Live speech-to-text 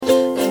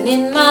and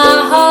in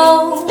my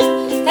home,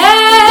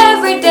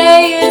 every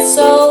day it's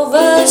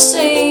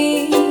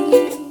overseas.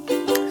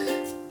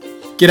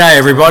 G'day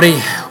everybody,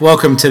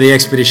 welcome to the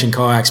Expedition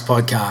Kayaks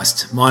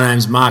podcast. My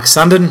name's Mark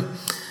Sundin.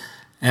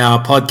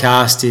 Our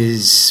podcast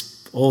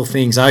is all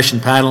things ocean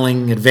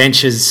paddling,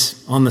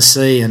 adventures on the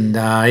sea and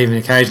even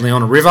occasionally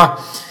on a river.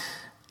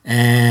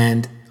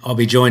 And I'll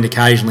be joined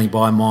occasionally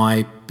by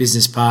my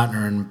business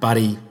partner and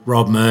buddy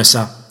Rob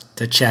Mercer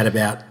to chat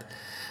about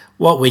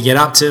what we get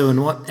up to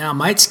and what our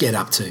mates get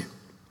up to.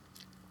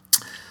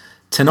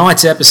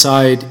 Tonight's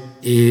episode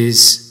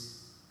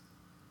is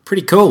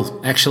pretty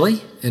cool,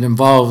 actually. It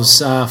involves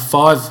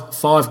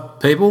five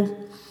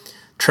people: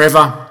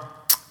 Trevor,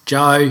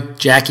 Joe,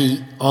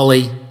 Jackie,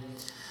 Ollie,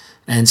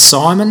 and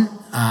Simon.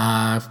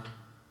 A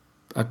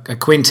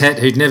quintet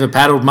who'd never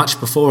paddled much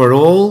before at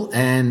all,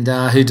 and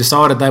who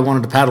decided they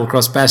wanted to paddle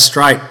across Bass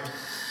Strait.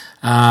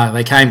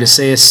 They came to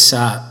see us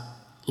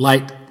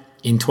late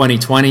in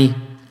 2020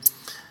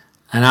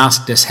 and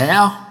asked us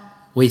how.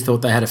 We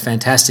thought they had a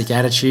fantastic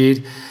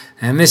attitude,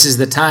 and this is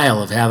the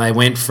tale of how they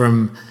went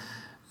from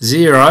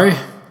zero,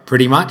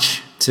 pretty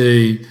much,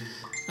 to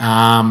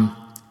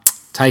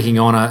taking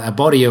on a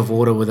body of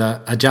water with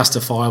a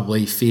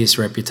justifiably fierce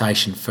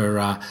reputation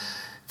for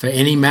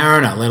any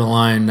mariner, let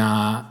alone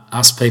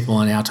us people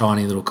in our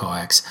tiny little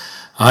kayaks.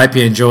 I hope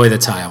you enjoy the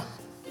tale.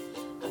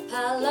 A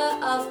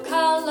palette of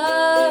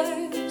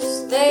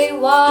colours, they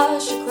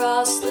wash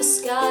across the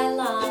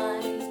skyline.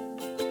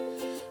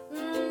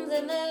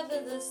 They're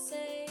never the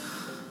same.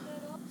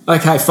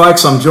 Okay,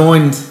 folks, I'm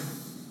joined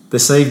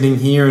this evening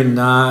here in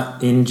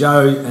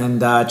Joe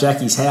and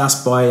Jackie's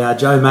house by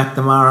Joe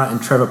McNamara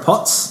and Trevor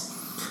Potts,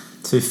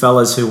 two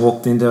fellas who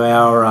walked into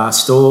our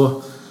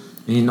store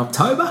in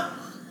October.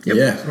 Yep.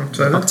 Yeah,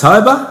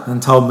 October,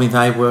 and told me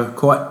they were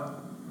quite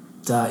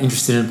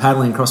interested in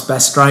paddling across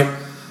Bass Strait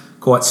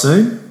quite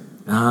soon.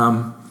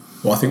 Well,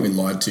 I think we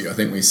lied to you. I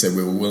think we said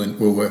we were willing.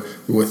 We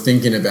were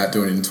thinking about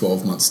doing it in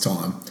 12 months'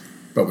 time,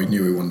 but we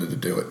knew we wanted to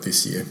do it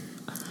this year.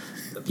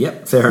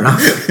 Yep, fair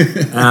enough.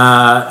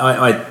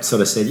 I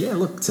sort of said, yeah,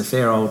 look, it's a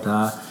fair old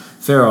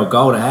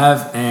goal to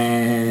have,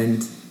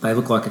 and they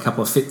look like a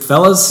couple of fit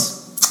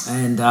fellas.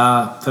 And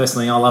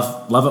personally, I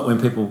love it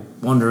when people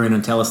wander in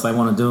and tell us they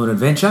want to do an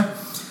adventure.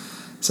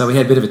 So we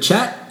had a bit of a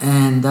chat,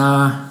 and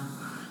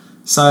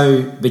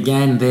so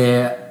began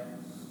their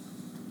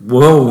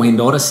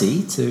whirlwind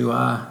odyssey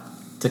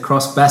to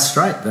cross Bass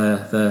Strait,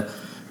 the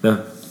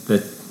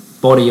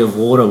body of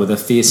water with a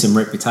fearsome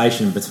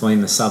reputation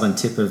between the southern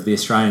tip of the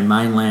Australian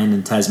mainland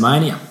and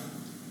Tasmania.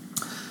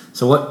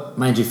 So what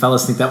made you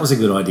fellas think that was a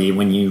good idea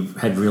when you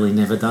had really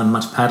never done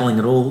much paddling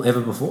at all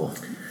ever before?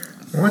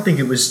 Well, I think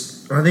it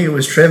was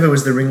Trevor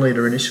was the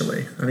ringleader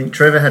initially. I think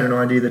Trevor had an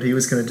idea that he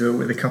was going to do it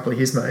with a couple of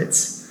his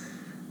mates.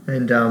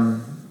 And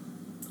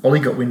Ollie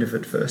got wind of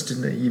it first,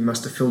 didn't he? You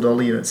must have filled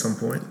Ollie in at some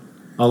point.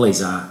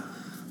 Ollie's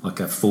like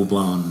a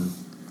full-blown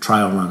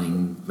trail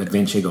running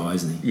adventure guy,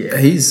 isn't he? Yeah,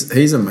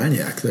 he's a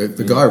maniac.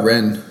 The guy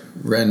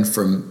ran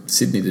from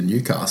Sydney to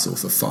Newcastle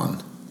for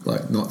fun,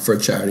 like not for a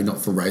charity, not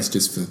for a race,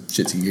 just for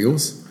shits and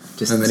giggles.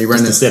 And then he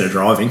ran instead of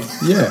driving.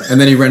 Yeah, and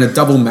then he ran a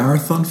double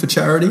marathon for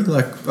charity,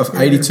 like of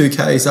 82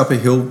 k's up a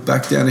hill,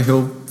 back down a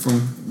hill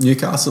from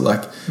Newcastle.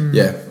 Not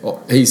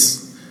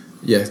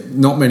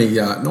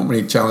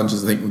many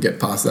challenges I think will get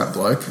past that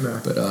bloke. No.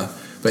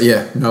 But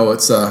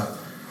it's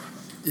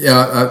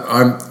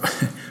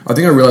I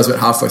think I realised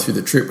about halfway through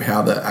the trip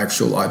how the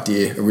actual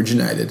idea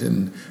originated,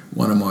 and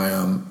one of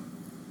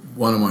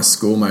my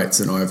schoolmates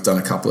and I have done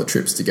a couple of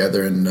trips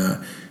together,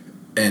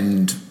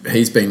 and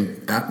he's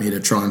been at me to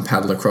try and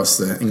paddle across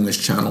the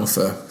English Channel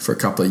for a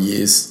couple of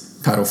years,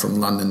 paddle from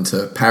London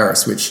to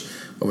Paris, which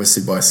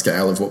obviously by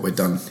scale of what we've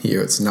done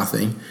here, it's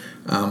nothing.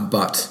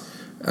 But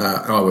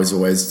I was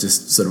always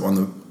just sort of on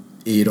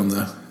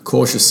the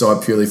cautious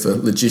side purely for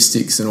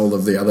logistics and all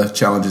of the other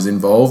challenges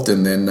involved,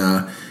 and then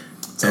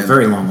it's a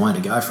very long way to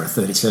go for a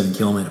 37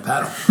 kilometre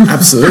paddle.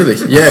 Absolutely,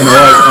 yeah. No,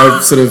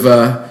 I sort of,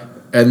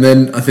 and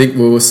then I think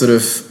we were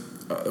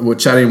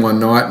chatting one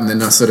night, and then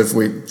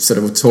we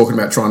were talking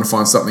about trying to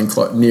find something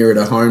nearer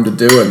to home to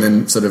do, and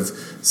then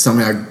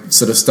somehow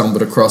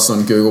stumbled across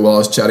on Google while I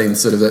was chatting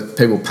that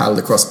people paddled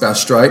across Bass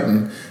Strait,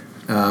 and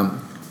I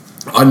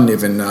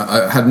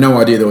had no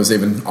idea there was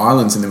even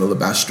islands in the middle of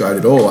Bass Strait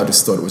at all. I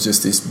just thought it was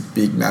just this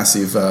big,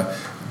 massive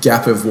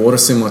gap of water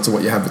similar to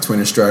what you have between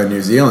Australia and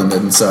New Zealand.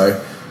 And so,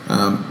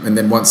 and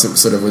then once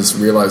it was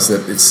realised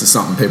that it's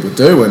something people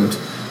do, and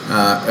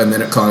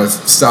then it kind of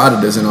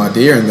started as an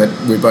idea, and that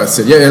we both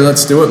said, yeah,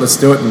 let's do it,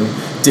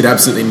 and did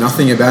absolutely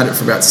nothing about it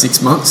for about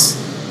 6 months,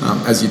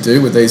 as you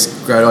do with these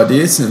great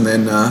ideas, and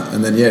then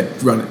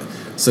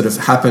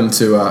happened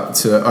to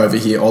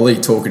overhear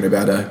Ollie talking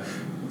about a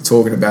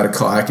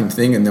kayaking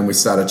thing, and then we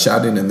started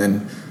chatting, and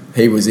then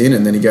he was in,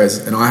 and then he goes,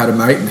 and I had a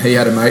mate, and he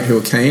had a mate who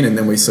were keen, and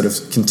then we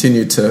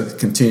continued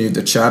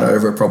to chat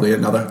over probably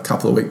another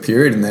couple of week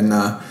period, and then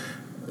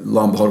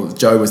lo and behold,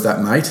 Joe was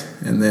that mate,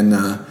 and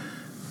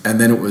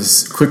then it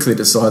was quickly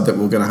decided that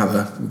we're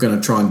going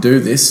to try and do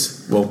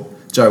this. Well,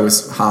 Joe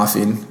was half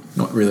in,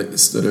 not really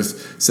sort of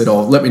said,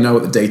 "Oh, let me know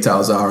what the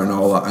details are, and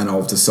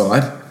I'll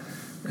decide."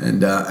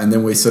 And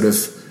then we sort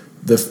of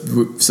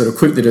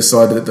quickly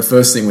decided that the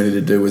first thing we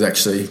needed to do was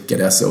actually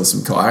get ourselves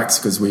some kayaks,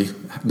 because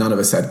none of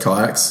us had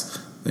kayaks.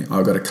 I think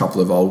I got a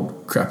couple of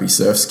old crappy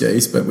surf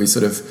skis, but we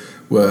decided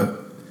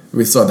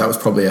that was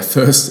probably our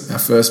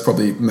first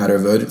probably matter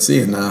of urgency,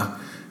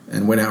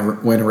 and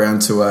went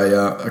around to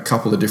a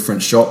couple of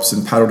different shops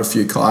and paddled a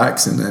few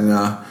kayaks, and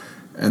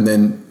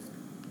then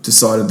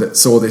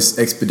saw this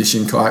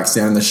Expedition kayaks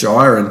down in the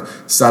Shire and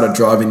started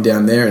driving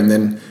down there. And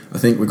then I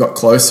think we got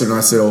closer, and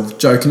I said, "Oh,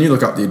 Joe, can you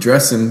look up the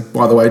address? And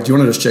by the way, do you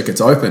want to just check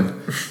it's open?"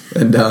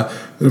 And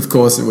of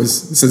course it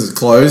says it's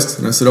closed.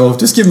 And I said, "Oh,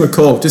 just give him a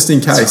call just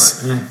in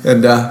case."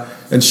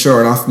 And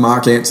sure enough,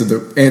 Mark answered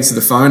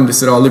the phone and just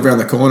said, "Oh, I live around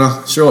the corner.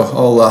 Sure,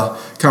 I'll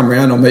come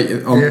round. I'll meet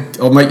you.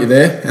 I'll meet you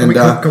there." And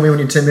can we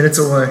only 10 minutes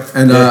away?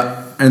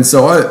 And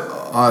so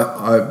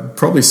I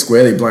probably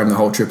squarely blame the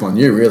whole trip on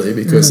you, really,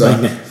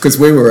 because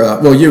we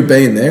were you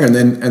being there, and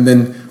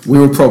then we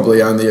were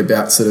probably only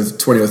about sort of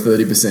 20 or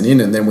 30% in,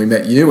 and then we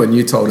met you, and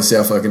you told us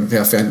how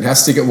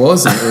fantastic it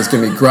was, and it was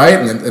going to be great,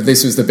 and that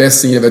this was the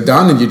best thing you'd ever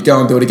done, and you'd go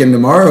and do it again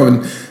tomorrow,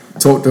 and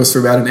talked to us for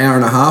about an hour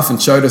and a half,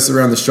 and showed us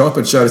around the shop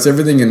and showed us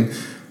everything,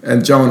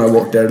 and Joe and I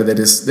walked out of there.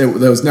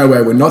 There was no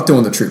way we're not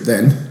doing the trip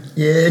then.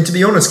 Yeah, and to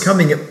be honest,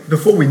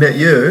 before we met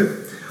you,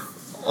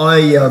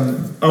 I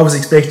was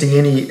expecting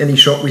any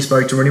shop we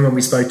spoke to or anyone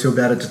we spoke to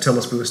about it to tell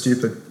us we were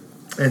stupid,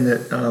 and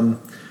that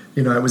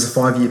it was a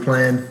 5-year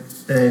plan,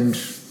 and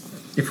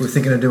if we were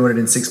thinking of doing it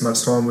in 6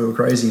 months' time, we were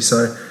crazy.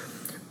 So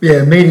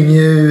yeah, meeting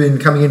you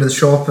and coming into the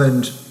shop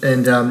and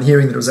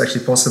hearing that it was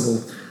actually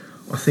possible,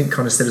 I think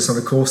kind of set us on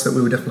a course that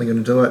we were definitely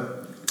going to do it.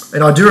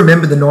 And I do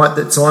remember the night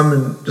that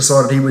Simon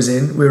decided he was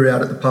in. We were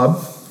out at the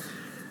pub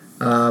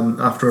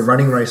after a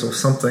running race or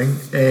something,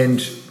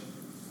 and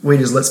we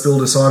just let spill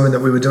to Simon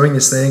that we were doing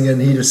this thing,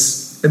 and he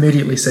just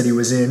immediately said he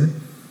was in.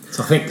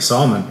 So I think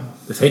Simon,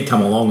 if he'd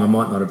come along, I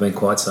might not have been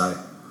quite so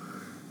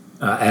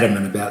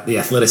adamant about the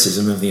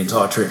athleticism of the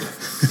entire trip.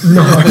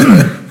 No.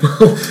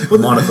 I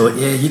might have thought,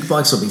 yeah, you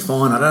blokes will be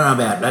fine. I don't know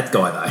about that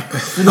guy, though.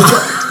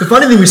 The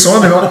funny thing with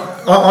Simon,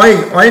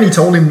 I only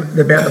told him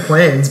about the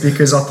plans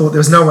because I thought there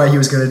was no way he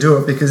was going to do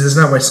it, because there's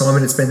no way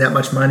Simon would spend that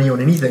much money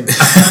on anything.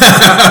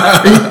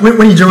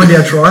 When he joined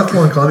our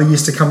triathlon club, he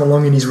used to come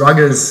along in his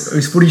ruggers,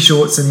 his footy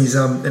shorts and his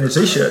and a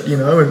t-shirt, and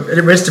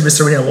the rest of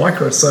us are in our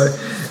lycra. So,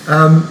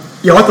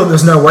 I thought there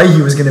was no way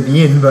he was going to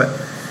be in, but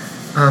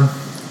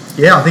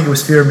I think it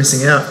was fear of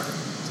missing out.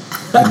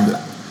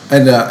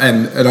 And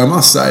I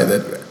must say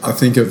that I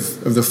think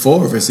of the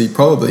four of us, he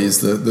probably is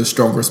the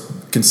strongest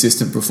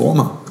consistent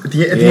performer. At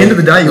the end of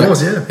the day,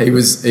 he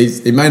was,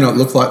 yeah. He may not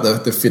look like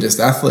the fittest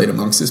athlete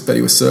amongst us, but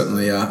he was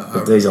certainly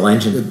the diesel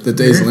engine. The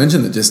diesel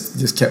engine that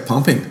just kept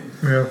pumping.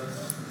 Yeah.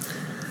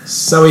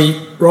 So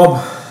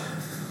Rob,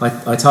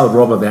 I told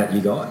Rob about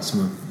you guys.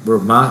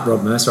 Rob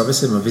Mercer,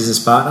 obviously my business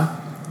partner,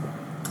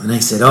 and he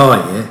said, "Oh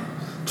yeah,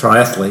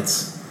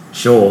 triathletes,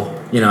 sure,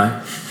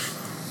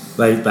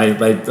 They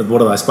what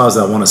do they suppose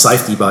they'll want a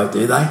safety boat,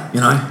 do they?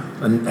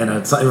 And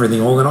it's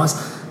everything organised."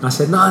 And I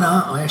said, no,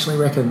 I actually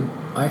reckon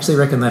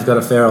they've got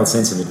a fair old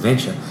sense of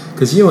adventure,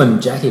 because you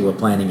and Jackie were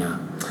planning a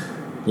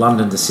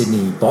London to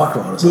Sydney bike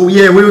ride or something. Well,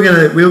 yeah, we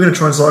were gonna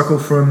try and cycle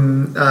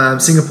from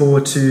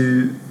Singapore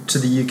to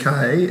the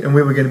UK, and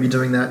we were going to be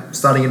doing that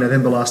starting in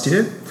November last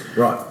year.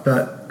 Right.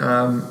 But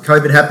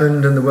COVID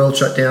happened and the world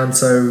shut down,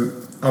 so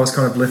I was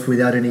kind of left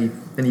without any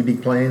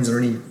big plans or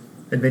any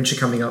adventure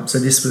coming up. So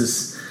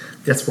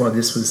that's why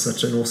this was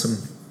such an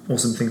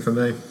awesome thing for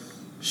me.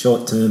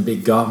 Short term,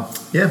 big goal.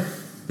 Yeah,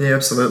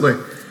 absolutely.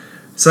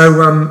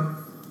 So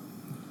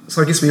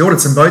I guess we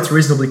ordered some boats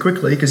reasonably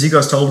quickly, because you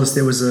guys told us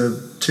there was a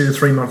 2 to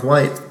 3 month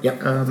wait.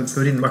 Yep.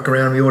 So we didn't muck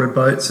around. We ordered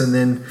boats and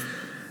then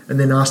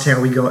asked how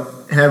we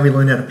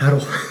learned how to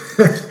paddle.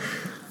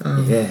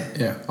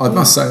 Yeah. I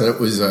must say that it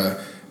was.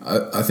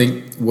 I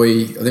think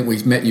we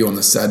met you on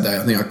the Saturday.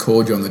 I think I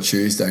called you on the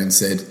Tuesday and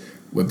said,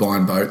 "We're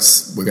buying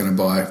boats. We're going to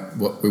buy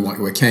what we want.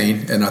 We're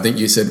keen." And I think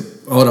you said,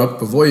 "Hold on,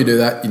 before you do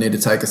that, you need to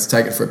take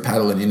it for a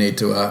paddle, and you need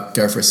to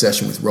go for a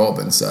session with Rob."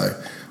 And so,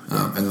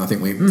 and I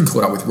think we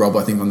caught up with Rob,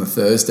 I think on the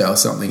Thursday or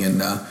something,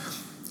 and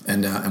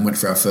went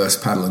for our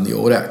first paddle in the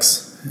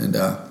Audax, and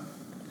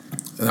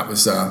that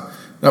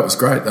was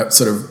great.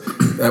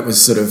 That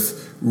was sort of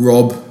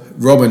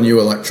Rob and you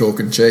were like chalk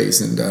and cheese,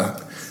 and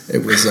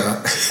it was,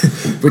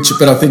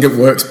 but I think it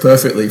works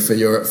perfectly for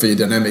your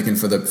dynamic and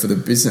for the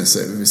business.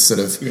 It was sort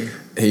of,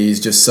 he's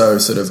just so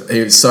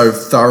he was so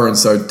thorough and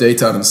so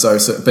detailed and so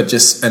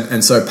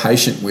so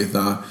patient with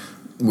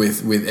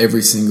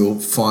every single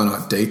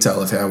finite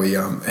detail of how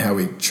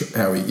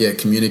he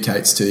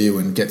communicates to you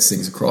and gets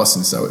things across.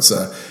 And so it's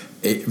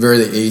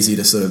very easy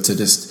to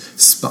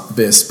just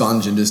be a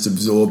sponge and just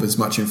absorb as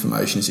much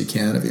information as you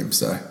can of him.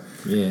 So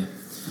yeah,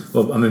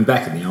 well, I mean,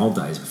 back in the old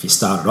days, if you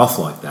started off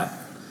like that,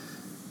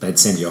 they'd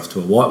send you off to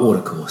a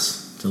whitewater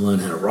course to learn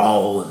how to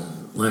roll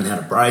and learn how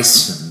to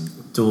brace and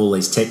do all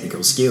these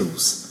technical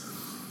skills.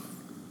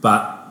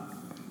 But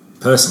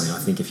personally, I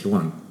think if you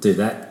want to do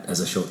that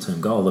as a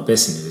short-term goal, the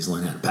best thing to do is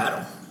learn how to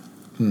paddle.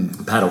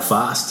 Paddle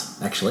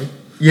fast, actually.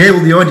 Yeah,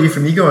 well, the idea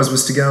from you guys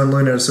was to go and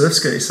learn how to surf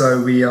ski.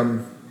 So we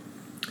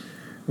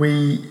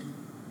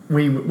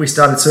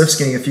started surf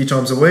skiing a few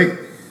times a week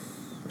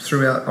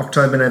throughout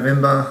October,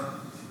 November,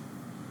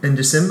 and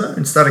December,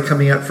 and started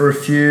coming out for a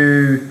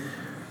few.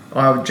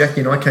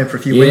 Jackie and I came for a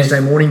few Wednesday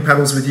morning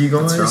paddles with you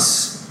guys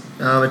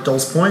at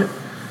Dolls Point,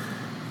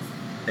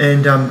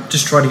 and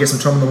just tried to get some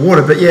time in the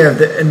water. But yeah,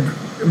 and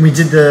we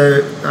did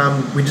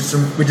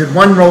we did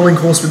one rolling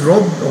course with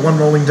Rob, or one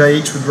rolling day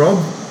each with Rob.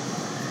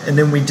 And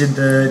then we did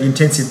the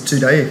intensive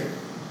 2-day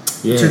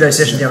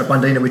session down at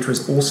Bundina, which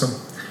was awesome.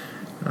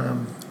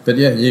 But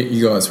yeah,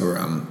 you guys were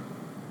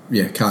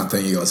can't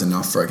thank you guys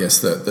enough for, I guess,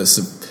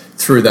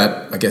 through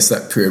that, I guess,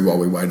 that period while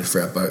we waited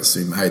for our boats to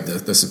be made,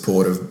 the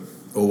support of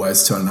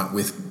always turning up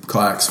with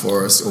kayaks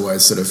for us,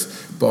 always sort of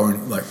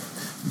borrowing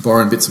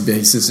bits and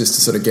pieces just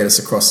to sort of get us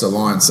across the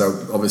line.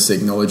 So obviously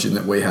acknowledging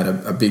that we had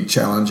a big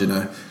challenge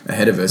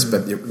ahead of us,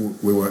 but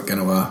we weren't going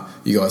to,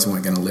 you guys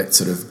weren't going to let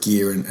sort of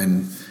gear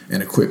and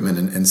equipment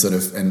and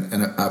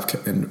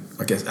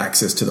I guess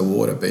access to the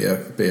water be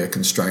a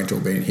constraint or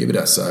be an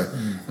inhibitor. So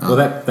well,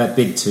 that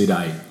big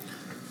 2-day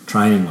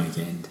training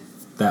weekend,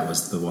 that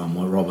was the one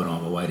where Rob and I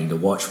were waiting to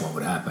watch what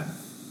would happen,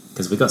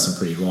 because we got some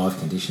pretty live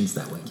conditions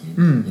that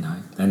weekend, you know,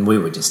 and we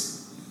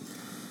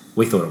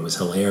thought it was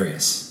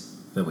hilarious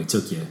that we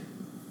took you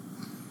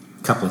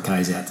a couple of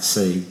k's out to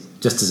sea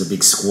just as a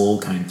big squall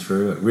came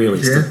through. It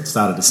really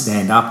started to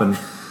stand up, and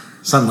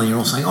suddenly you're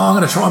all saying, I'm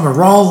going to try my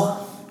roll.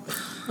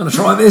 I'm going to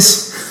try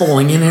this.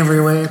 Falling in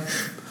everywhere.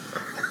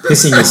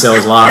 Pissing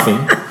yourselves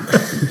laughing.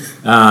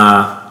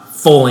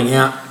 Falling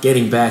out,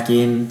 getting back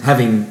in,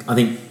 having, I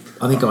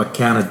think I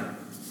counted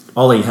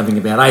Ollie having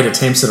about 8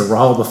 attempts at a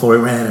roll before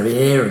he ran out of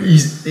air. And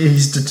he's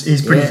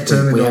pretty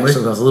determined, Ollie. I was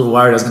a little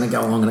worried I was going to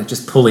go along and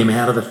just pull him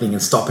out of the thing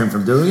and stop him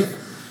from doing it.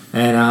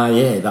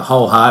 And the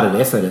wholehearted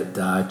effort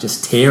at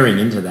just tearing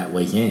into that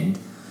weekend.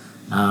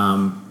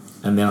 And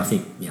then I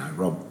think,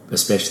 Rob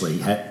especially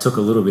took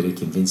a little bit of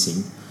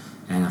convincing.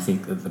 And I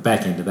think at the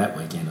back end of that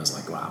weekend, I was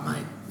like, wow,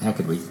 mate, how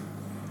could we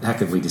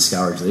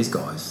discourage these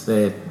guys?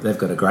 They've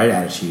got a great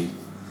attitude.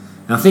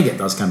 And I think it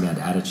does come down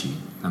to attitude.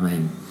 I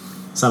mean,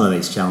 some of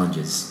these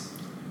challenges,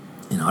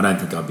 I don't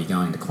think I'd be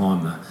going to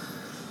climb the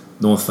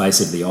north face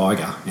of the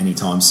Eiger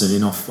anytime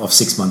soon off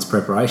 6 months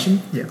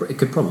preparation. Yeah. It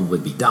could probably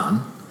be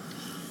done,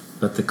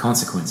 but the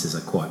consequences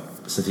are quite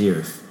severe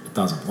if it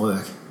doesn't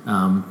work.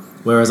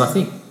 Whereas I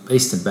think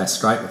Eastern Bass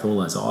Strait, with all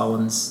those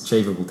islands,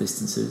 achievable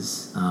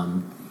distances,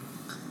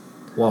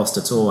 whilst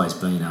it's always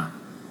been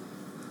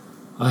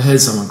I heard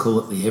someone call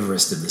it the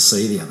Everest of the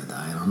sea the other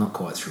day, and I'm not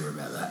quite sure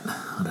about that.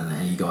 I don't know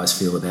how you guys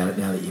feel about it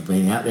now that you've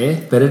been out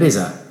there, but it's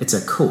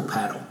a cool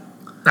paddle.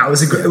 No,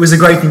 it was a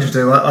great thing to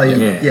do.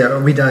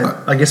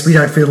 I guess we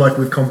don't feel like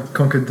we've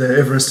conquered the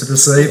Everest of the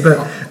sea, but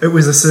it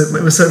was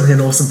certainly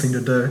an awesome thing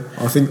to do.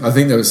 I think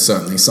there was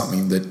certainly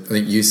something that I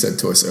think you said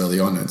to us early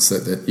on. It's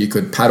that you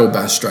could paddle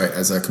Bass Strait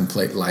as a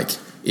complete lake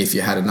if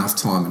you had enough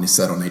time and you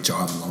sat on each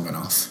island long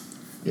enough.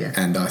 Yeah.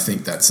 And I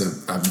think that's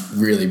a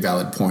really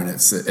valid point.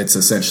 It's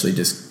essentially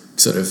just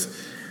sort of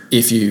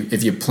if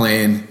you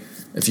plan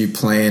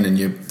and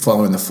you're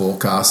following the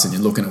forecast and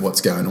you're looking at what's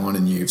going on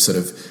and you sort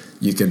of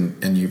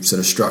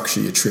structure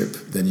your trip,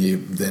 then you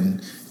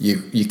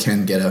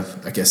can get a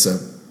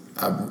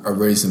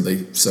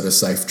reasonably sort of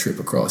safe trip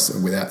across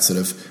without sort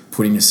of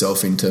putting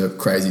yourself into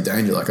crazy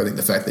danger. Like I think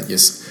the fact that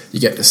you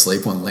get to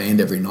sleep on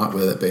land every night,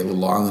 whether it be a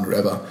little island or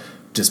whatever,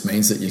 just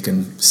means that you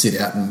can sit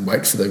out and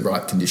wait for the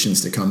right conditions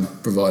to come,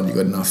 provided you've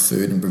got enough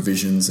food and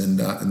provisions and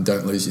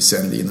don't lose your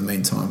sanity in the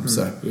meantime.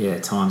 So yeah,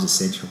 time's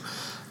essential.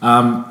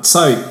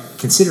 So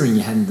considering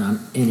you hadn't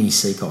done any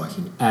sea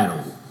kayaking at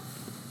all,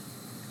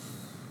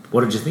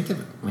 what did you think of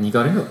it when you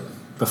got into it?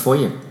 Before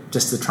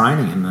just the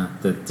training and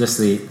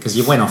because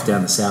you went off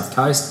down the south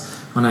coast.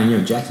 I know you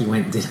and Jackie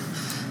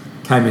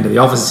came into the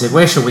office and said,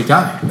 where should we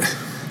go?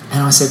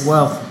 And I said,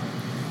 well,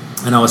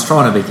 and I was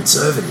trying to be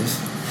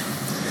conservative.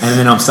 And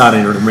then I'm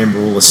starting to remember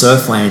all the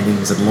surf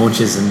landings and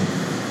launches, and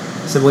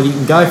I said, well, you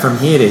can go from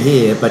here to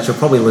here, but you'll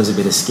probably lose a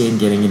bit of skin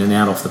getting in and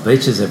out off the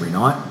beaches every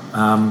night.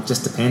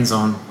 Just depends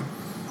on,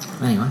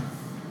 anyway,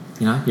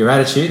 your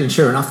attitude. And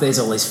sure enough, there's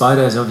all these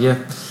photos of you.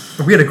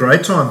 We had a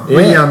great time.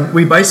 Yeah.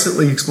 We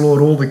basically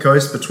explored all the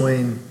coast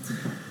between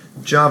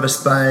Jarvis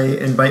Bay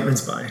and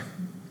Bateman's Bay.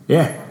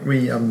 Yeah.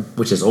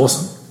 Which is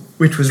awesome.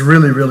 Which was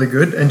really, really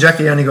good. And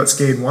Jackie only got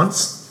scared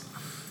once.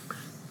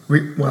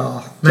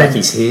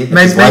 Jackie's here.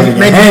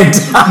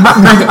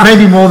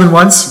 Maybe more than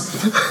once.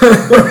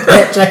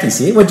 Jackie's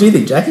here. What do you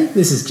think, Jackie?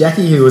 This is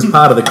Jackie, who was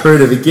part of the crew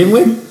to begin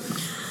with.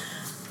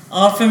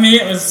 For me,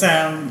 it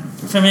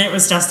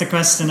was just a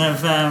question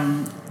of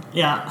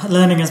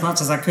learning as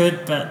much as I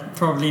could, but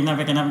probably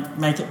never going to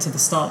make it to the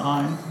start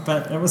line.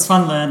 But it was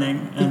fun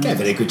learning. You gave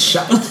it a good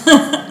shot.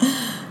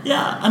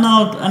 Yeah, and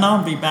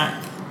I'll be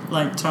back,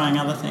 trying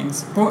other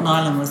things. Broughton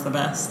Island was the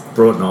best.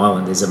 Broughton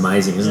Island is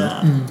amazing, isn't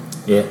it?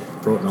 Yeah,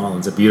 Broughton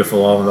Island's a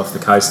beautiful island off the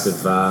coast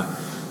of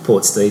Port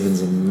Port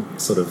Stephens in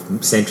sort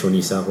of central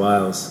New South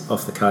Wales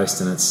off the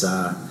coast, and it's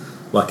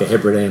like a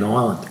Hebridean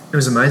island. It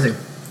was amazing.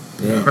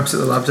 Yeah.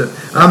 Absolutely loved it.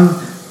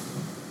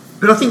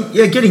 But I think,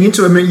 getting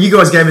into it, I mean, you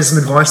guys gave us some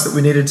advice that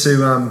we needed to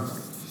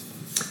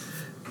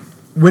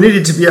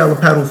be able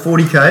to paddle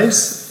 40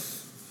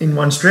 Ks in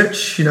one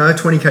stretch,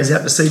 20 Ks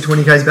out to sea,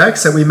 20 Ks back.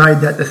 So we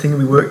made that the thing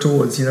we worked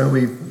towards.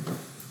 We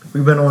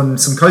went on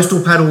some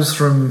coastal paddles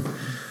from,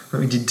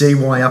 we did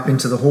DY up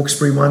into the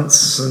Hawkesbury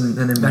once and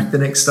then back the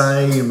next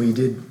day, and we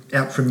did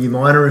out from New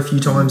Minor a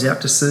few times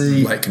out to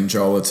sea. Lake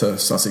Conjola to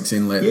Sussex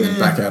Inlet, and then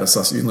back out of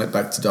Sussex Inlet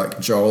back to Lake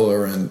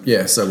Conjola, and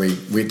so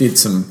we did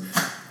some.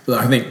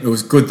 I think it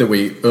was good that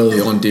we early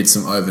on did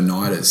some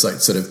overnighters, like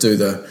sort of do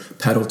the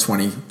paddle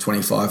 20,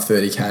 25,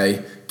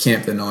 30K,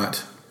 camp the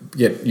night,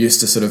 get used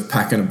to sort of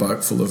packing a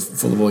boat full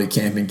of all your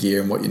camping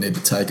gear and what you need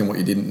to take and what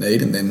you didn't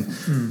need, and then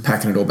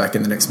packing it all back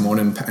in the next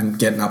morning and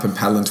getting up and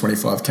paddling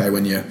 25K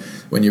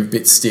when you're a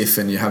bit stiff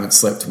and you haven't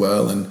slept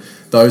well, and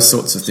those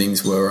sorts of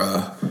things were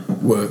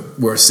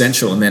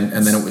essential. And then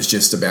it was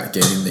just about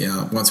getting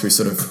the once we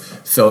sort of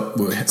felt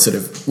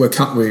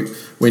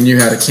we knew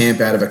how to camp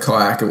out of a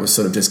kayak, it was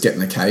sort of just getting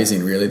the K's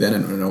in really then,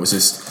 and it was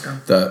just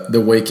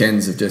the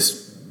weekends of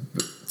just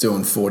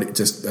doing 40,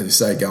 just as you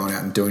say, going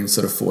out and doing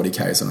sort of 40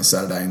 Ks on a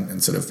Saturday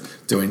and sort of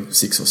doing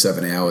 6 or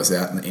 7 hours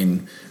out and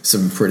in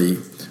some pretty.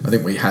 I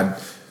think we had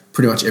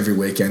pretty much every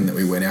weekend that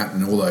we went out,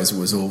 and all those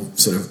was all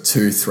sort of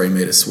 2-3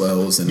 metre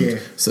swells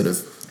and sort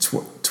of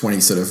 20,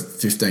 sort of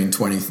 15,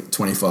 20,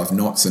 25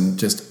 knots, and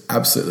just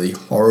absolutely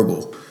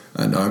horrible.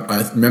 And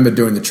I remember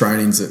doing the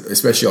trainings,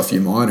 especially off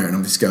New Minor, and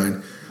I'm just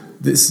going,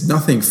 there's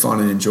nothing fun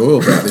and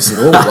enjoyable about this at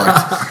all.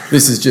 Like,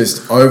 this is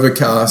just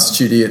overcast,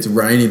 shitty. It's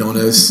raining on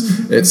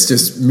us. It's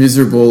just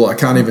miserable. I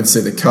can't even see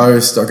the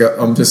coast.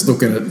 I'm just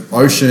looking at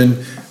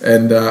ocean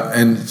and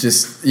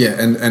just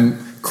and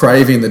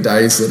craving the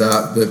days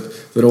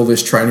that all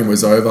this training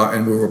was over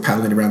and we were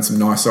paddling around some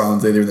nice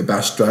islands either in the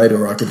Bass Strait,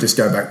 or I could just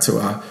go back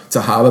to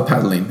harbour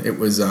paddling. It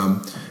was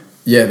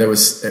there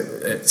was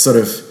it sort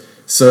of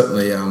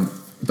certainly.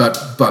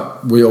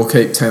 But we all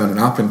kept turning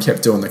up and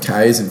kept doing the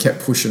Ks and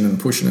kept pushing,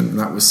 and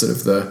that was sort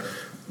of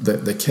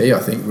the key. I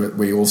think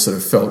we all sort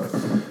of felt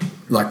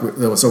like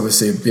there was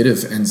obviously a bit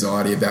of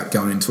anxiety about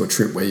going into a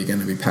trip where you're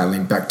going to be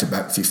paddling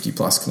back-to-back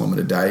 50-plus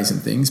kilometre days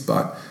and things,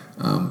 but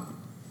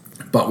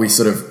we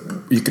sort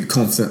of, you could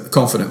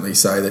confidently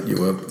say that you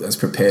were as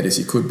prepared as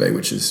you could be,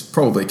 which is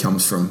probably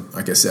comes from,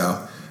 I guess,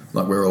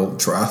 we're all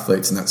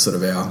triathletes and that's sort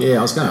of our... Yeah,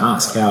 I was going to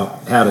ask,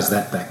 how does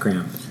that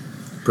background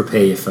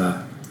prepare you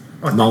for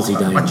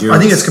multi-day endurance? I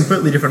think it's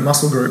completely different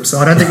muscle groups, so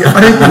I don't think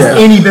there's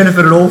any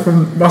benefit at all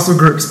from muscle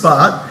groups.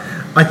 But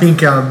I think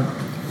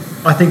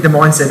the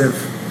mindset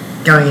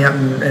of going out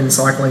and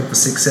cycling for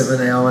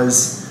 6-7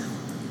 hours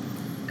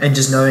and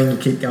just knowing you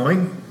keep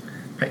going,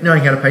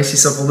 knowing how to pace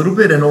yourself a little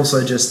bit, and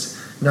also just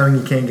knowing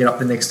you can get up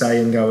the next day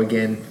and go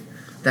again.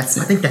 I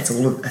think that's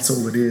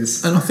all it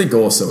is. And I think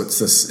also I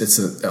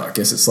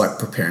guess it's like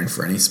preparing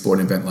for any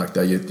sporting event like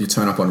that. You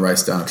turn up on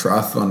race day on a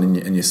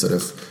triathlon and you sort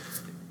of.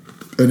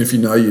 And if you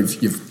know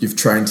you've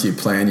trained to your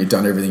plan, you've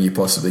done everything you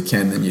possibly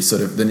can, then you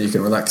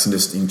can relax and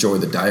just enjoy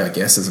the day, I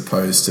guess, as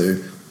opposed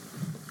to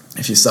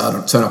if you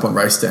turn up on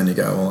race day and you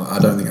go, well, I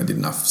don't think I did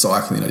enough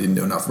cycling, I didn't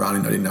do enough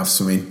running, I did enough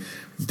swimming,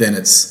 then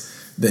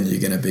you're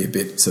going to be a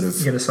bit sort of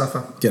you're going to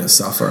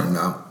suffer. And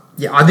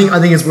I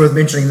think it's worth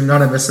mentioning that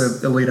none of us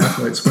are elite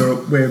athletes.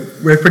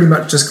 We're pretty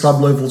much just club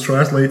level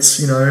triathletes.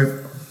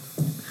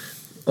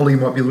 Ollie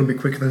might be a little bit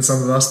quicker than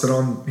some of us, but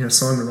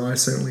Simon and I are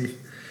certainly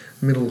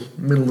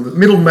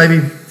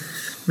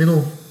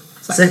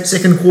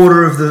second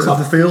quarter of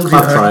the field.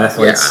 Club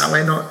triathletes. Yeah,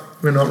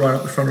 we're not right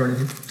up the front or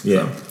anything.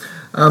 Yeah.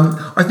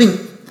 So, I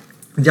think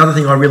the other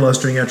thing I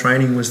realised during our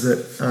training was that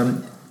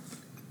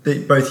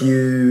both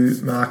you,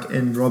 Mark,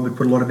 and Rob had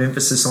put a lot of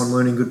emphasis on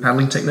learning good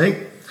paddling technique.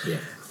 Yeah.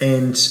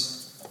 And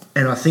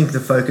I think the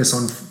focus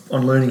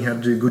on learning how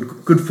to do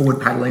good forward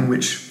paddling,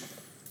 which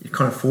it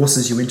kind of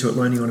forces you into it,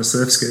 learning on a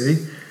surf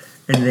ski,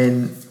 and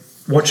then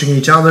watching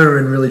each other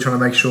and really trying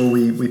to make sure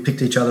we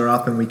picked each other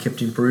up and we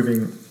kept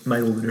improving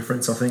made all the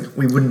difference. I think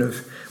we wouldn't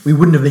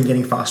have been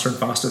getting faster and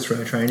faster through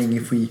our training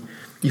if we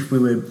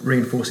were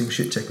reinforcing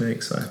shit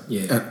techniques. So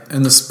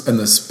and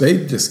the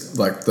speed, just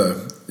like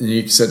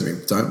you said to me,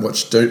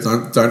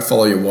 don't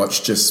follow your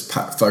watch, just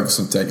focus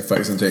on tech,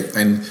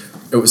 and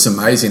it was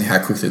amazing how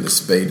quickly the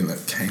speed and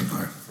that came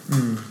though.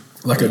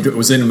 It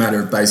was in a matter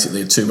of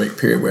basically a 2-week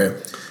period where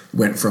it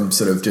went from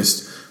sort of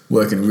just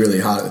working really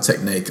hard at the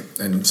technique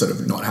and sort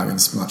of not having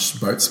much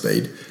boat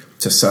speed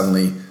to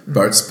suddenly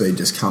boat speed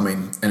just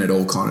coming and it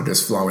all kind of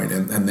just flowing.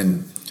 And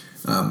then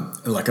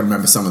I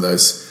remember some of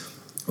those,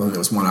 there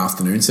was one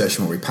afternoon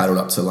session where we paddled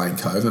up to Lane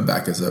Cove and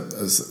back as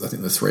I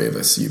think the three of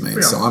us, you, me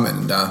and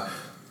Simon,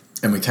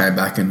 and we came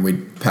back and we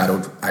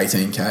paddled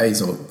 18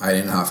 Ks or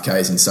 18.5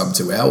 Ks in sub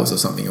 2 hours or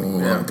something, and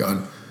we were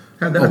going,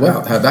 how'd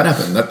that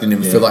happen? That didn't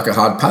even feel like a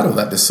hard paddle.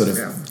 That just sort of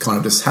kind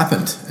of just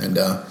happened. And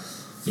the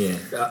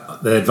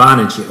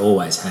advantage you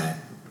always had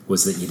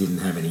was that you didn't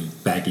have any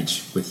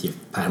baggage with your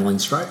paddling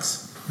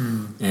strokes,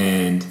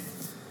 and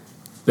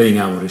being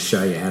able to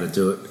show you how to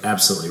do it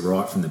absolutely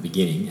right from the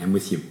beginning, and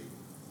with your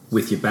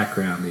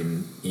background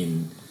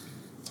in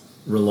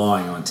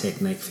relying on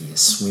technique for your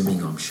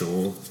swimming, I'm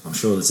sure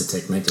there's a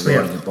technique to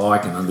riding a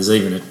bike, and there's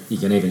you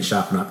can even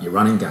sharpen up your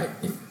running gait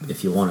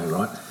if you want to,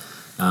 right?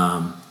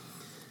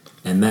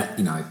 And that,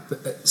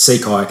 sea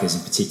kayakers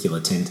in particular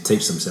tend to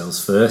teach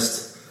themselves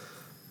first,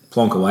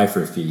 plonk away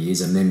for a few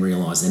years, and then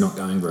realise they're not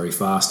going very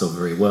fast or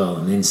very well,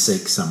 and then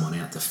seek someone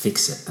out to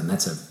fix it. And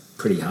that's a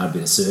pretty hard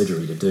bit of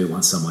surgery to do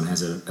once someone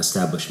has an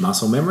established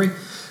muscle memory.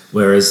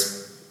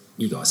 Whereas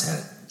you guys had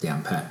it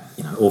down pat,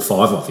 all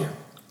 5 of you,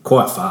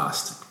 quite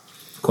fast.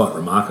 Quite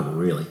remarkable,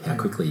 really, how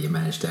quickly you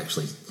managed to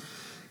actually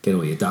get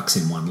all your ducks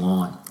in one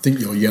line. I think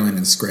you're yelling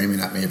and screaming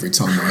at me every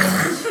time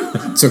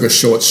I took a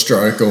short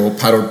stroke or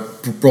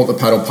brought the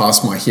paddle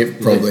past my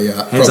hip. Probably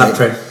hands up,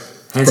 Trev.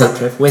 Hands up,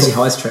 Trev. Where's your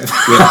highs, Trev?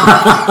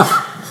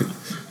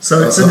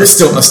 So I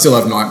still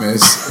have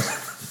nightmares.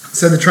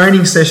 So the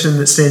training session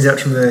that stands out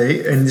from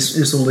me, and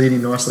this will lead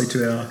in nicely to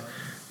the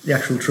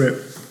actual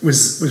trip,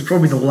 was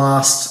probably the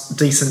last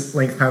decent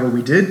length paddle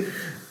we did,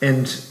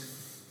 and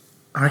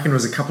I reckon it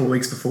was a couple of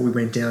weeks before we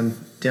went down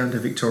to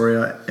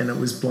Victoria, and it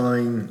was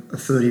blowing a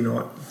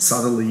 30-knot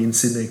southerly in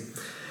Sydney.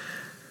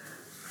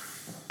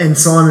 And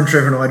Simon,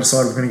 Trevor and I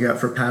decided we're going to go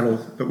out for a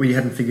paddle, but we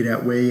hadn't figured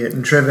out where yet.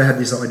 And Trevor had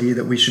this idea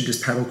that we should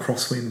just paddle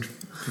crosswind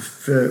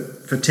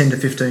for 10 to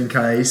 15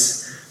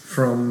 Ks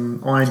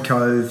from Iron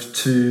Cove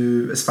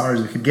to as far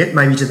as we could get,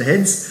 maybe to the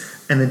heads,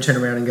 and then turn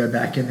around and go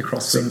back in the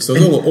crosswind. So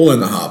it was all in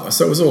the harbour.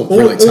 So it was all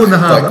in the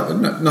harbour.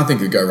 Like, nothing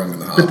could go wrong in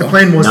the harbour. But the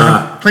plan was to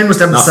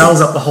have the sails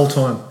up the whole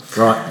time.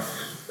 Right.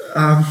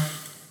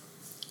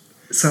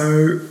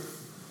 So,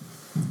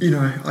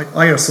 I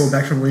got a sore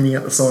back from leaning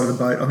out the side of the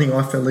boat. I think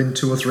I fell in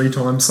 2 or 3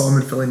 times.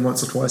 Simon fell in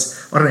once or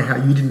twice. I don't know how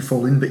you didn't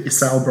fall in, but your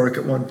sail broke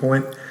at one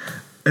point.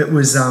 It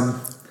was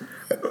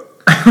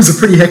it was a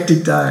pretty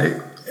hectic day.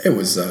 It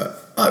was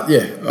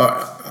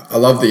I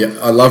loved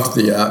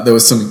the there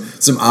was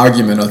some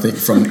argument, I think,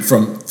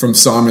 from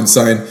Simon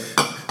saying,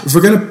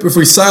 if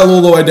we sail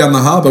all the way down the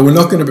harbour, we're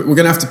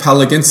gonna have to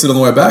paddle against it on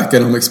the way back.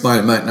 And I'm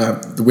explaining, mate, no,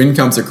 the wind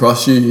comes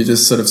across you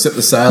just sort of set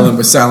the sail and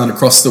we're sailing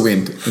across the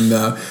wind.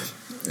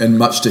 And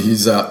much to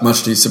his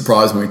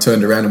surprise, when we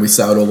turned around and we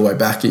sailed all the way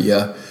back,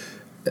 I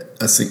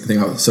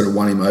think I sort of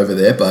won him over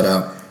there. But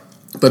no,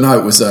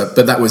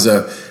 that was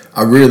a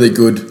really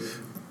good,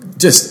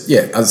 as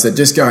I said,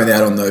 just going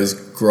out on those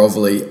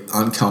grovelly,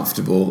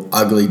 uncomfortable,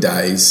 ugly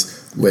days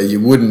where you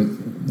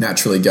wouldn't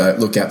naturally go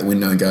look out the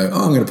window and go,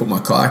 I'm going to put my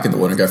kayak in the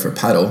water and go for a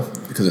paddle,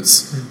 because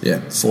it's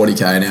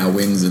 40k an hour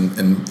winds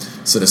and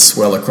sort of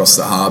swell across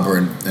the harbour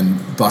and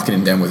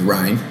bucketing down with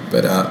rain.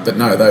 But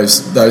no,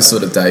 those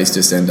sort of days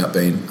just end up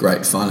being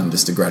great fun and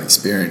just a great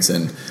experience,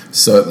 and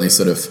certainly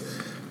sort of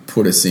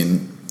put us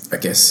in, I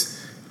guess,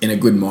 in a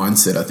good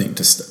mindset, I think,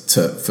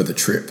 for the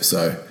trip.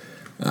 So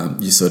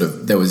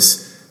there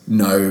was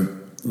no,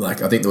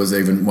 like, I think there was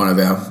even one of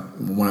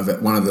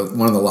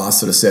the last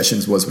sort of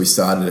sessions was we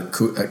started at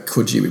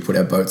Coogee. We put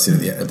our boats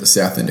in at the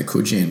south end of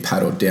Coogee and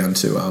paddled down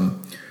to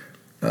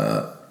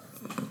La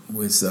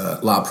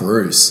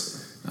Perouse,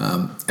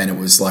 and it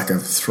was like a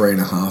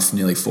 3.5,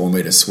 nearly 4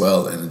 metre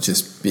swell, and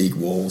just big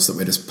walls that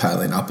we're just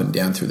paddling up and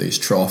down through these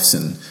troughs,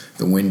 and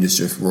the wind is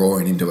just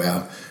roaring into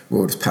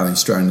we're just paddling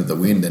straight into the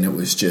wind, and it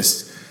was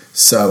just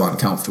so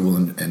uncomfortable.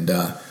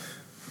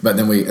 But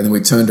then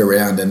we turned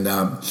around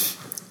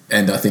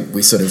and I think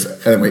we sort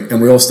of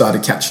and we all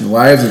started catching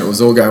waves, and it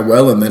was all going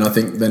well. And then I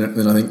think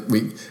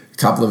a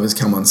couple of us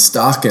come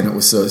unstuck, and it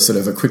was sort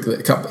of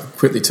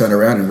quickly turn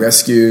around and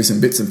rescues and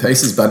bits and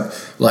pieces. But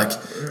like,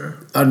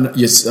 I don't know,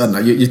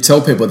 you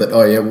tell people that,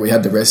 we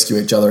had to rescue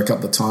each other a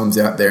couple of times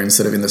out there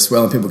instead of in the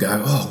swell, and people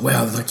go, oh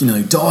wow, like,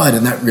 he died,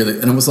 and that really,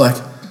 and it was like,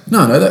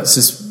 no, that's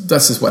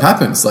just what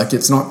happens. Like,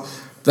 it's not,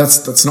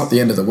 that's not the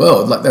end of the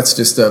world. Like, that's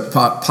just a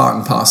part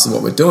and parcel of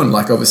what we're doing.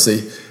 Like,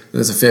 obviously,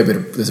 there's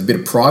a bit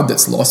of pride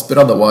that's lost, but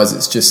otherwise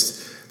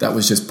that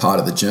was just part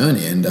of the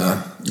journey. And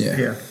I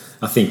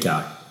think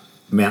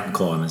mountain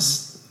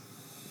climbers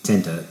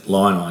tend to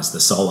lionise the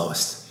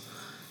soloist,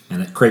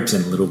 and it creeps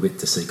in a little bit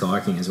to sea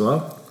kayaking as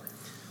well.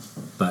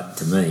 But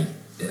to me,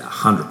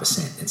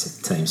 100%, it's a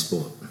team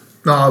sport.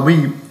 No,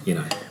 we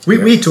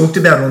talked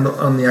about it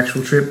on the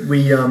actual trip.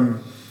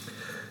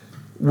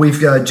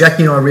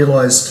 Jackie and I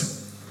realised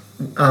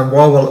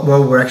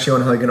while we're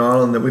actually on Hogan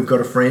Island that we've got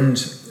a friend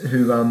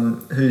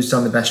who's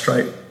done the Bass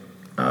Strait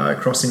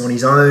crossing on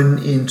his own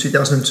in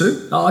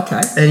 2002. Oh,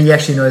 okay. And he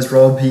actually knows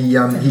Rob. He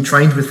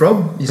trained with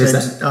Rob. His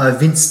name's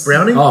Vince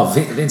Browning. Oh,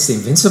 Vince the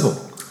Invincible.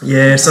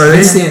 Yeah, so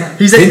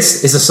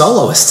Vince is a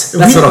soloist.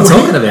 That's what I'm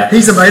talking about.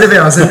 He's a mate of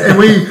ours, and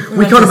we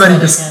kind of only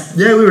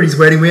we were at his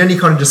wedding. We only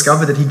kind of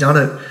discovered that he'd done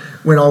it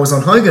when I was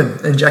on Hogan,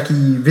 and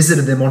Jackie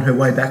visited them on her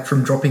way back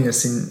from dropping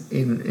us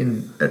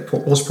in at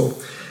Port Washpool.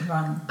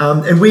 Right.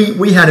 And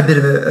we had a bit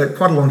of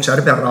quite a long chat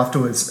about it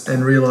afterwards,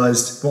 and I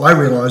realised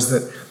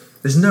that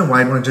there's no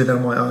way I'd want to do that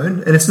on my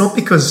own. And it's not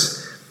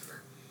because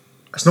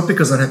I don't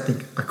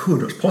think I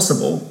could or it's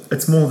possible.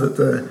 It's more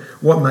that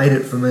what made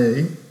it for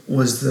me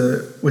was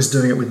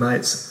doing it with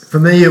mates. For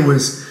me, it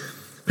was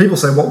people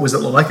say, what was it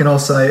like? And I'll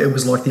say it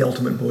was like the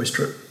ultimate boys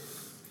trip.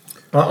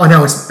 I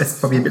know it's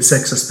probably a bit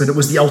sexist, but it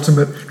was the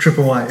ultimate trip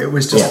away. It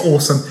was just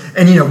awesome.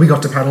 And, we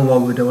got to paddle while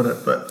we were doing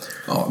it. But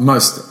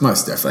most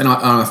definitely. And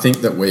I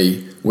think that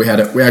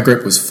our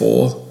group was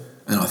 4,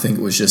 and I think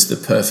it was just the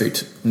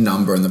perfect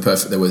number and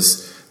there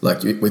was,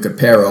 like, we could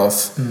pair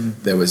off.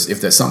 There was, if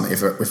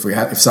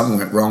something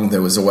went wrong,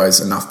 there was always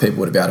enough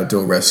people to be able to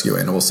do a rescue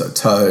and also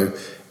tow.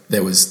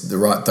 There was the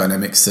right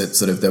dynamics that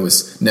sort of, there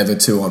was never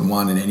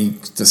 2-on-1 in any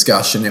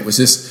discussion. It was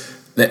just,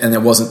 and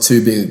there wasn't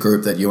too big a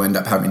group that you end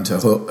up having to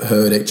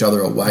herd each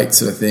other or wait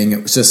sort of thing.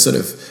 It was just sort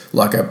of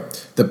like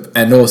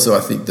and also I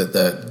think that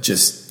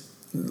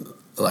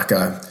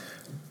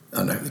I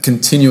don't know,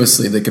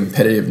 continuously the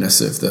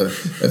competitiveness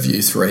of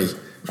you three,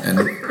 and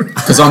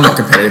because I'm not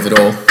competitive at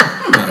all,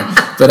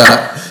 but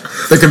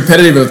the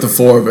competitive of the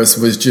 4 of us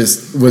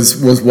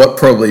was what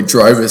probably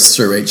drove us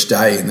through each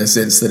day, in the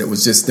sense that it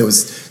was just,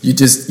 you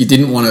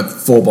didn't want to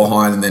fall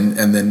behind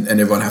and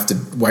everyone have to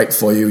wait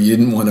for you. You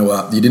didn't want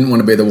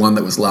to be the one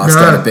that was last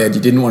out of bed. You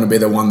didn't want to be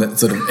the one that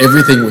sort of,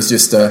 everything was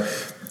just a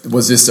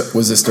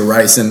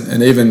race,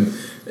 and even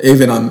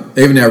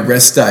our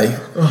rest day,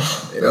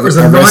 it was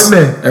a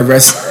nightmare.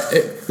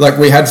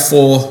 We had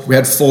 4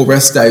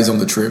 rest days on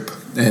the trip,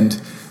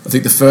 and I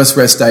think the first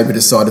rest day we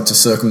decided to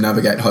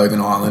circumnavigate Hogan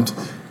Island,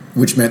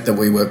 which meant that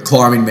we were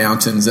climbing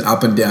mountains and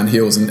up and down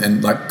hills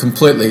and like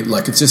completely,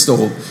 like, it's just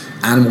all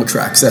animal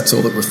tracks. That's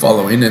all that we're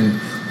following.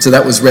 And so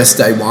that was rest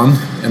day 1,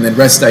 and then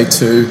rest day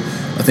 2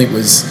 I think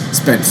was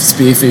spent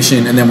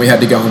spearfishing, and then we had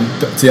to go on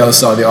to the other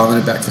side of the island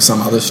and back for some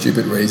other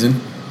stupid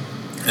reason.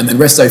 And then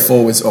rest day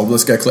 4 was,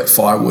 let's go collect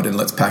firewood and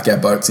let's pack our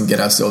boats and get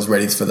ourselves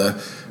ready for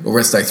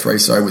rest day 3,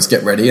 was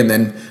get ready. And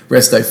then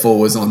rest day 4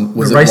 was a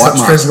race up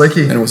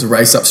Strzelecki. And it was a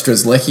race up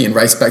Strzelecki and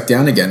race back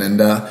down again. And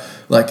at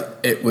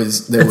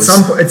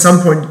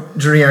some point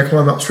during our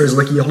climb up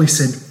Strzelecki, Ollie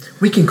said,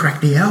 "We can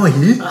crack the hour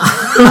here."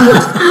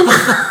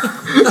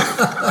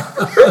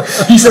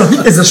 He said, "I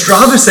think there's a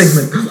Strava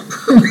segment."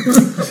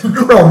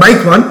 Or I'll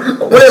make one.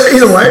 Whatever,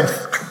 either way.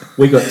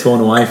 We got torn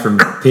away from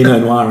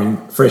Pinot Noir and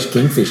fresh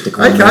kingfish to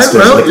climb.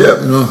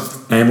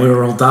 And we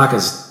were all dark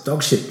as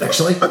dog shit,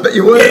 actually. I bet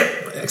you were. Yeah,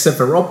 except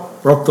for Rob.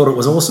 Rob thought it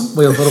was awesome.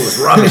 We all thought it was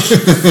rubbish.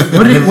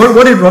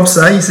 What did Rob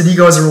say? He said you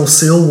guys are all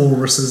seal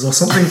walruses or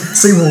something.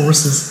 Sea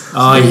walruses.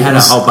 Oh, he had a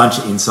whole bunch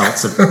of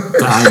insults aimed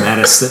at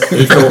us that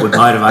he thought would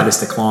motivate us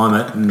to climb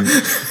it. And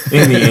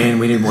in the end,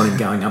 we didn't want him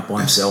going up by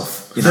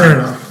himself. Fair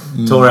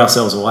enough. Tore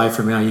ourselves away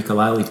from our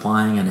ukulele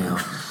playing and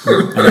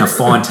our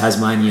fine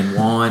Tasmanian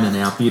wine and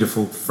our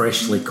beautiful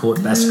freshly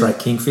caught Bass Strait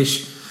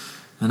kingfish,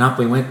 and up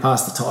we went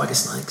past the tiger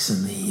snakes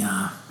and the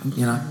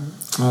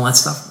all that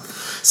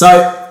stuff.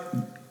 So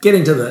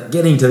getting to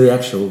the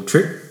actual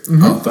trip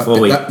before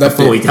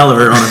we tell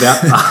everyone about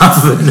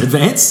half of it in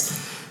advance.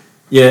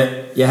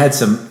 You had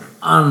some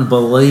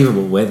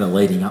unbelievable weather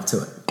leading up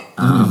to it.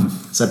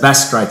 So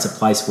Bass Strait's a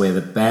place where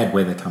the bad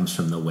weather comes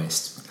from the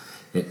west.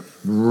 It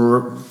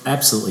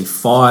absolutely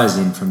fires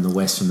in from the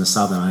west, from the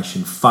Southern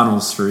Ocean,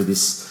 funnels through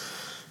this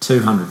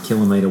 200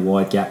 kilometre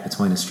wide gap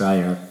between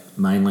Australia,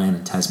 mainland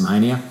and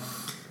Tasmania,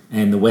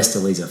 and the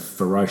westerlies are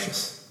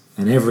ferocious.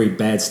 And every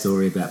bad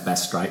story about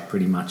Bass Strait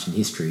pretty much in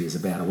history is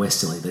about a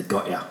westerly that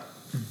got you.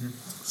 Mm-hmm.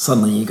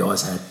 Suddenly you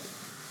guys had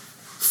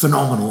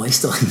phenomenal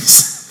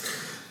easterlies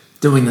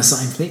doing the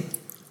same thing.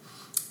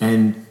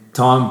 And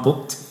time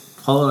booked,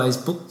 holidays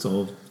booked,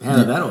 or how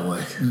did that all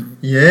work?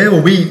 Yeah,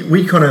 well,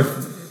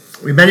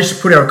 we managed to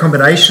put our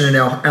accommodation and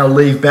our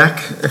leave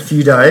back a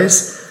few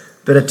days,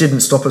 but it didn't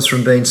stop us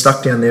from being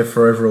stuck down there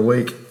for over a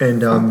week.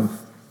 And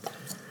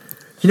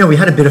we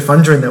had a bit of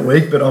fun during that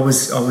week, but I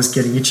was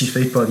getting itchy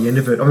feet by the end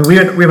of it. I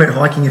mean, we went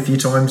hiking a few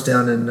times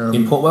down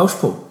in Port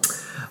Welshpool.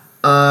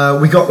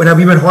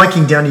 We went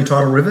hiking down near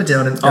Tidal River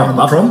down on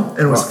the Prom, and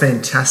it was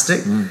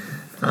fantastic.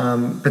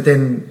 But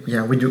then,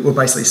 we're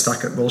basically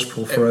stuck at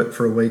Welshpool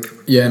for a week.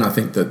 Yeah, and I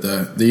think that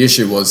the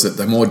issue was that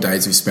the more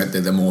days we spent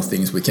there, the more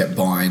things we kept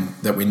buying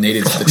that we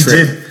needed for the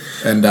trip. Did.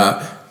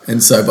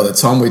 And so by the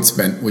time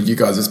you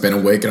guys had spent a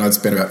week, and I'd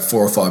spent about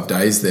 4 or 5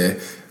 days there.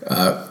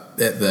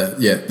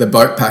 The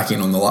boat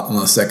packing on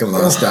the second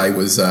last day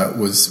was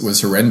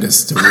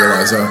horrendous to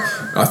realise.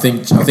 I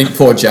think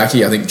poor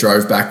Jackie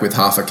drove back with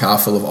half a car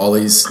full of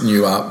Ollie's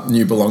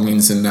new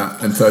belongings and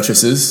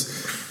purchases,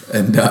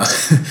 and.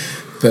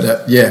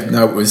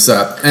 It was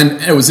and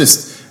it was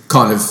just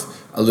kind of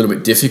a little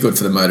bit difficult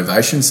for the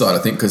motivation side, I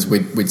think, because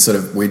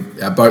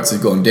our boats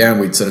had gone down.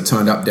 We'd sort of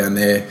turned up down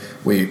there.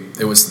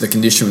 The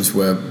conditions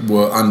were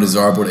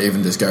undesirable to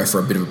even just go for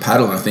a bit of a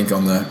paddle. And I think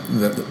on the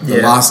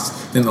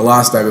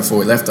last day before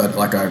we left,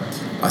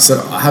 I said,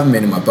 I haven't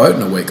been in my boat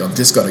in a week. I've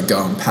just got to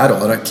go and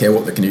paddle. I don't care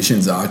what the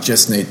conditions are. I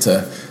just need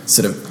to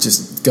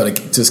got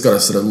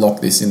to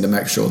lock this in to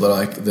make sure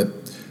that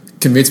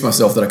convince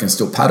myself that I can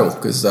still paddle,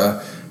 because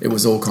it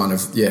was all kind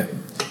of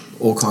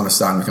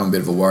starting to become a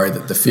bit of a worry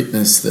that the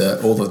fitness,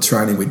 all the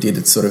training we did,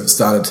 it sort of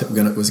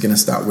was going to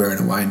start wearing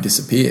away and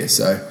disappear.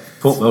 So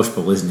Port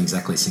Welshpool isn't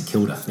exactly St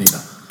Kilda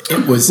either.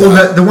 It was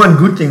Well, the one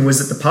good thing was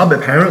that the pub,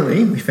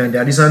 apparently, we found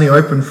out, is only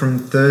open from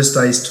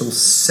Thursdays till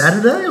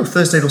Saturday or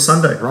Thursday till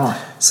Sunday. Right.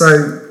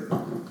 So,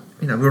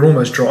 we were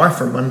almost dry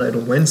from Monday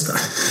till Wednesday.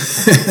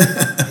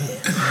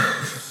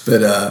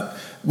 but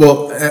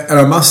and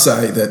I must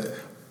say that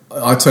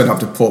I turned up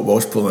to Port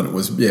Welshpool and it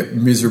was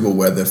miserable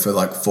weather for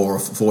like 4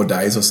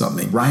 days or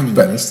something. Raining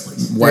and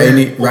easterlies.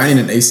 Raining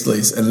and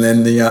easterlies, and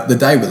then the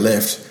day we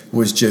left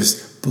was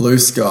just blue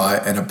sky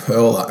and a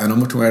perler. And I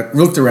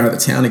looked around at the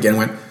town again and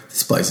went,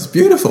 this place is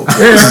beautiful.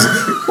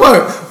 Why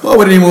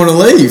would anyone want to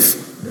leave?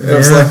 And I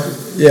was like,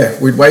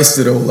 we'd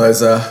wasted all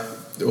those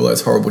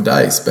horrible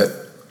days. But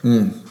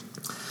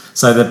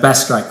So the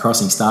Bass Strait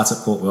crossing starts at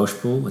Port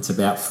Welshpool. It's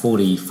about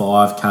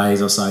 45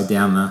 k's or so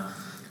down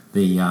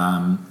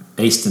the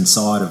eastern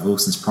side of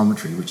Wilson's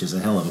Promontory, which is a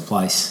hell of a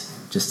place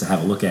just to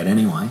have a look at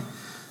anyway.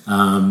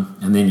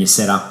 And then you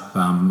set up,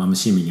 I'm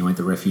assuming you went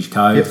to Refuge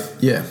Cove. Yep.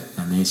 Yeah.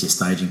 And there's your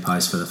staging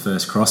post for the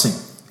first crossing.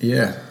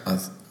 Yeah.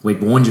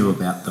 We'd warned you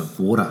about the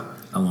water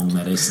along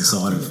that eastern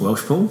side of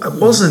Welshpool.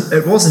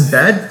 It wasn't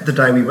bad the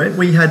day we went.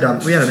 We had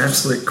an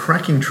absolute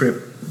cracking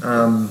trip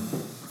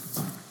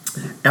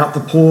out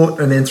the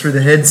port and then through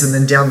the heads and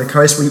then down the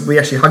coast. We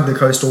actually hugged the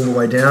coast all the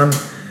way down.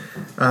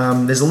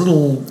 There's a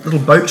little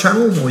boat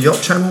channel or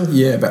yacht channel.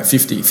 Yeah, about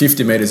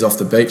 50 metres off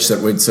the beach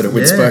that we'd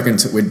spoken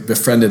to. We'd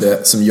befriended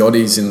some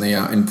yachties in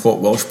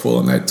Port Welshpool,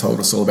 and they told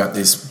us all about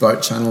this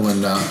boat channel.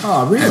 And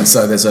really? And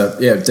so there's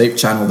a deep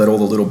channel that all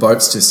the little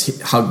boats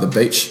just hug the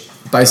beach.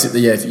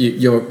 Basically,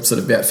 you're sort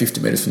of about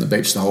 50 metres from the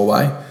beach the whole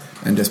way,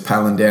 and just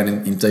paddling down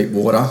in deep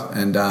water.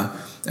 And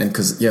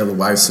because the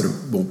waves sort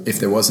of, well, if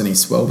there was any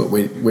swell, but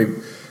we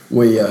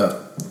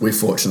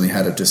fortunately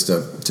had just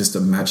a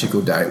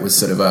magical day. It was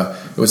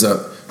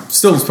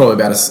still probably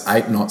about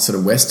 8 knots sort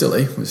of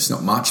westerly, which is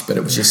not much, but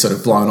it was just sort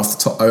of blowing off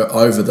the top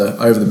over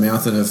the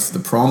mountain of the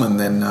Prom, and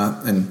then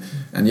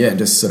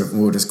just sort of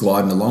we were just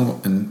gliding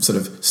along and sort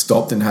of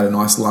stopped and had a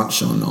nice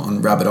lunch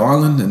on Rabbit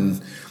Island,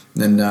 and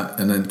then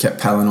kept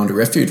paddling on to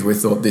Refuge. We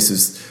thought,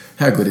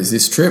 how good is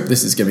this trip?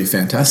 This is going to be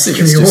fantastic.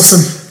 It's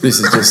awesome. This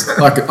is just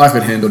I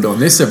could handle doing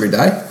this every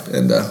day,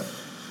 and.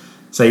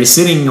 So you're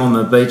sitting on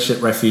the beach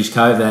at Refuge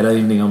Cove that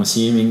evening, I'm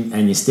assuming,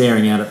 and you're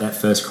staring out at that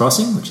first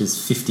crossing, which is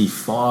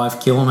 55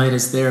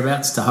 kilometres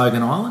thereabouts to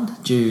Hogan Island,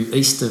 due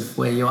east of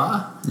where you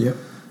are. Yep.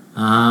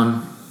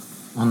 On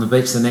the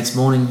beach the next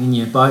morning in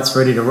your boats,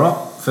 ready to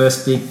rock.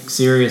 First big,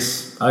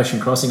 serious ocean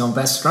crossing on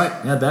Bass Strait.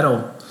 How'd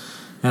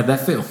that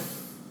feel?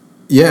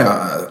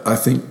 Yeah, I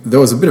think there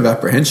was a bit of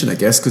apprehension, I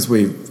guess, because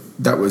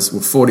that was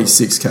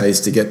 46 k's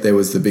to get there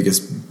was the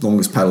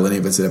longest paddle any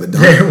of us had ever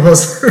done. Yeah, it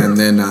was. and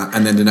then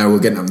to know we're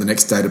getting up the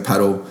next day to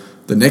paddle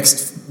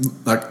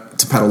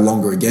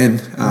longer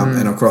again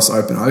and across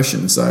open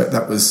ocean. So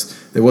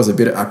there was a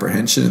bit of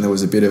apprehension, and there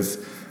was a bit of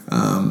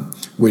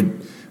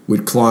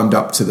we'd climbed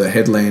up to the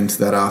headland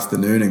that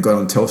afternoon and got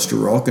on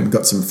Telstra Rock and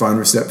got some phone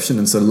reception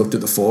and sort of looked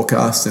at the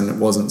forecast, and it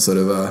wasn't sort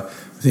of I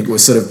think it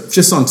was sort of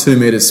just on 2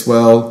 metres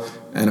swell.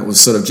 And it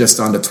was sort of just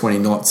under 20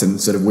 knots,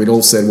 and sort of we'd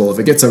all said, well, if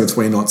it gets over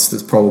 20 knots,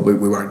 that's probably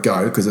we won't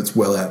go because it's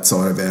well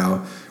outside of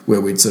where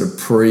we'd sort of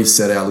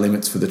pre-set our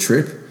limits for the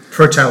trip.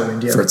 For a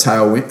tailwind, yeah. For a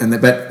tailwind, and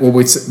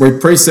we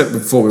pre-set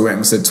before we went.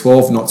 We said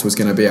 12 knots was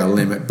going to be our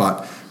limit,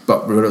 but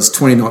it was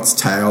 20 knots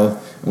tail,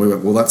 and we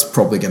went, well, that's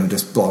probably going to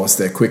just blow us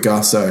there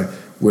quicker. So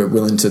we're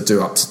willing to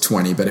do up to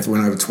 20, but if we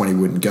went over 20, we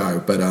wouldn't go.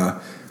 But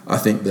I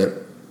think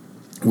that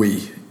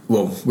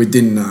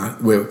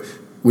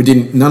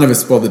none of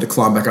us bothered to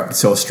climb back up to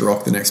Telstra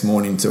Rock the next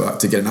morning to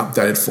get an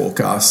updated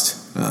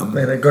forecast.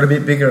 Man, it got a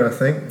bit bigger, I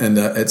think. And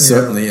it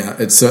certainly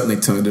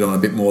turned it on a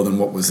bit more than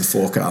what was the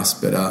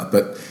forecast. But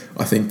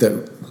I think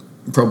that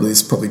probably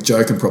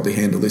Joe can probably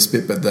handle this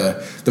bit. But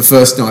the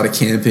first night of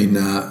camping,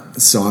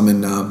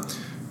 Simon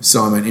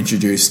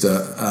introduced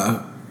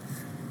a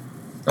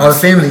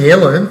family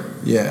heirloom.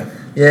 Yeah.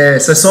 Yeah,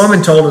 so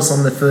Simon told us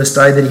on the first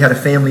day that he had a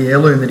family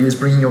heirloom that he was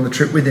bringing on the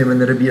trip with him, and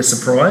that it'd be a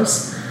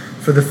surprise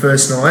for the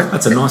first night.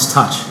 That's a nice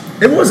touch.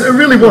 It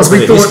really was.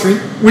 We thought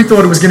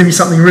it was going to be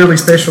something really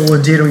special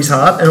and dear to his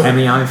heart.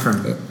 Cameo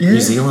from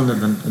New Zealand in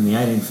the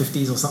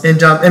 1850s or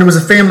something. And it was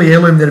a family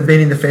heirloom that had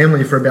been in the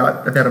family for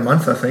about a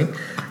month, I think.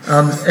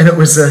 And it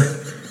was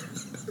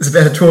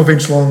about a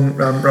 12-inch long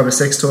rubber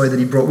sex toy that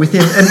he brought with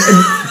him. And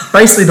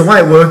basically the way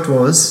it worked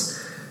was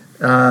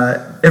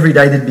every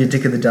day there'd be a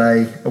Dick of the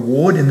Day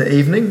award in the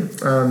evening,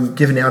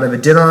 given out over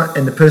dinner,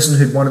 and the person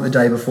who'd won it the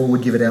day before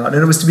would give it out.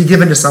 And it was to be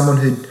given to someone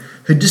who'd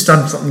just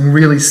done something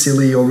really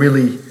silly or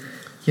really,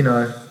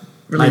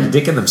 made a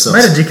dick of themselves.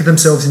 Made a dick of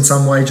themselves in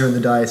some way during the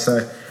day.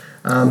 So,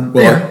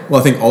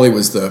 I think Ollie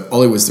was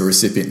the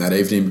recipient that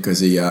evening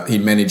because we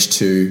managed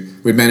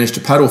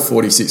to paddle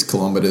 46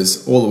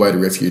 kilometres all the way to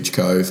Refuge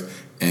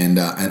Cove and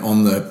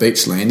on the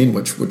beach landing,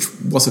 which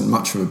wasn't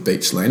much of a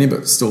beach landing,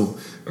 but still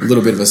a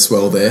little bit of a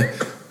swell there.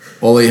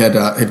 Ollie had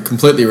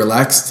completely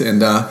relaxed and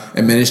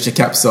managed to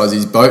capsize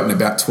his boat in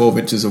about 12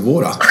 inches of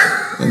water,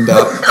 and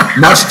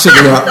much to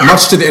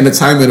the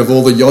entertainment of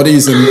all the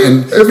yachties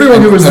and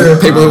everyone who was there,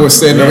 people who were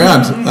standing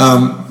around.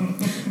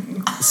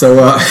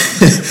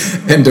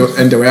 and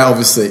to our,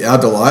 obviously, our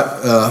delight,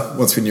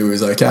 once we knew he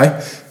was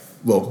okay,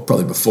 well,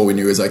 probably before we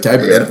knew he was okay,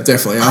 but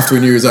definitely after we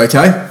knew he was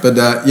okay. But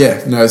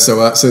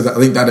so I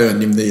think that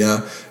earned him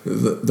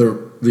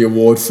the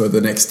award for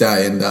the next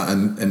day,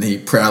 and he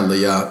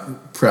proudly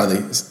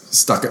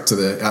stuck it to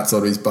the outside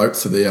of his boat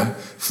for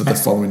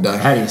the following day.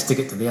 How do you stick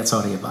it to the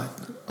outside of your boat?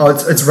 Oh,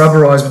 it's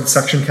rubberised with a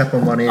suction cap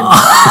on one end.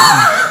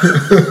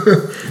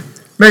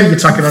 Maybe you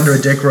tuck it under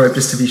a deck rope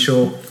just to be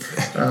sure.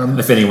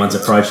 If anyone's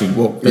approaching,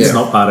 that's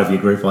not part of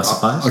your group, I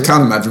suppose. I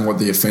can't imagine what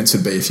the offence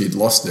would be if you'd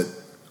lost it.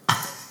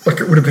 Like,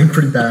 it would have been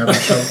pretty bad, I'm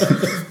sure.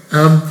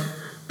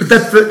 But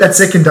that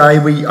second day,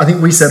 I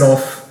think we set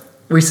off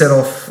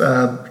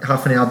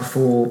half an hour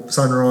before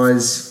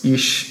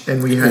sunrise-ish,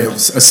 and we had a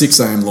 6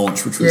 a.m.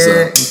 launch, which was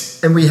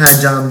and we had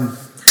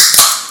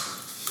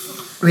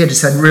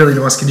just had really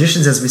nice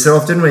conditions as we set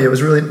off, didn't we? It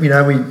was really, we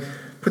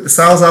put the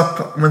sails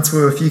up once we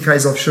were a few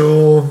k's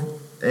offshore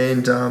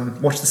and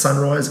watched the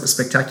sunrise. It was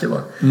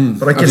spectacular.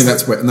 But I guess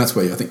that's where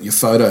I think your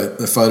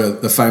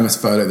the famous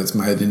photo that's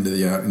made into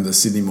the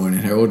Sydney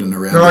Morning Herald and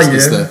around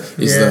is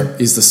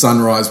the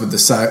sunrise with the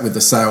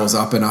sails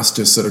up and us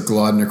just sort of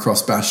gliding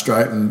across Bass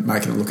Strait and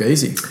making it look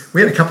easy.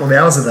 We had a couple of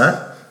hours of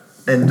that,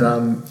 and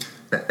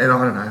I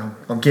don't know,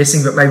 I'm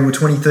guessing, but maybe we were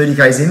 20, 30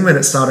 k's in when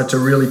it started to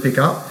really pick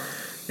up,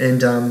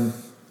 and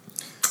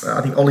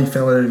I think Ollie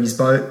fell out of his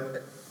boat,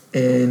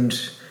 and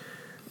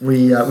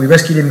we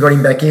rescued him, got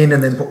him back in,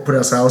 and then put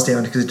our sails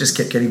down because it just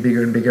kept getting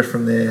bigger and bigger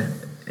from there.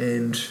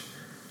 And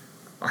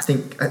I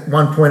think at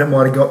one point it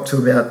might have got to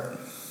about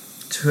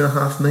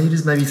 2.5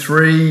 metres, maybe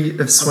 3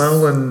 of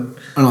swell, and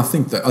I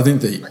think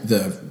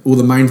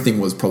the main thing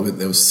was probably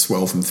there was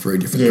swell from 3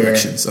 different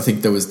directions. I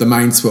think there was the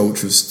main swell,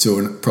 which was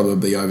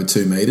probably over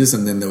 2 metres,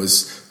 and then there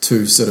was there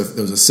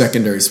was a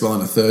secondary swell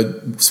and a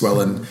third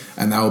swell, and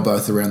they were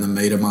both around the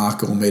metre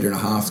mark or 1.5 metre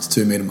to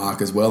 2 metre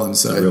mark as well. And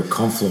so a real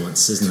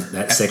confluence, isn't it?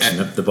 That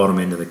section at the bottom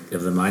end of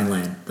the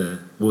mainland, the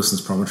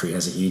Wilson's Promontory,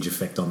 has a huge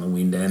effect on the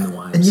wind and the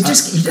waves. And you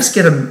just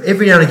get them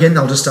every now and again.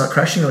 They'll just start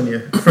crashing on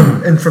you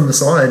from the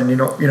side, and you're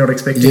not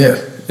expecting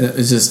it.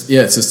 It's just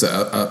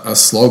a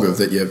slog of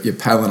that. You're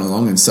paddling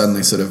along, and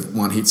suddenly sort of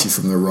one hits you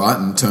from the right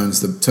and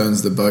turns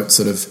the boat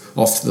sort of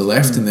off to the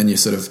left, and then you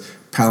sort of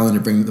paddling to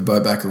bring the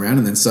boat back around,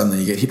 and then suddenly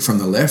you get hit from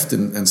the left,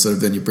 and sort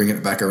of then you bring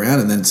it back around,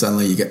 and then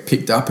suddenly you get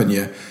picked up, and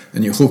you're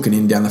hooking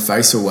in down the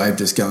face of a wave,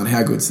 just going,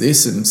 how good's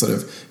this, and sort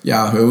of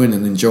yahooing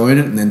and enjoying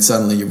it, and then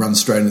suddenly you run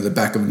straight into the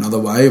back of another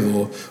wave,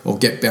 or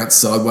get bounced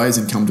sideways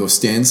and come to a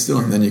standstill,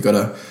 and then you've got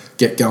to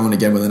get going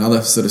again with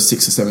another sort of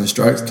 6 or 7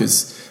 strokes,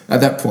 because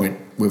at that point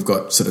we've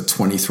got sort of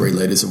 23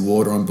 litres of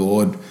water on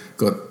board,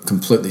 got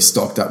completely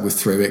stocked up with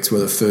 3x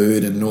worth of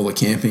food and all the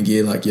camping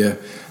gear. Like,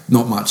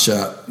 not much.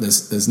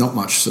 There's not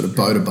much sort of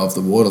boat above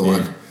the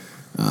waterline.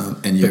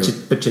 But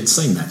you'd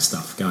seen that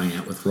stuff going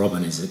out with Rob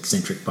and his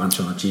eccentric bunch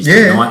on a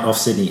Tuesday night off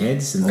Sydney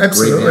Heads and the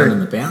rebound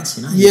and the bounce.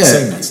 You've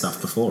seen that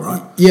stuff before,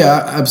 right?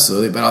 Yeah,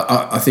 absolutely. But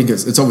I think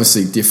it's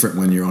obviously different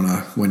when you're on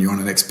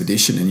an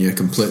expedition and you're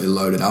completely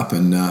loaded up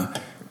and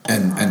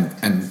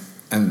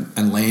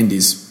land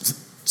is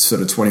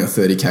sort of 20 or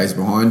 30 k's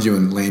behind you,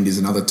 and land is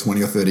another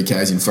 20 or 30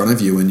 k's in front of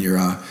you, and you're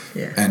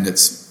and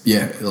it's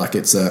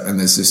and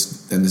there's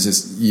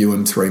just you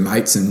and 3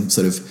 mates and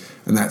sort of,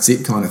 and that's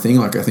it kind of thing.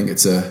 Like, I think I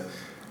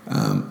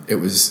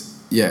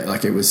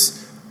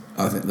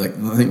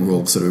think we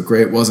all sort of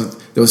agree there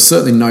was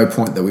certainly no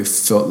point that we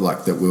felt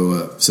like that we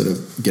were sort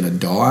of going to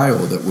die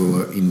or that we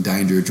were in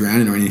danger of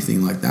drowning or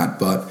anything like that,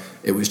 but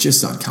it was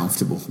just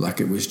uncomfortable.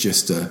 Like, it was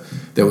just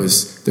there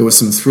was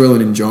some thrill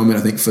and enjoyment,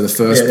 I think, for the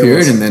first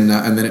period, and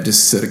then it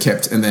just sort of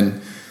kept, and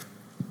then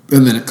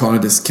it kind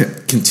of just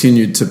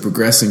continued to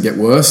progress and get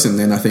worse. And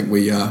then I think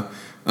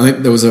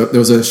there was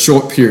a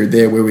short period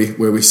there where we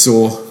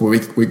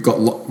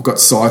got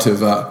sight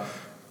of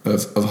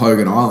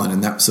Hogan Island,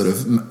 and that sort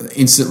of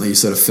instantly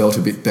sort of felt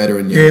a bit better.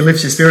 And it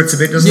lifts your spirits a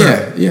bit, doesn't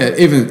it? Yeah.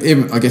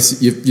 Even I guess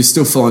you're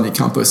still following your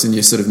compass, and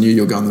you sort of knew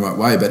you were going the right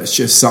way, but it's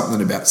just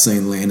something about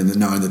seeing land and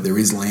knowing that there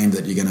is land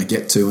that you're going to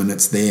get to, and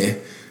it's there.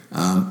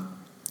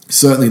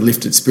 Certainly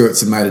lifted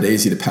spirits and made it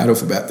easy to paddle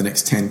for about the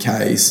next 10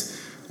 k's,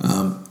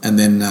 and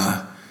then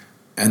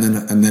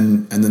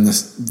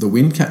the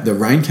wind, the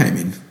rain came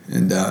in,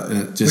 and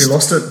it just we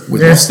lost it. We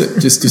lost it,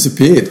 just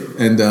disappeared,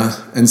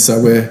 and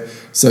so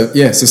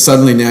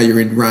suddenly now you're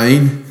in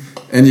rain,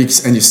 and you're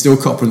still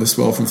copping the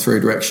swell from 3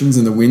 directions,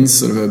 and the wind's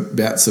sort of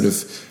about sort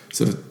of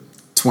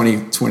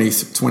 20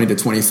 to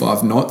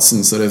 25 knots,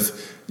 and sort of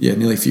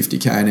nearly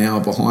 50k an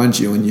hour behind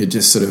you, and you're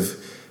just sort of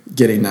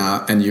getting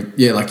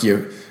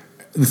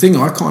the thing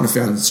I kind of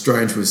found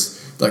strange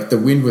was, like, the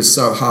wind was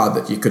so hard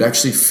that you could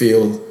actually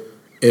feel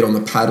it on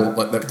the paddle,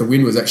 like the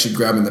wind was actually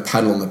grabbing the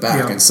paddle on the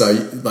back, and so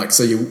it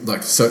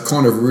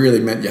kind of really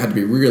meant you had to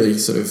be really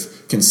sort of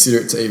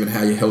considerate to even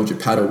how you held your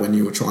paddle when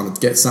you were trying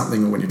to get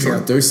something or when you're trying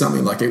to do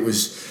something. Like,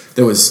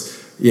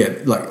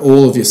 like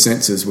all of your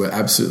senses were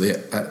absolutely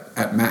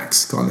at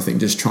max kind of thing,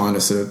 just trying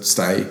to sort of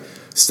stay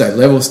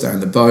level, stay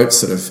in the boat,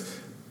 sort of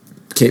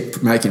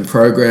keep making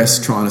progress,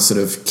 trying to sort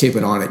of keep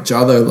an eye on each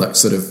other, like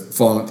sort of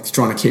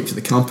trying to keep to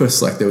the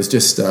compass. Like there was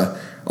just a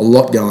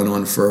lot going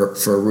on for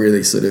a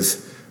really sort of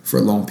for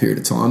a long period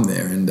of time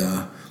there. And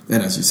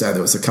as you say,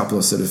 there was a couple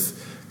of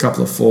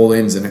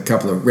fall-ins and a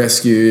couple of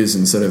rescues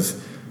and sort of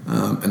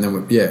and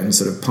then and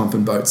sort of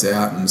pumping boats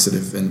out and sort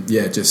of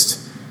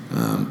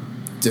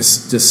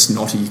just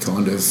snotty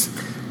kind of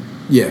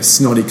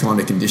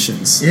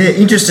conditions. Yeah,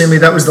 interestingly,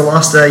 that was the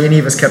last day any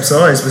of us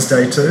capsized. Was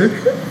day 2.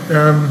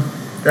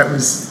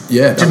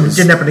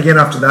 Didn't happen again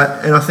after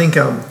that. And I think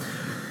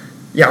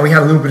we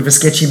had a little bit of a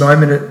sketchy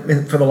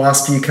moment for the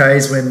last few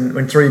Ks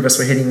when 3 of us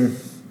were heading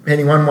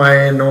one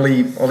way and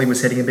Ollie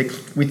was heading a bit.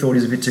 We thought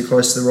he was a bit too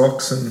close to the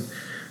rocks and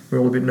we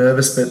were all a bit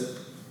nervous, but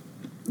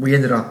we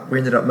ended up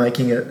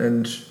making it,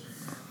 and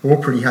we're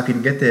all pretty happy to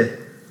get there.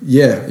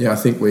 Yeah. I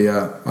think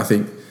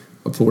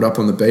I pulled up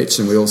on the beach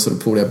and we all sort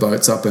of pulled our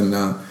boats up and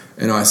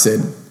I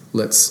said,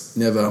 let's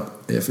never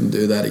effing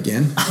do that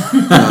again.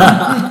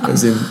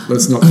 As in,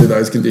 let's not do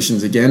those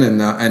conditions again.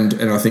 And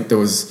I think there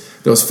was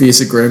fierce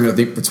agreement, I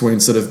think, between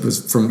sort of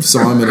was from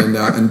Simon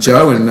and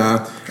Joe and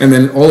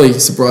then Ollie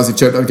surprisingly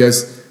choked up and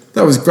goes,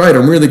 that was great.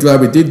 I'm really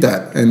glad we did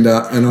that. And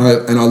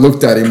I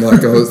looked at him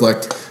like I was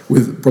like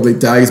with probably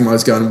days in my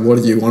eyes going, what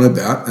are you on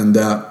about?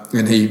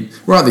 And he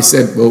rightly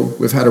said, well,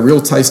 we've had a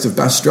real taste of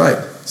Bass Strait.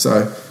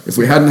 So if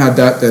we hadn't had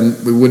that, then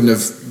it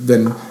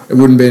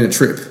wouldn't be in a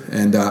trip.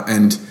 And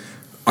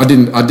I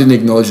didn't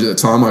acknowledge it at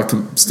the time. I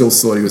still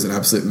thought he was an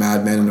absolute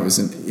madman and he was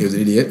an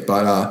idiot.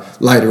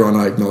 But later on,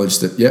 I acknowledged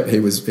that. Yep, he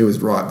was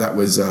right. That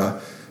was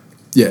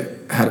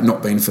had it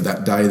not been for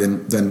that day,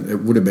 then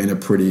it would have been a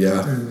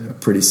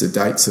pretty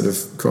sedate sort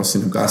of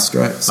crossing of Bass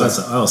Strait. So.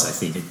 I also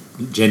think a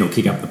general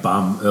kick up the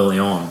bum early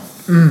on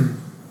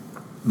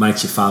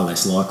makes you far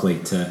less likely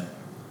to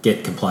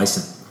get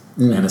complacent,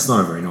 and it's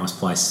not a very nice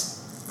place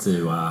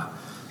to.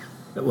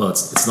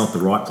 It's not the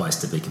right place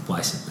to be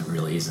complacent. It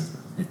really isn't.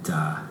 It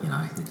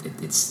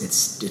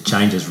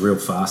changes real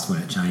fast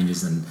when it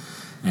changes, and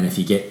if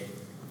you get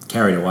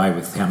carried away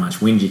with how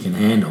much wind you can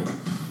handle,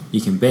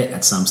 you can bet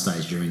at some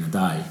stage during the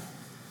day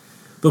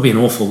there'll be an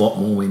awful lot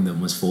more wind than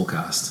was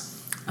forecast,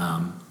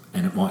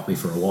 and it might be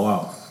for a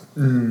while.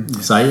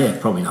 So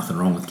probably nothing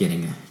wrong with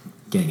getting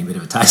a bit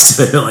of a taste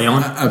of it early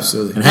on.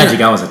 Absolutely. And how'd you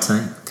go as a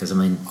team? Because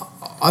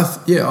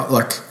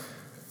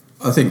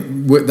I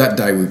think that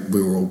day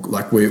we were all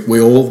like we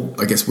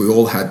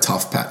all had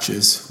tough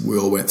patches. We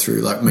all went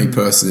through. Like me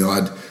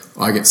personally,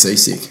 I get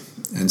seasick,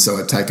 and so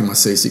I'd taken my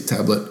seasick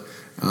tablet,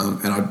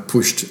 and I'd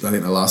pushed. I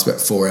think the last about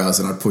 4 hours,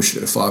 and I'd pushed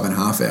it to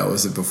 5.5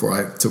 hours before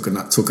I took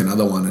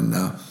another one,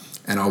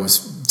 and I was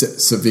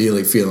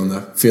severely feeling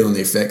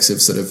the effects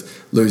of sort of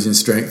losing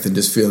strength and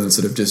just feeling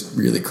sort of just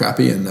really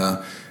crappy, and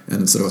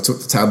sort of I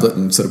took the tablet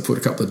and sort of put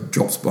a couple of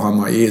drops behind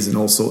my ears and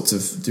all sorts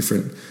of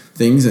different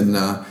things, and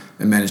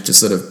managed to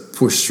sort of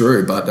push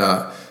through. But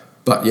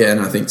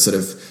and I think sort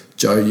of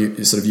Joe,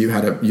 you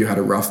had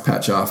a rough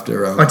patch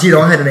after. I did.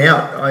 I had an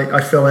out.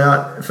 I fell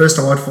out. First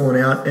time I'd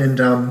fallen out, and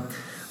I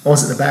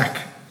was at the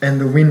back, and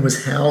the wind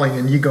was howling,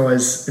 and you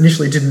guys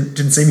initially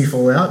didn't see me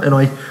fall out, and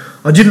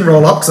I didn't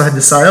roll up because I had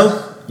to sail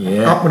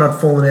up when I'd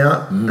fallen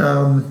out.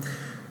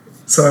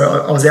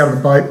 So I was out of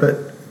the boat,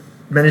 but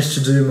managed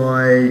to do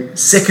my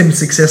second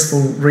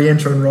successful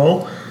re-enter and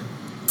roll,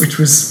 which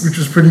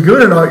was pretty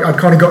good, and I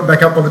kind of got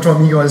back up by the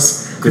time you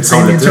guys could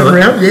see me and turn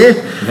around. Yeah,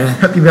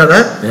 happy about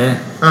that. Yeah.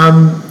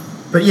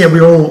 But yeah,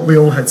 we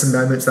all had some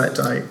moments that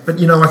day.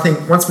 But I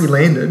think once we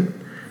landed,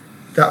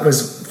 that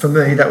was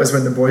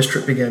when the boys'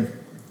 trip began,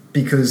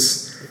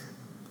 because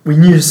we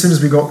knew as soon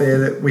as we got there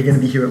that we're going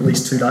to be here at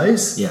least 2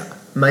 days,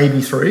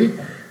 maybe 3,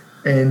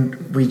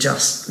 and we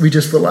just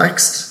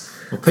relaxed.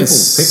 Well,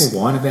 people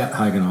whine about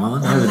Hogan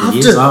Island over the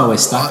years. Oh, we're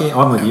stuck here.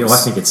 I'm with you. I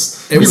think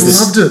we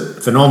loved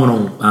it.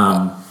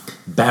 Phenomenal,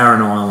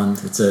 barren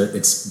island.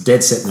 It's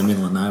dead set in the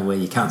middle of nowhere.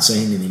 You can't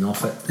see anything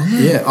off it.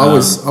 Yeah, I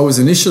was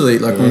initially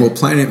when we were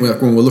planning, when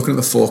we were looking at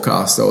the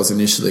forecast, I was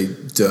initially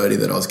dirty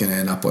that I was going to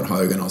end up on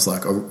Hogan. I was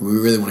like, we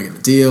really want to get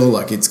the deal.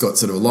 Like it's got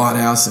sort of a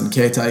lighthouse and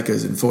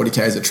caretakers and 40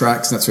 k's of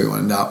tracks, and that's where we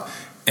want to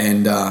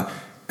end up.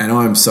 And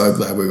I'm so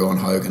glad we were on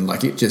Hogan.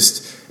 Like it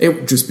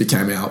just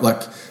became out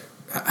like.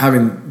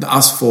 Having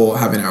us four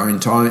having our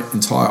entire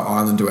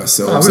island to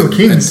ourselves, we were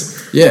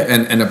kings.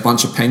 And a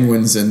bunch of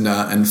penguins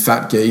and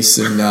fat geese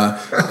and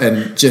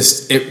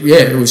just it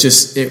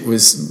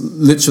was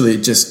literally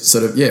just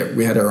sort of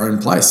we had our own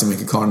place and we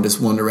could kind of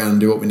just wander around and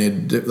do what we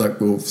needed to do. Like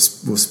we were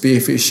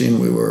spearfishing,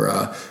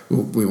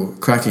 we were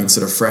cracking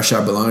sort of fresh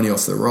abalone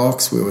off the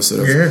rocks. We were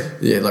sort of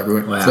like we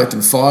were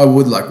collecting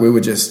firewood. Like we were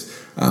just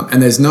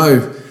and there's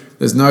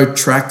no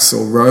tracks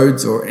or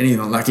roads or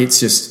anything. Like it's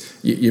just.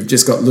 You've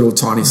just got little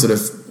tiny sort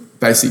of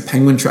basically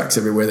penguin tracks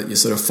everywhere that you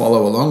sort of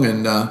follow along,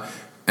 and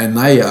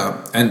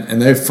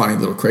they're funny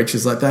little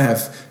creatures. Like they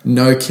have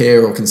no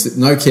care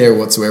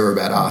whatsoever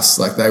about us.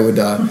 Like they would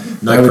no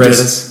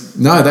predators.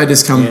 No, they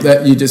just come. Yeah.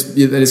 They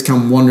just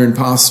come wandering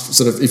past.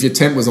 Sort of, if your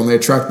tent was on their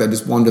truck, they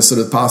just wander sort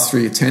of past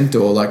through your tent,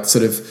 or like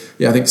sort of.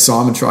 Yeah, I think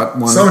Simon tried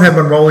one. Someone had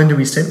one roll into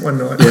his tent one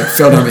night. Yeah,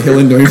 fell down the hill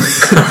into him.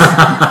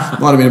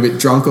 Might have been a bit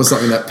drunk or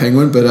something, that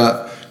penguin, but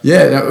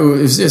it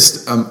was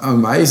just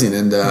amazing,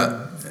 and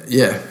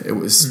it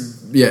was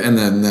and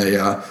then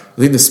I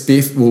think the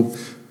spear. Well,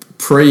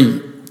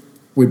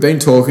 we'd been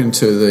talking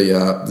to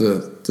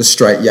the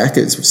straight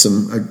yakkers with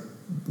a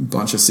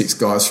bunch of 6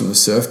 guys from the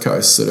Surf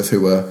Coast, sort of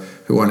who were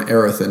on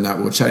Erith, and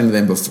we were chatting to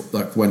them before,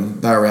 like when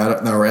they were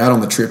out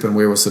on the trip, and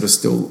we were sort of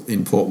still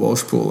in Port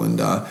Welshpool,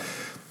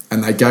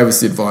 and they gave us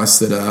the advice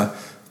that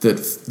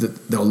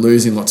they were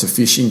losing lots of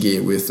fishing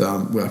gear with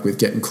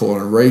getting caught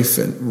on reefs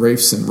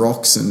and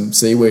rocks and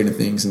seaweed and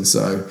things, and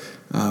so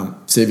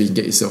see if you can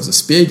get yourselves a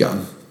spear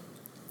gun.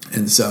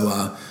 And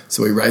so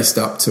we raced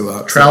up to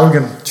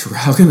Traralgon. and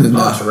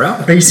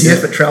Traralgon.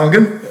 BCF at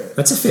Traralgon.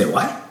 That's a fair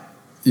way.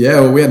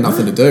 yeah, well, we had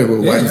nothing to do. We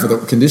were waiting for the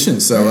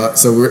conditions, so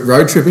we were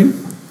road tripping,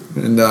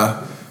 and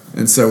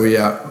so we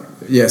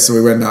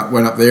went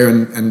up there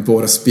and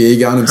bought a spear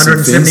gun and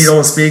some fins.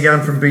 $170 spear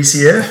gun from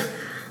BCF,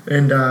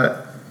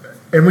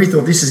 and we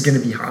thought this is going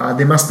to be hard.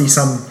 There must be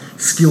some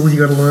skill you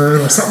got to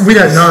learn or something. We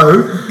don't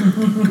know,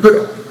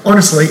 but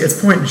honestly,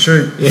 it's point and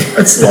shoot. Yeah.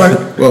 It's like,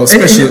 well,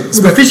 especially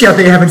the fish out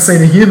there haven't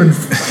seen a human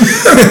for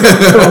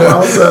a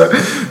while, so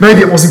maybe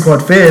it wasn't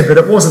quite fair, but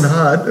it wasn't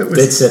hard. It was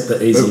Dead set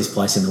the easiest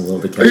place in the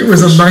world to catch. It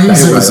was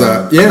amazing. It was,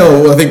 I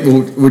think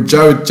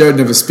Joe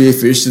never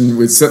spearfished, and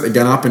we'd set the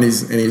gun up, and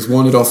he's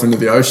wandered off into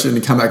the ocean,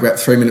 and come back about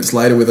 3 minutes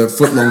later with a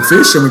foot-long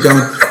fish, and we're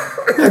going,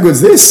 how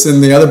good's this?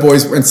 And the other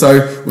boys, and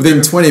so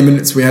within 20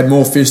 minutes we had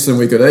more fish than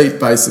we could eat,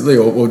 basically,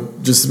 or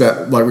just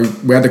about, like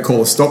we had to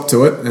call a stop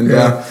to it,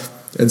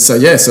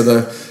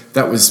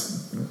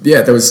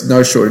 there was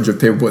no shortage of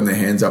people putting their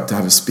hands up to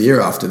have a spear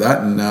after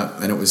that, and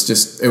it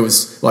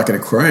was like an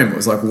aquarium. It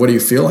was like, what do you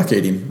feel like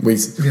eating?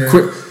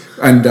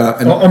 I'm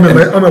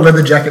a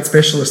leather jacket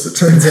specialist, it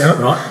turns out.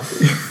 Right.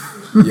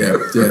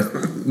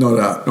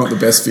 not the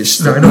best fish.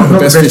 No, not the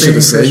best fish of the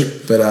eating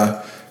sea,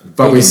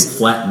 but we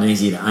flat and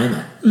easy to aim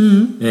at.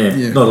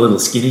 Yeah, not a little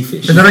skinny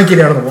fish. And they don't get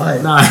out of the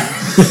way. No.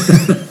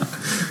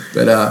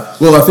 But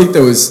I think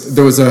there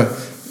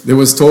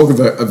was talk of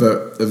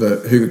a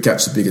who could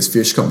catch the biggest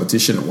fish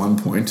competition at one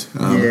point.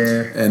 So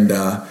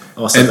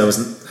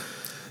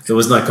there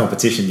was no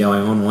competition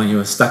going on when you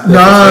were stuck there.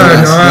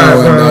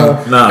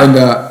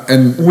 No.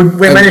 And we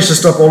managed to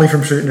stop Ollie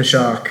from shooting a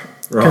shark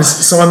because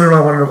Simon and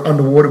I went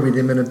underwater with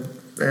him, and a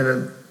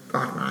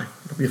I don't know,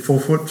 probably a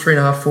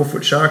 3.5, 4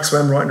 foot shark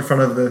swam right in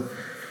front of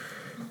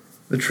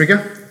the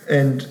trigger,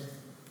 and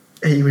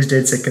he was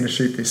dead set going to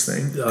shoot this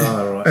thing.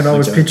 Oh, right. And I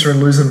was picturing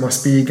losing my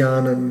spear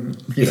gun and,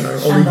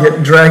 Ollie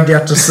getting dragged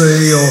out to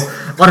sea, or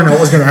I don't know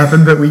what was going to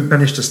happen, but we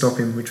managed to stop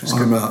him, which was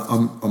good.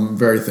 I'm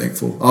very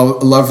thankful. I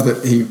love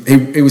that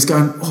he was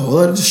going,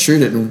 let's just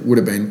shoot it, and would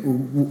have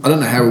been, I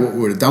don't know how we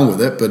would have done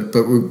with it, but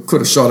we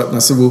could have shot it. And I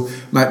said, well,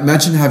 mate,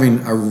 imagine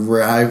having a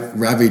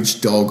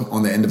ravaged dog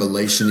on the end of a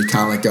leash and you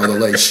can't let go of the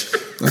leash.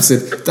 And I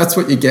said, that's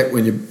what you get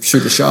when you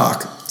shoot a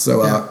shark.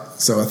 So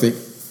I think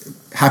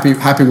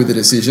happy with the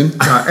decision.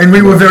 And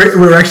we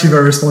were actually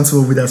very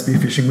responsible with our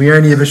spearfishing. We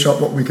only ever shot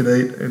what we could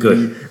eat,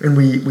 and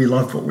we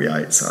loved what we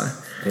ate. So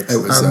it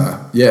was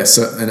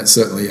and it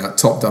certainly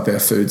topped up our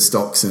food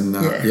stocks, and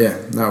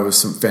it was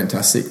some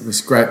fantastic. It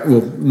was great.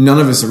 Well, none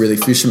of us are really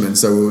fishermen,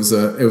 so it was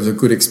a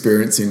good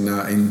experience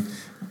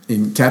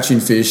in catching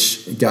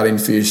fish, gutting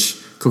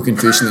fish, cooking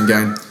fish, and then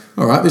going,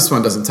 all right, this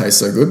one doesn't taste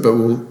so good, but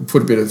we'll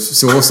put a bit of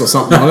sauce or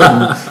something on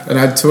it and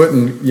add to it,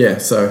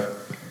 and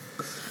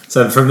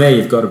So from there,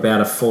 you've got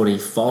about a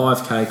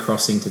 45k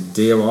crossing to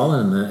Deal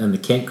Island and the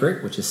Kent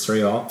Creek, which is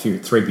three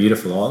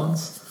beautiful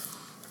islands.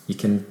 You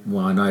can,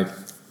 I know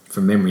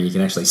from memory, you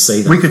can actually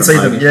see them. We could see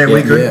them. Yeah,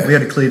 we could. Yeah. We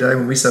had a clear day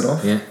when we set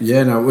off. You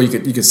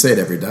could see it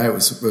every day. It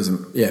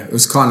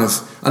was kind of,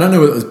 I don't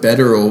know whether it was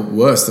better or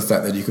worse, the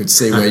fact that you could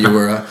see where you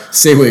were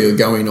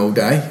going all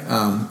day.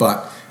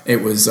 But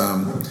it was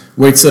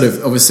we'd sort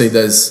of, obviously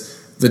there's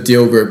the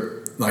Deal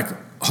group, like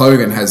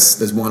Hogan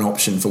there's one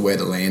option for where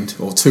to land,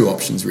 or two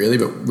options really,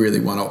 but really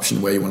one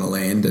option where you want to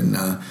land, and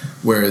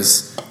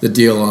whereas the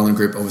Deal Island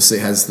group obviously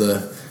has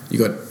you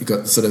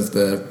got sort of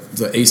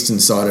the eastern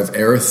side of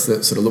Erith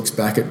that sort of looks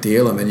back at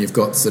Deal, and then you've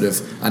got sort of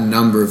a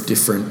number of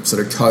different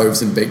sort of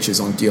coves and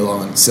beaches on Deal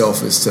Island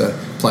itself as to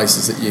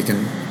places that you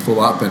can pull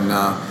up, and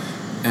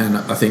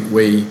I think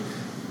we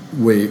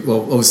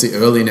obviously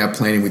early in our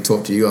planning we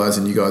talked to you guys,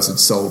 and you guys had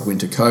sold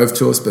Winter Cove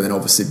to us, but then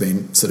obviously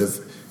been sort of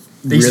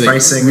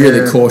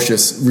really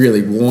cautious,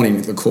 really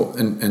warning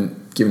and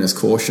giving us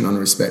caution in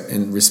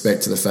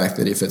respect to the fact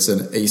that if it's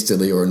an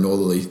easterly or a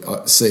northerly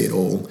sea at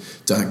all,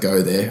 don't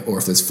go there, or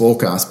if it's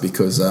forecast,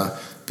 because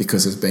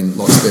there's been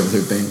lots of people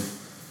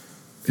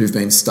who've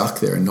been stuck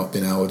there and not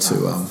been able to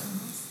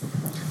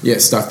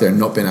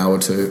not been able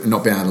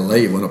to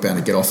leave, or not been able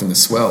to get off in the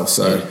swell.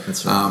 So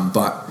that's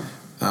right.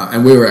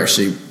 And we were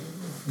actually.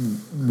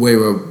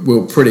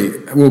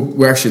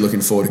 We're actually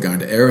looking forward to going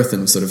to Erith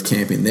and sort of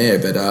camping there,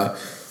 but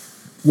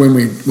when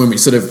we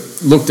sort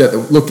of looked at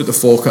the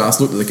forecast,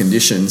 looked at the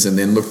conditions, and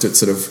then looked at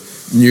sort of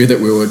knew that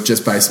we were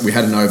just we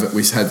had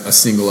a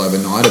single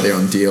overnighter there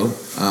on Deal.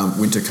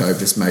 Winter Cove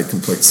just made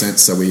complete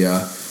sense. So we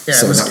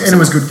it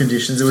was good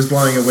conditions. It was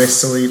blowing a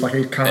westerly, like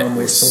a calm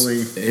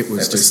westerly. It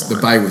was just the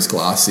bay was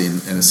glassy,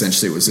 and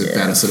essentially it was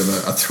about a sort of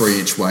a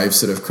 3-inch wave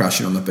sort of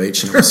crashing on the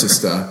beach, and it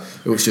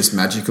was just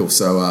magical.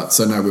 So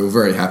no, we were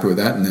very happy with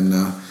that, and then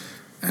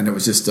and it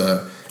was just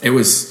it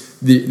was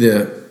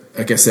the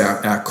I guess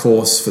our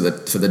course for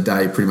the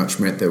day pretty much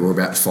meant that we're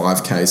about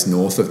 5k's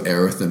north of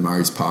Erith and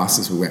Murray's Pass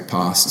as we went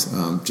past,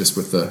 just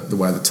with the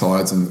way the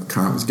tides and the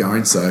current was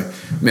going. So it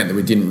meant that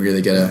we didn't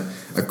really get a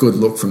good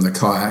look from the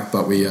kayak,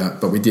 but we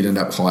did end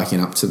up hiking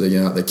up to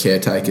the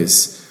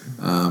caretakers,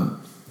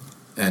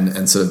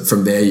 and sort of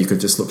from there you could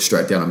just look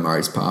straight down on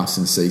Murray's Pass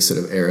and see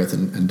sort of Erith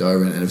and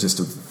Dover, and it was just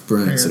a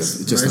brilliant an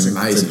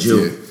amazing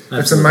view.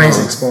 It's an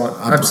amazing spot,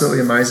 absolutely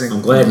amazing.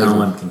 I'm glad no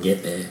one can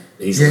get there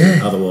easily,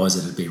 otherwise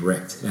it'd be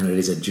wrecked, and it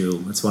is a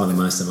jewel. It's one of the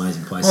most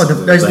amazing places.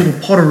 Those little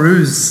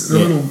potoroos, the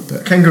little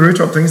kangaroo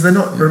type things, they're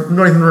not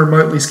even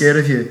remotely scared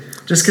of you,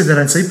 just because they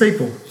don't see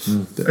people.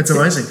 It's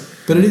amazing.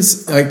 But it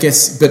is, I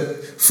guess, but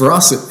for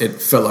us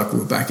it felt like we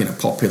were back in a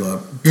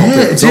popular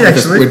it did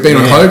actually. We'd been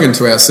on Hogan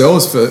to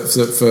ourselves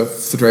for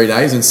 3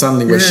 days, and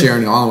suddenly we're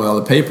sharing the island with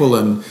other people,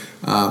 and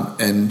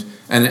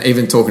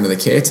even talking to the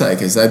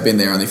caretakers, they'd been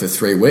there only for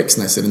 3 weeks,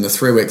 and they said in the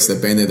 3 weeks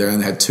they've been there, they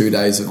only had 2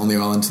 days on the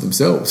island to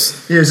themselves.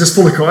 Yeah, it was just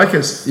full of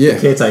kayakers. Yeah.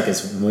 The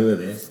caretakers, when we were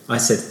there, I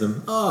said to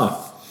them,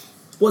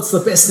 what's the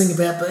best thing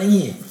about being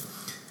here?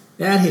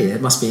 Out here,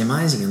 it must be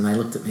amazing. And they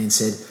looked at me and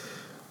said,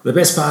 the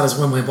best part is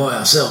when we're by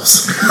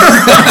ourselves.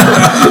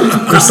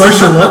 The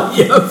social lot.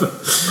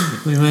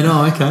 We went,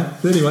 okay.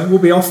 Anyway, we'll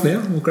be off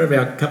now. We'll grab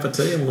our cup of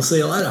tea and we'll see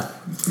you later.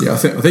 Yeah, I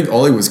think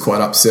Ollie was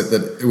quite upset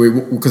that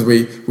because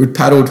we'd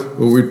paddled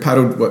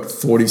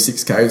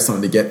 46 k's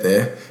something to get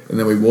there, and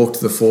then we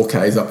walked the 4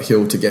 k's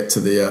uphill to get to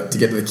the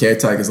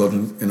caretakers lodge,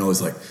 and I was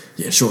like,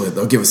 yeah, surely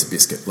they'll give us a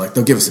biscuit. Like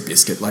we're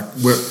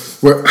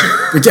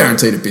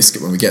guaranteed a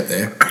biscuit when we get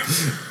there.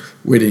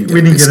 We didn't get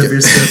a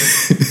biscuit.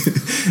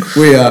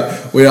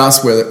 We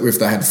asked if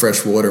they had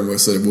fresh water, and we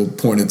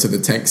pointed to the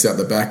tanks out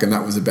the back, and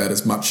that was about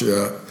as much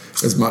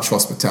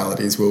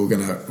hospitality as we were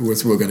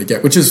going to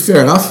get, which is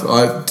fair enough.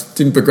 I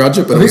didn't begrudge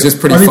it, but it was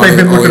just pretty funny. I think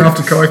they've been looking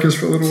after kayakers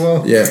for a little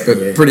while. Yeah,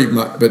 pretty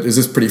much. But it was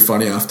just pretty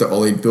funny after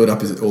Ollie built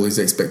up all his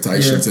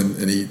expectations,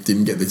 and he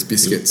didn't get these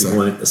biscuits. He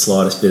wanted the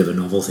slightest bit of a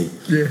novelty.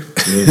 Yeah.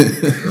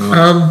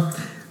 Right.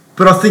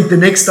 But I think the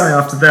next day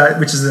after that,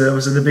 which was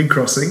the big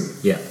crossing.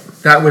 Yeah.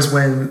 That was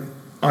when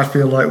I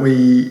feel like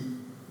we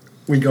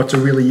got to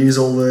really use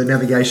all the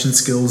navigation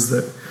skills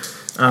that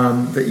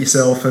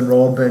yourself and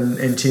Rob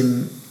and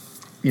Tim,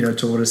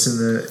 taught us in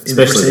the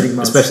preceding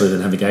months. Especially the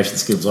navigation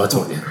skills I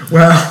taught you.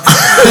 Well,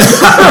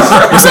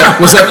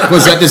 was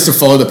that just to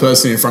follow the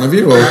person in front of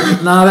you? Or?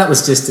 No, that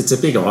was just, it's a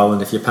big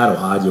island. If you paddle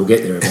hard, you'll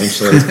get there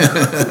eventually.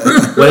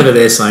 Whatever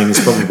they're saying is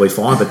probably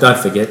fine, but don't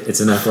forget, it's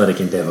an athletic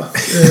endeavour.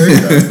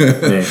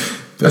 Yeah.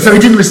 So we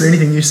didn't listen to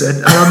anything you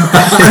said,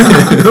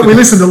 but we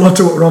listened a lot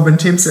to what Rob and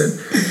Tim said,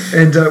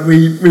 and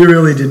we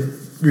really did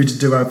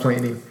do our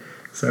planning.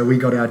 So we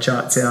got our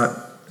charts out.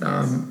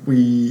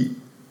 We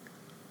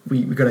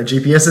got our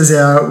GPSs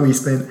out.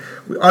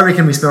 I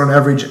reckon we spent on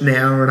average an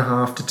hour and a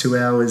half to 2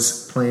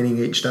 hours planning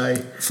each day,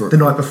 the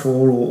night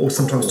before, or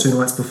sometimes 2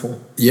 nights before.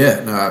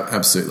 Yeah, no,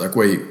 absolutely.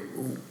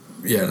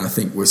 And I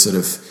think we're sort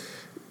of,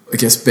 I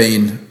guess,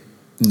 being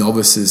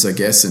novices, I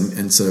guess,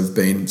 and sort of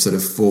being sort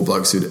of 4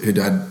 blokes who'd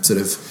had sort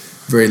of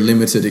very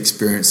limited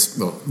experience,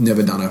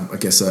 never done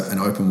an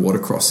open water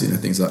crossing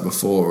and things like that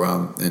before,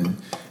 and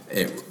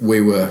I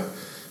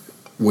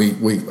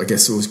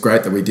guess it was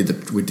great that we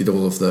did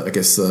all of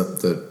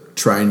the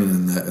training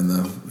and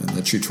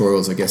the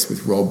tutorials, I guess,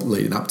 with Rob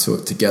leading up to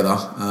it together,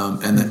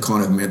 and that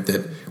kind of meant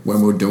that when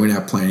we were doing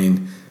our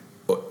planning,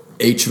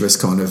 each of us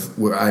kind of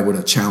were able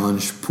to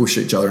challenge, push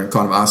each other, and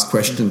kind of ask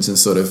questions and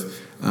sort of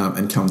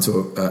and come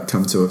to a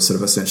sort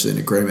of essentially an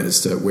agreement as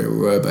to where we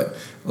were. But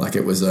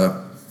it was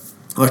our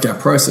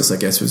process, I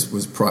guess,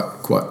 was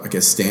quite I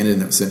guess standard,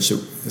 and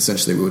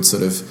essentially we would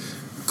sort of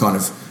kind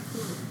of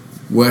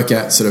work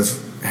out sort of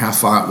how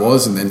far it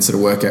was, and then sort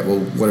of work out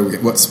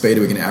what speed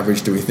are we going to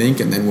average, do we think,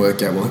 and then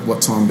work out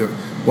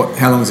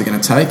how long is it going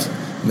to take,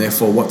 and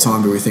therefore what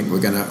time do we think we're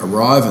going to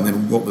arrive, and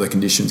then what were the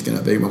conditions going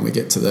to be when we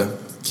get to the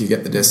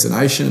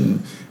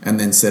destination, and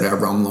then set our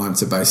run line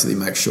to basically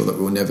make sure that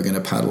we were never going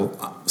to paddle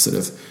sort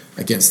of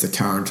against the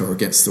current or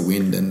against the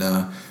wind, and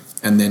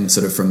then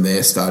sort of from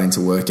there starting to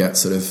work out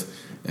sort of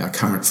our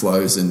current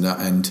flows, and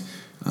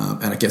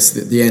I guess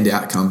the end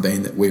outcome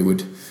being that we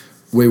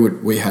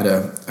had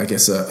a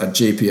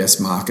GPS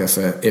marker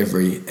for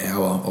every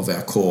hour of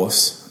our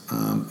course,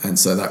 and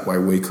so that way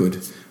we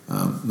could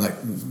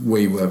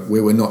we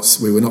were not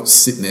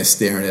sitting there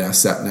staring at our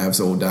sat navs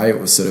all day. It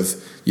was sort of,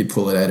 you'd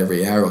pull it out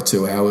every hour or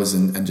 2 hours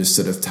and just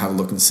sort of have a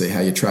look and see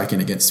how you're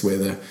tracking against where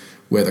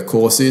the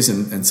course is,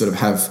 and sort of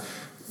have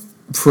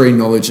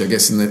pre-knowledge, I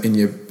guess, in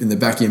the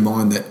back of your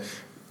mind that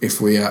if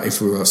we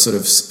were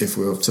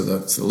to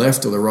the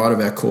left or the right of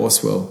our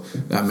course, well,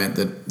 that meant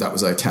that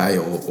was okay,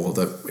 or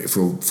that if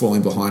we were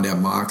falling behind our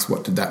marks,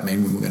 what did that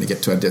mean when we're going to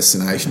get to our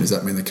destination? Does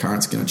that mean the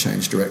current's going to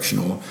change direction,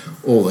 or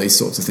all these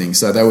sorts of things?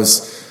 So there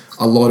was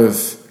a lot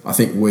of, I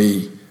think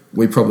we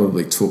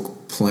probably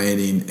took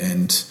planning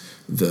and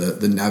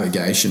the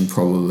navigation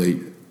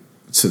probably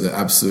to the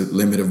absolute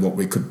limit of what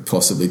we could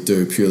possibly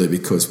do, purely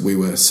because we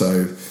were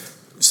so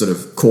sort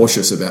of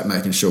cautious about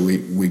making sure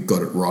we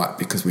got it right,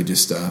 because we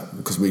just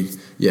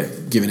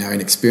given our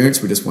inexperience,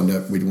 we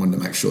wanted to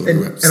make sure that we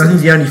were. And I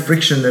think the only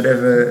friction that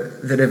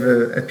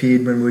ever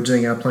appeared when we were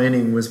doing our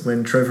planning was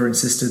when Trevor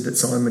insisted that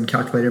Simon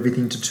calculate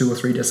everything to 2 or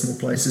 3 decimal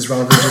places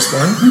rather than just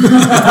one.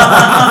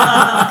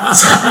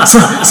 so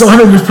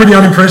Simon was pretty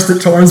unimpressed at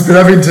times, but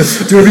having to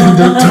do everything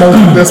to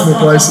multiple decimal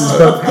places.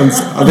 But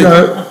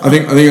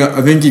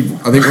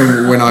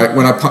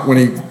when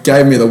he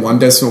gave me the 1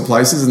 decimal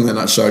places, and then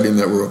I showed him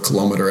that we were a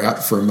kilometre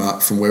out from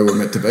where we were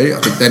meant to be, I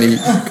think then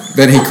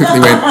he quickly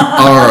went, oh,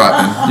 all right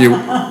then.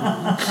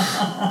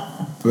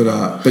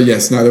 But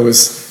yes, no, there was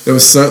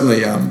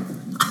certainly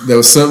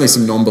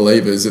some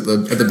non-believers at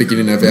the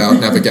beginning of our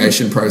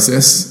navigation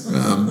process.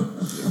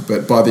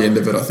 But by the end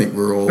of it, I think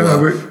we all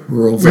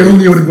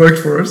knew it had worked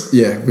for us.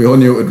 Yeah, we all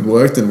knew it had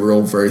worked, and we're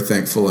all very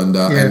thankful. And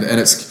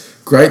it's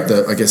great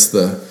that, I guess,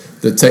 the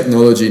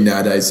technology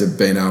nowadays have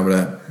been able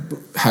to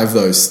have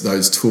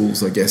those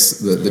tools. I guess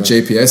the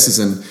GPSs,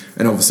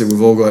 and obviously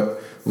we've all got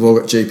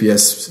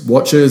GPS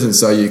watches, and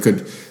so you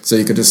could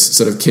just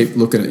sort of keep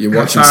looking at your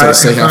watch and sort of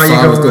see how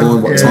far we've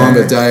gone, what time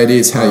of day it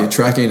is, how you're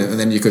tracking it, and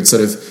then you could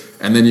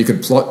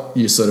plot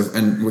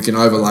and we can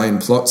overlay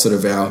and plot sort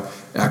of our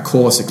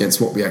course against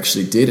what we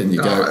actually did, and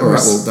you go, all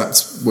right,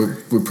 well,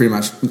 we pretty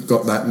much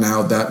got that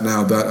nailed that.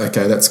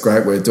 Okay, that's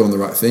great. We're doing the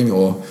right thing.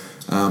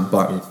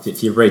 But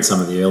if you read some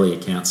of the early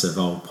accounts of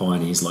old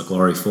pioneers like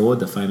Laurie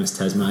Ford, the famous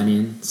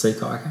Tasmanian sea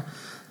kayaker,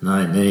 no,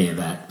 any of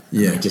that.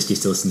 Yeah. They just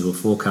used to listen to a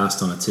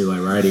forecast on a 2-way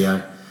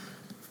radio,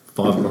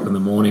 5 o'clock in the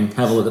morning,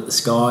 have a look at the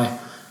sky,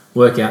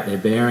 work out their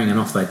bearing, and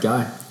off they'd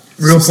go.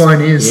 Real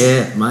pioneers.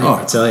 Yeah, mate,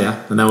 I tell you.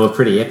 And they were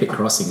pretty epic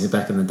crossings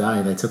back in the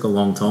day. They took a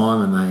long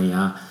time, and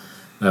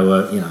they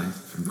were,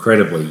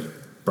 incredibly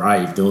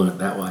brave doing it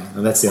that way.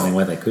 And that's the only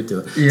way they could do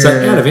it. Yeah.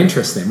 So out of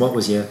interest then,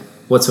 what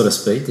sort of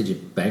speed did you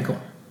bank on?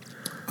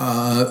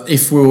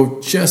 If we were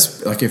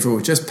just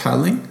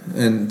paddling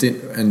and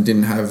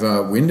didn't have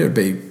wind, it'd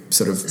be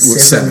sort of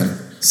 7.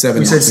 We said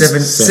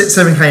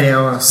 7k an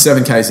hour.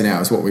 7 k's an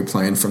hour is what we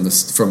planned from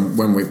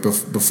when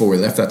before we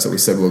left. That's what we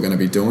said we were going to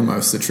be doing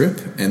most of the trip,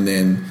 and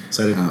then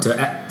to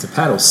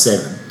paddle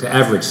 7, to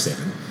average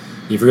 7,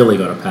 you've really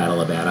got to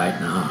paddle about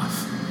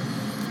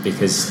 8.5,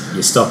 because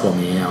you stop on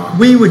the hour.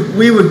 We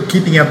were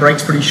keeping our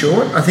breaks pretty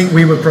short. I think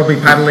we were probably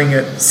paddling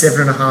at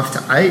 7.5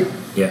 to 8.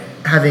 Yeah.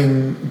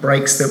 Having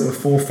breaks that were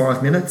 4 or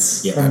 5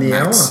 minutes on the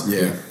max, hour.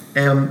 Yeah.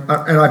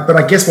 But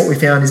I guess what we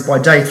found is by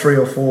day 3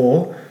 or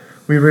 4,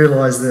 we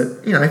realised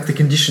that if the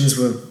conditions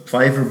were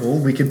favourable,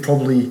 we could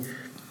probably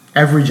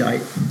average 8.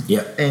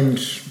 Yeah. And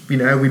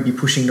we'd be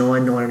pushing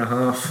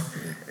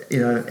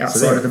 9.5.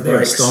 Outside of the they're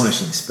breaks.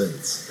 Astonishing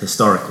speeds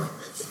historically.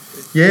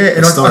 Yeah,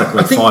 and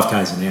historically, I think 5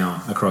 k's an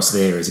hour across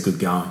there is a good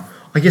going.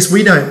 I guess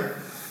we don't.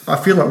 I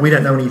feel like we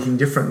don't know anything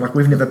different. Like,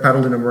 we've never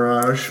paddled in a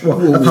Mirage.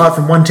 Well, apart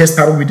from one test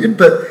paddle we did,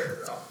 but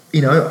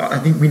I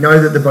think we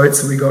know that the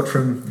boats that we got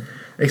from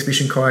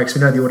Expedition Kayaks,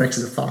 we know the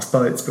Audaxes are fast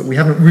boats, but we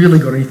haven't really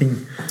got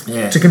anything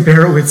to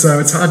compare it with, so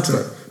it's hard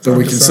to. But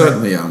we can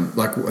certainly, I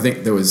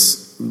think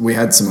we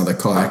had some other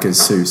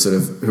kayakers who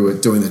were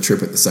doing the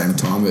trip at the same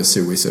time as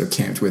who we sort of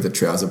camped with at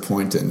Trouser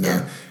Point, and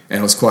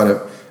it was quite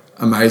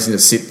amazing to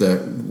sit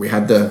there.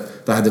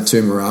 They had the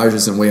 2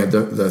 Mirages, and we had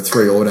the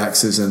 3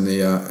 Audaxes and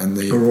the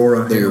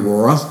Aurora,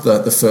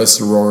 the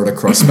first Aurora to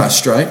cross Bass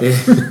Strait,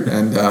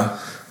 and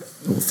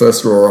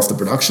first Aurora off the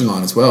production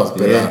line as well.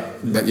 But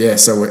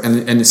so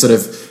and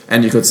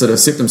you could sort of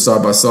sit them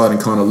side by side and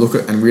kind of look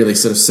at and really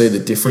sort of see the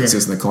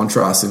differences and the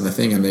contrast in the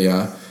thing, and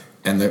the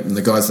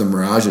guys, the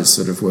Mirages,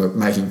 sort of were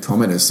making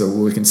commenters, so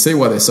we can see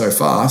why they're so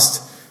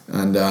fast,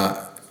 and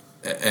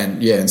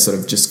sort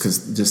of just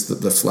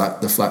the flat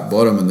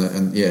bottom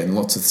and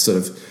lots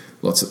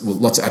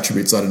of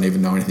attributes I don't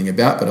even know anything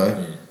about,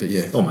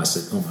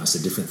 almost a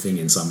different thing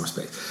in some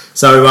respects.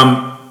 So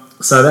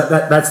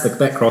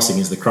that crossing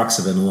is the crux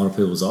of it in a lot of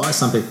people's eyes.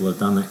 Some people have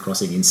done that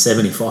crossing in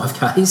 75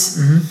 k's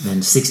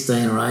and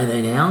 16 or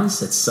 18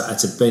 hours. It's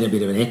been a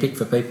bit of an epic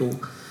for people,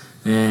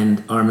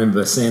 and I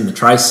remember seeing the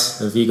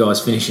trace of you guys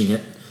finishing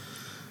it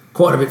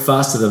quite a bit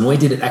faster than we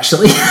did it,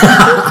 actually.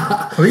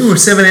 I think we were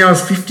 7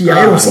 hours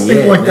 58 or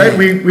something like that.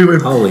 We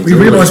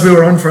realised we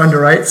were on for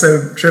under 8,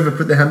 so Trevor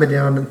put the hammer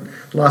down in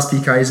the last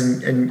few k's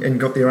and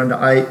got there under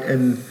 8,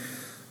 and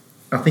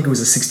I think it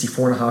was a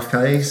 64.5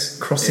 k's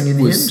crossing in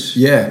the end.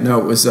 Yeah, no,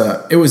 it was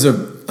I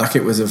think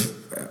it was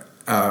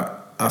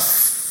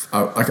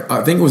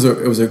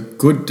a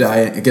good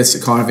day. I guess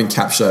it kind of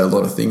encapsulated a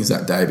lot of things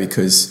that day,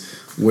 because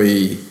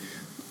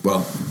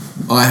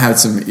I had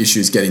some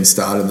issues getting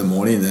started in the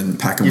morning and then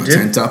packing my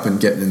tent up and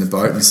getting in the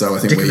boat, and so I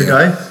think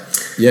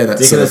yeah,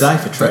 that's Dick of the day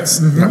for Trev.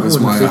 that was I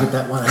my wouldn't have figured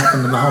that one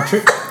happened in the whole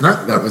trip.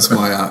 No. that was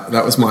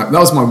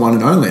my one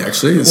and only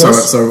actually.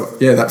 So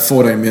yeah, that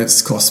 14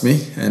 minutes cost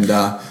me, and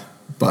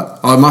but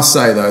I must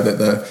say though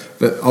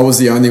that I was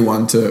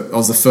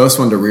the first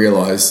one to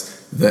realise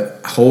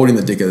that holding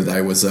the dick of the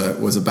day was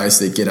a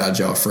basically get out of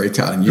jail free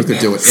card, and you could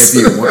do whatever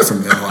you want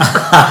from then on.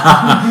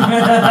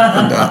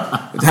 And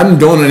it hadn't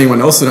dawned on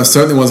anyone else, and I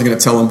certainly wasn't going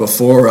to tell them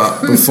before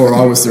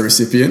I was the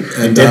recipient.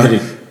 And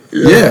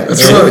yeah,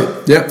 that's right.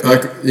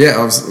 Yeah,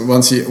 I was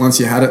once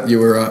you had it, you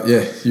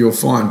were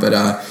fine. But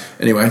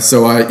anyway,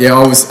 so I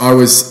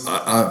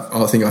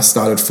think I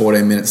started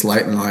 14 minutes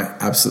late, and I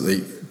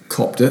absolutely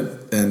copped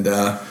it. And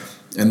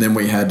then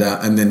we had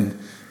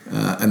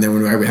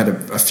we had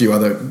a few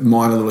other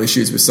minor little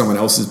issues with someone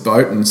else's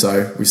boat, and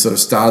so we sort of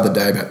started the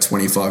day about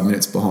 25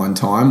 minutes behind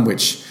time,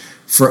 which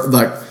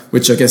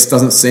I guess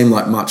doesn't seem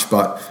like much,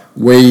 but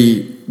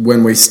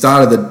when we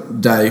started the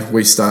day, it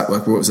was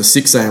a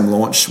 6 a.m.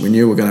 launch. We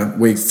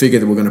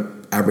figured that we're going to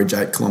average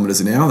 8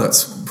 kilometres an hour.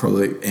 That's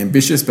probably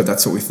ambitious, but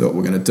that's what we thought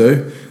we were going to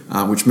do,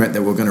 which meant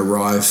that we were going to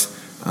arrive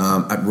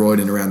at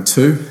Royden around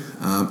 2,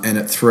 and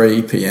at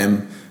 3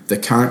 p.m. the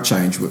current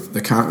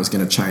was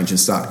going to change and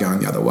start going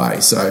the other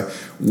way. So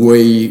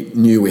we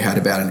knew we had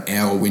about an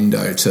hour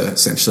window to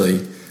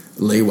essentially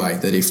leeway,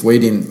 that if we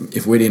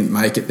didn't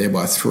make it there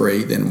by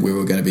 3, then we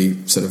were going to be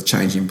sort of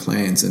changing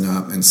plans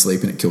and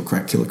sleeping at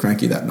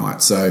Killiecrankie that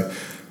night. So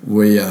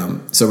we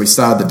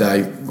started the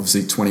day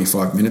obviously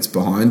 25 minutes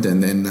behind,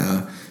 and then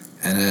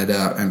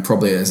and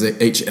probably as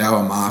each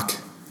hour mark,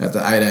 at the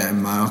 8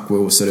 a.m. mark, we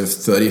were sort of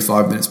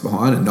 35 minutes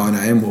behind, and 9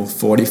 a.m. we were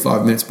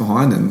 45 minutes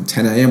behind, and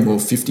 10 a.m. we were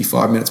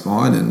 55 minutes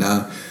behind, and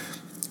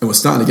we're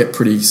starting to get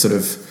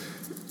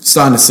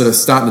starting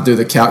to do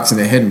the calcs in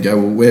their head and go,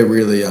 well, we're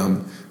really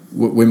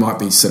we might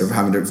be sort of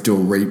having to do a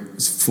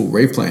full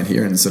replan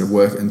here and sort of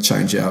work and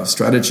change our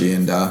strategy,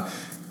 and our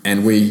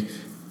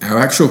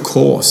actual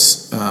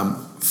course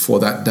for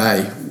that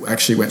day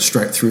actually went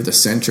straight through the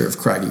centre of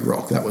Craggy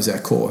Rock. That was our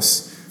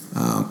course,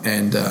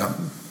 and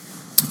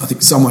I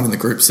think someone in the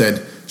group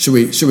said, should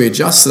we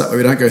adjust so that way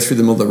we don't go through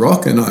the middle of the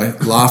rock? And I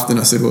laughed and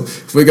I said, well,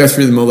 if we go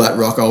through the middle of that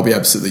rock, I'll be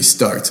absolutely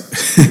stoked.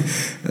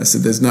 I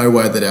said, there's no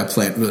way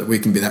that we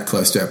can be that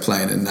close to our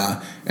plan. And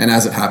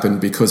as it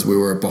happened, because we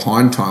were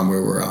behind time,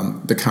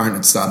 the current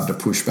had started to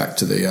push back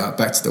to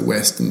the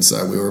west, and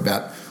so we were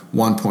about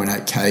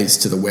 1.8 k's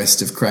to the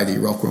west of Craggy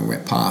Rock when we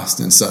went past,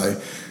 and so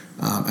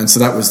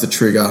that was the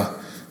trigger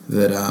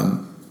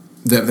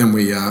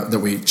that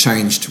we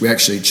changed. We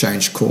actually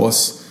changed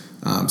course.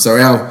 So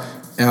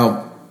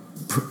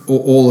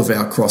all of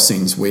our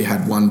crossings, we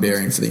had one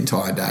bearing for the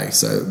entire day.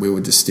 So we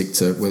would just stick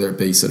to whether it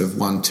be sort of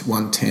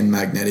 110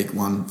 magnetic,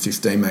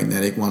 115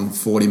 magnetic,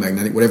 140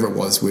 magnetic, whatever it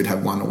was, we'd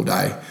have one all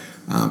day.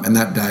 And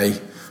that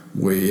day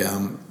we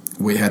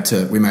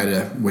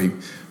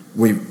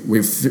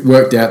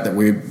worked out that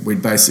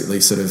we'd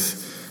basically sort of,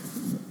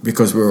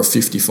 because we were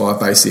 55,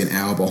 basically an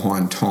hour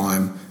behind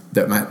time,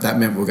 that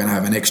meant we were going to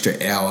have an extra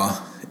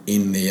hour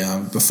in the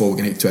before we're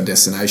going to get to our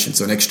destination,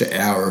 so an extra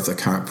hour of the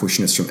current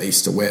pushing us from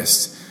east to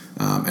west,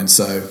 and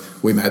so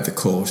we made the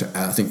call to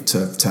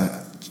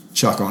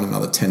chuck on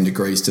another 10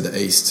 degrees to the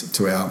east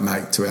to our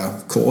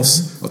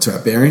course, or to our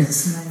bearing,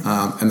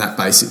 and that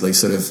basically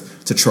sort of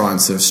to try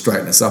and sort of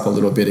straighten us up a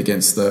little bit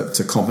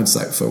to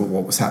compensate for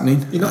what was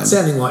happening. You're not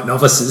sounding like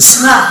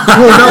novices.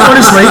 Well, no,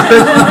 honestly,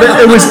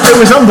 but it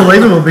was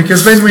unbelievable,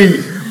 because when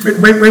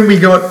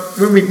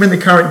the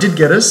current did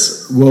get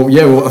us, we were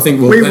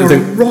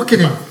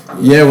rocketing.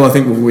 Yeah, well, I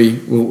think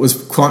it was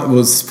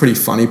pretty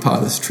funny part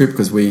of this trip,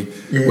 because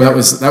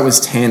that was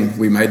 10.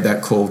 We made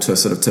that call to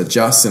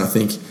adjust, and I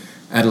think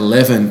at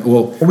 11.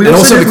 We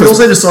also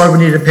decided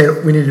we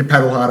needed to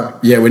paddle harder.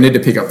 Yeah, we need to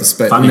pick up the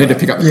speed. We need to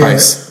pick up the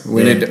pace.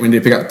 We need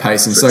to pick up the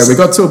pace, and so we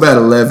got to about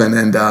 11,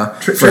 and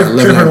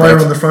Trevor and I were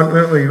on the front,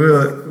 weren't we?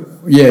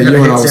 You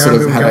and I sort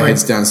of had our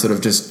heads down, sort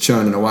of just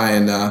churning away,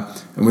 and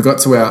we got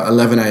to our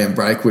 11 a.m.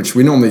 break, which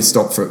we normally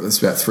stop for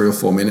about 3 or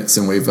 4 minutes,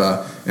 and we've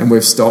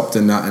stopped,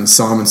 and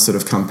Simon's sort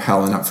of come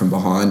palling up from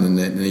behind, and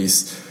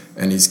he's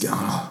going,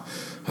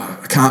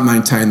 I can't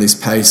maintain this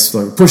pace.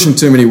 Like, we're pushing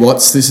too many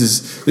watts. This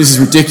is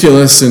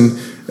ridiculous, and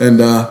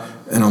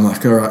I'm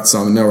like, all right,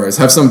 Simon, no worries.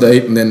 Have something to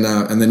eat, and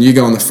then you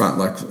go on the front.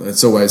 Like,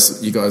 it's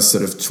always, you guys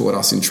sort of taught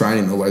us in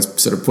training, always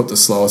sort of put the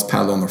slowest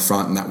paddle on the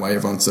front, and that way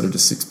everyone sort of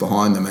just sits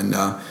behind them. And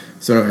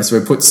so we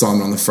put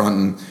Simon on the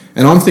front,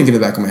 and I'm thinking in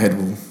the back of my head,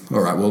 well,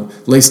 all right, well,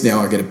 at least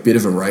now I get a bit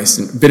of a race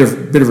and a bit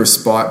of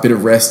respite, bit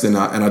of rest, and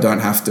I don't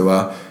have to.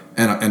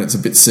 And it's a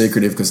bit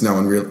secretive because no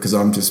one because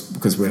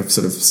we're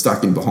sort of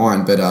stuck in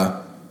behind. But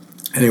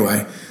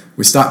anyway,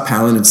 we start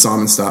paddling, and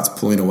Simon starts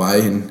pulling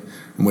away, and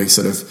we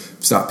sort of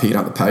start picking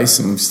up the pace,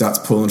 and he starts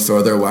pulling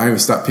further away, and we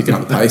start picking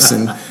up the pace,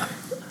 and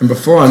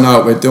before I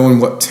know it, we're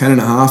doing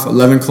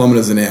 11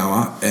 kilometres an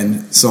hour,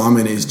 and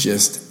Simon is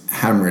just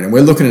hammering, and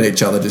we're looking at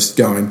each other just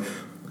going,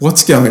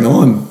 what's going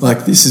on?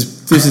 Like, this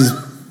is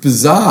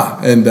bizarre.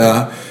 And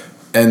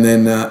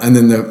then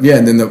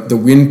the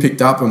wind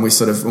picked up, and we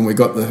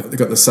got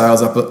the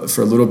sails up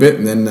for a little bit,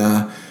 and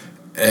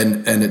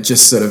and it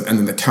just sort of, and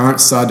then the current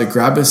started to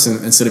grab us,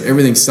 and sort of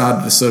everything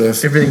started to sort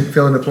of, Everything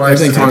fell into place.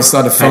 everything kind of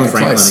started to fall Cape into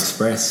Franklin place.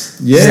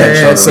 Express.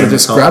 Yeah, it sort of around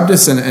just the top. grabbed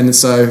us, and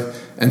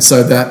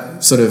so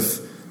that sort of,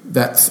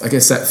 that, I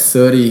guess that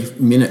 30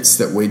 minutes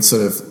that we'd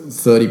sort of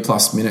 30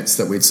 plus minutes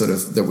that we'd sort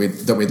of that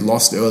we'd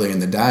lost early in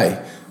the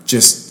day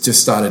just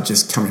started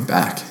just coming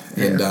back,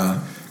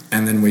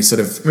 and then we sort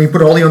of, We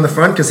put Ollie on the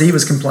front because he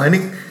was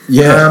complaining.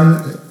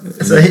 Yeah.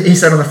 So he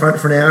sat on the front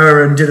for an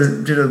hour and did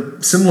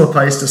a similar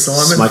pace to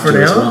Simon Smoked for an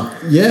you hour. as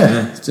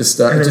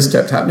well. it just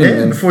kept happening, Yeah,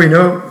 and and before we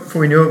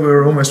knew it, we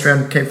were almost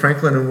around Cape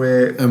Franklin, and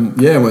we're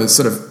we're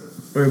sort of.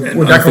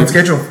 we're back on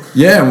schedule.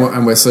 Yeah,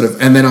 and we're sort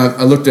of, and then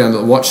I looked down at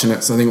the watch, and I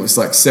think it was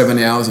like 7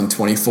 hours and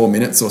 24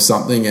 minutes or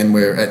something, and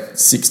we're at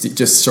 60,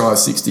 just shy of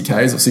 60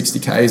 k's or 60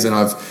 k's, and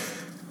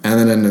then I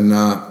don't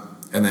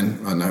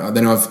know,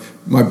 then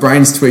my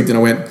brain's tweaked, and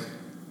I went,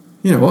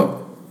 you know what,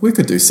 we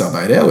could do sub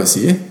 8 hours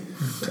here,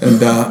 and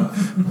But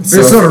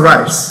it's not a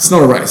race. It's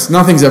not a race.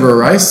 Nothing's ever a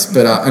race,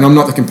 but and I'm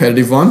not the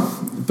competitive one,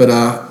 but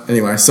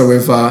anyway, so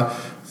I've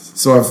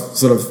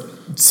sort of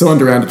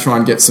cylindered around to try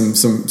and get some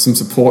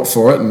support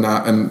for it,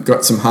 and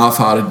got some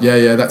half-hearted,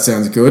 yeah, that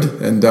sounds good,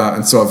 and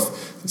so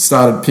I've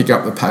started to pick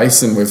up the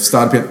pace, and we've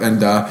started,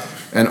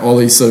 and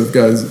Ollie sort of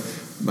goes,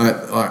 mate,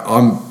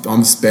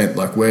 I'm spent,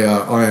 like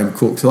I am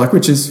cooked, like,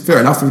 which is fair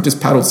enough. We've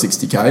just paddled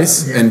 60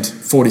 k's and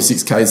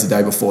 46 k's the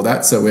day before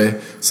that, so we're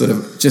sort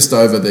of just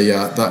over the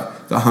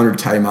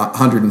 100k mark,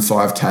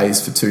 105 k's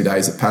for 2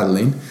 days of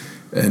paddling,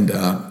 and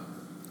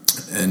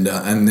then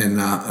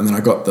I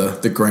got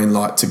the green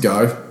light to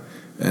go,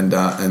 and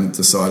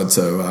decided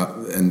to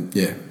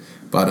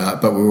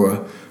but we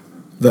were,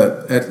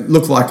 that it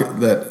looked like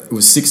that it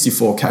was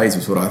 64 k's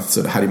was what I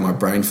sort of had in my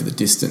brain for the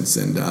distance,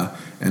 and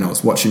I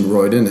was watching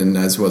Royden, and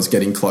as I was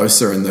getting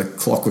closer, and the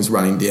clock was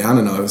running down,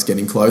 and I was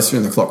getting closer,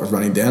 and the clock was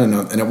running down,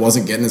 and it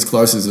wasn't getting as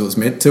close as it was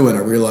meant to, and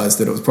I realised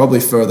that it was probably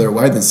further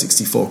away than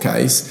 64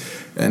 k's,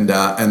 and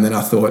then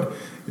I thought,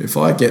 if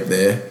I get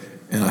there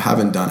and I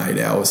haven't done 8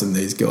 hours, and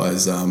these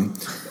guys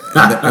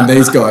and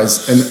these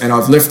guys, and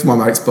I've left my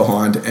mates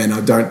behind, and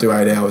I don't do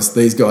 8 hours,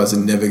 these guys are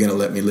never going to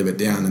let me live it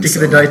down. And Dick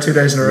of the day, 2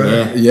 days in a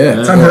row. Yeah.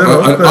 It's unheard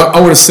of, but- I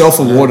would have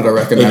self-awarded, I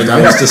reckon. Even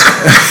though he's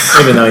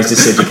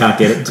just said you can't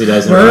get it 2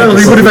 days in a row. Well,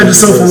 he would have had to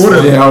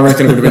self-award it. Yeah, I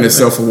reckon it would have been a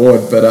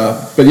self-award,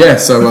 but yeah.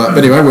 So, but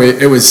anyway,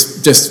 it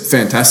was just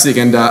fantastic,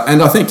 and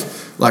I think,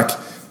 like,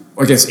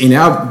 I guess in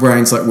our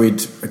brains, like we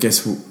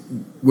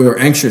were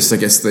anxious. I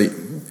guess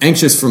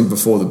anxious from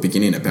before the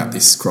beginning about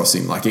this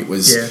crossing. Like it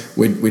was,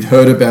 we'd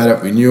heard about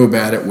it, we knew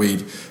about it,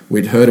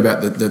 we'd heard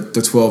about the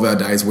 12-hour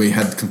days. We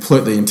had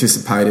completely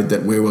anticipated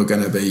that we were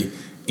going to be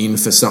in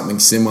for something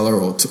similar,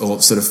 or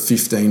sort of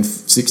 15,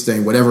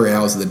 16, whatever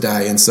hours of the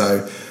day, and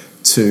so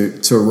to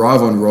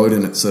arrive on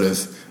Royden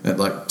at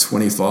like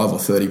 25 or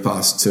 30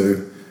 past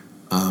 2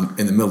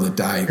 in the middle of the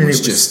day And was it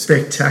was just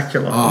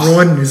spectacular. Oh.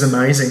 Royden is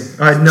amazing.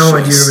 I had no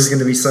idea it was going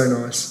to be so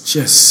nice.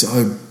 just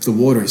so, the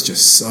water is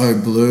just so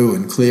blue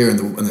and clear, and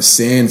the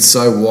sand's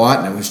so white,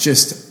 and it was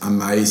just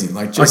amazing.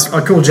 Like just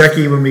I called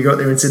Jackie when we got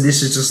there and said,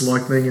 this is just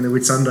like being in the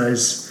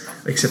Whitsundays,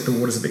 except the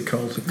water's a bit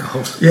cold.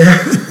 Yeah.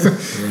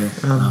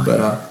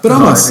 but I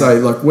must say,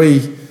 like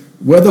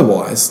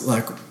weather-wise,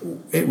 like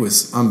it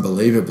was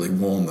unbelievably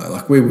warm though.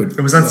 Like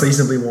It was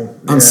unseasonably warm.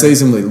 Yeah.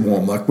 unseasonably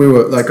warm. Like we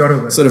were like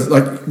Gotta be. sort of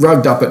like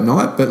rugged up at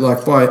night, but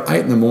like by 8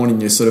 a.m,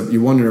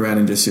 you're wandering around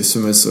in just your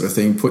swimmers sort of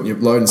thing, putting your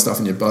loading stuff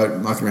in your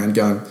boat, mucking around,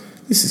 going,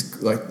 this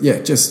is like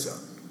just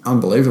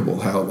unbelievable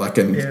how like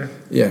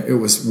it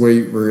was.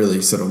 We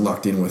really sort of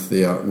lucked in with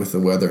the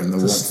weather and the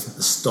warmth. It's an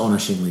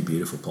astonishingly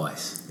beautiful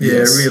place. Yeah,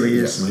 Yes. it really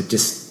is. We're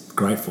just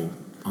grateful.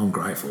 I'm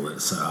grateful that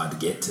it's so hard to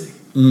get to.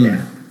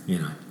 Yeah. You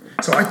know.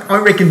 So I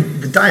reckon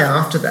the day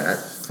after that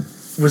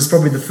was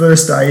probably the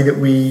first day that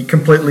we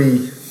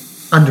completely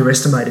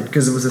underestimated,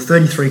 because it was a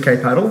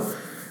 33k paddle.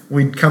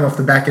 We'd come off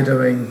the back of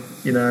doing,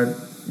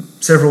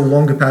 several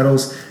longer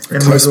paddles.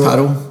 And coast we thought,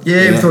 paddle.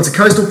 Yeah, we thought it's a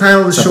coastal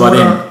paddle, it's So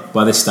shorter.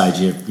 by this stage,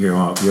 you're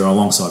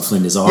alongside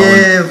Flinders Island.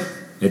 Yeah,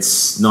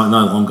 It's no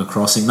longer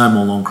crossing, no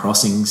more long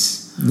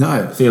crossings.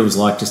 No, It feels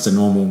like just a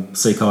normal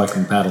sea kayak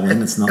and paddle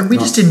in. It's not. and we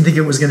just didn't think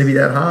it was going to be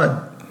that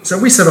hard. So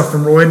we set off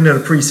from Royden at a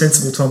pretty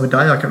sensible time of day.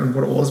 I can't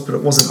remember what it was, but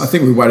it wasn't. I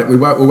think we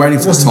were waiting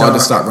for the wasn't tide to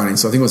dark. start running,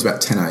 so I think it was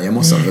about 10 a.m.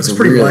 or something. Yeah, It was it's a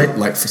pretty really late.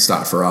 late for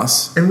start for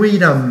us. And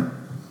we'd, I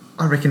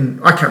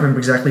reckon, I can't remember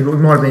exactly, but we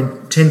might have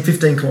been 10,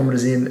 15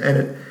 kilometres in,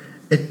 and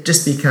it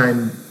just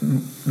became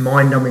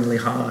mind-numbingly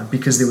hard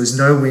because there was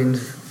no wind,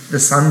 the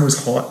sun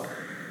was hot,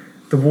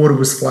 the water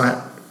was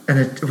flat, and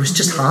it was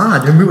just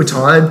hard, and we were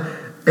tired.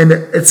 And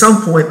at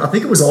some point, I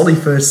think it was Ollie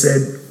first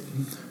said,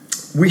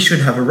 we should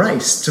have a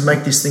race to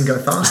make this thing go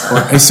faster.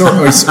 He saw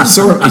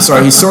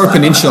a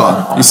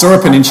peninsula. He saw a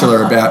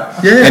peninsula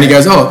about, Yeah. and he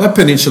goes, "Oh, that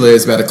peninsula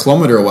is about 1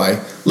 kilometre away.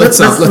 Let's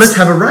have a race. Let's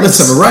have a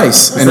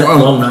race." Is that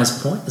Long Nose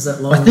Point? Is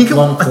that long? I think it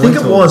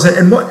or- was,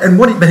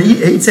 but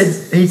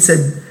he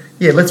said,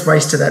 yeah, let's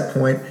race to that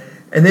point,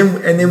 and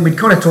then we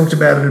kind of talked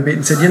about it a bit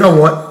and said, you know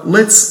what,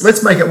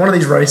 let's make it one of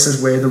these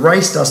races where the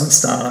race doesn't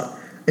start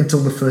until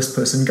the first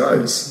person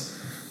goes.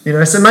 You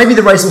know, so maybe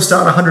the race will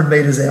start 100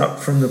 metres out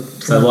from the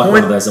So the like point.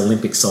 one of those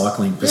Olympic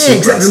cycling pursuit Yeah,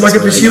 exactly, races like a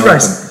where they pursuit go up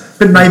race.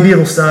 But maybe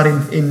it'll start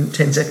in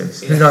 10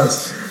 seconds. Who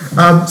knows?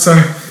 So,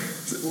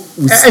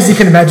 as you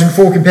can imagine,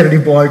 4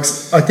 competitive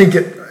blokes, I think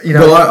it, you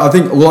know...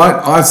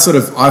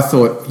 I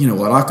thought, you know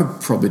what, I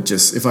could probably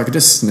just, if I could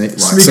just sneak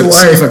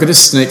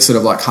sort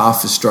of like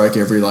half a stroke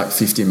every like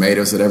 50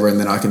 metres or whatever, and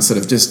then I can sort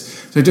of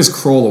just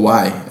crawl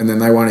away, and then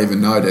they won't even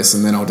notice,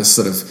 and then I'll just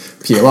sort of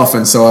peel off.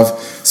 And so I've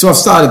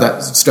started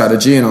that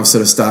strategy, and I've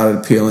sort of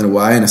started peeling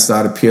away, and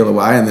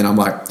and then I'm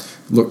like,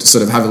 look to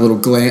sort of have a little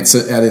glance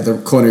out of the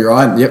corner of your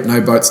eye, and yep, no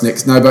boats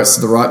next, no boats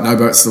to the right, no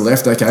boats to the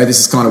left. Okay, this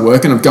is kind of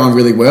working. I'm going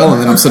really well,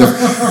 and then I've sort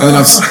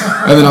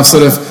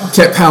of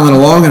kept paddling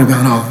along, and I'm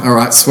going, oh, all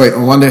right, sweet. I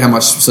wonder how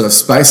much sort of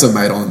space I've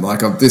made on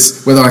like of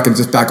this, whether I can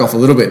just back off a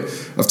little bit.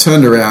 I've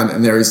turned around,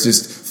 and there is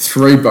just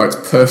 3 boats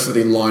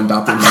perfectly lined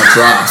up in my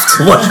draft.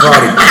 Watch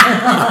riding.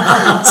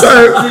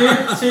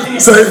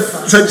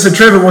 So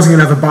Trevor wasn't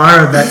going to have a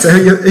bar of that, so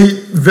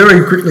he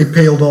very quickly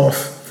peeled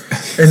off.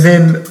 And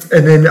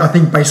then I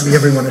think basically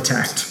everyone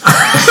attacked.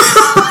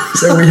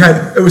 So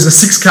it was a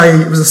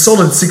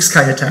solid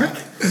 6K attack,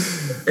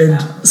 and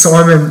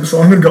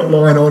Simon got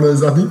line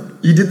honours. I think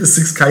he did the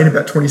 6K in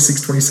about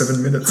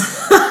 26-27 minutes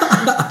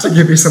to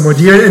give you some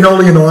idea. And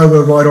Ollie and I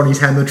were right on his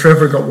hammer.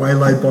 Trevor got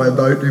waylaid by a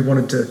boat who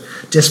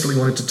desperately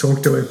wanted to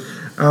talk to him.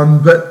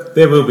 But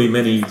there will be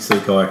many sea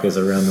kayakers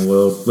around the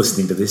world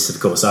listening to this, of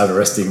course,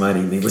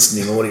 overestimating the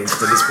listening audience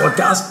to this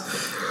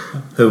podcast,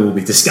 who will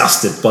be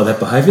disgusted by that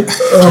behaviour.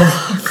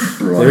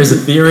 There is a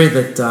theory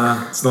that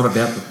it's not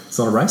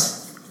a race.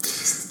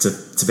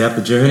 It's about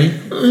the journey.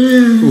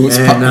 Ooh, it's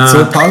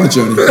all part of the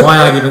journey. My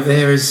argument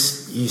there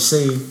is you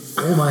see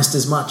almost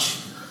as much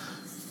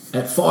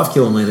at 5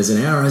 kilometres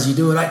an hour as you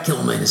do at 8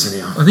 kilometres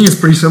an hour. I think it's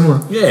pretty similar.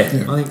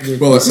 Yeah. I think.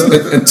 Well, at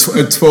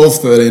 12,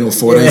 13 or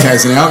 14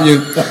 k's an hour,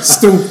 you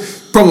still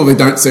probably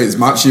don't see as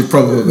much. You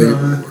probably...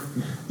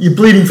 You're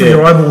bleeding from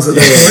your eyeballs at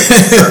that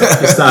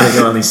point. You're starting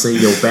to only see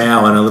your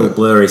bow and a little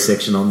blurry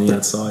section on the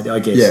outside, I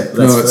guess. Yeah,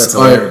 that's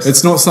hilarious.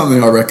 It's not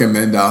something I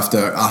recommend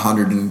after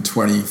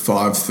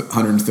 125,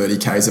 130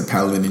 k's of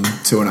paddling in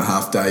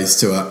 2.5 days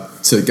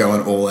to go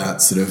an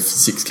all-out sort of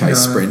 6k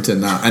sprint.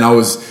 And I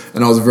was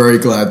very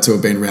glad to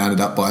have been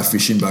rounded up by a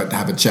fishing boat to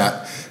have a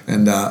chat.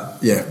 And I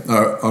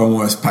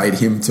almost paid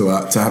him for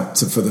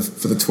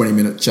the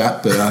 20-minute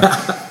chat,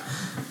 but.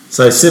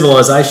 So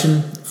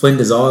Civilization,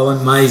 Flinders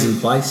Island, amazing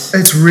place.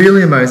 It's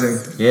really amazing.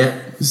 Yeah.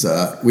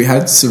 We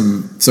had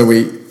some. So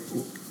we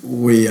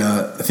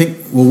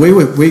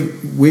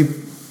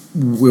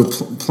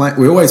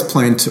always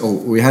planned to, or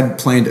we had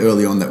planned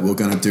early on that we were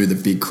going to do the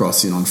big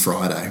crossing on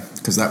Friday,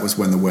 because that was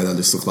when the weather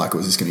just looked like it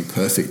was just going to be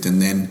perfect. And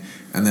then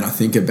I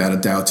think about a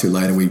day or two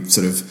later, we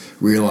sort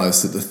of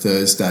realised that the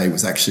Thursday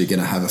was actually going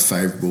to have a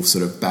favourable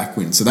sort of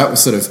backwind. So that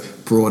was sort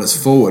of brought us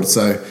forward.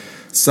 So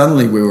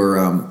suddenly we were.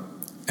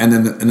 And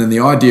then the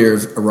idea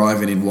of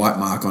arriving in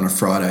Whitemark on a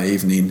Friday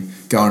evening,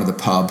 going to the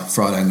pub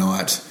Friday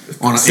night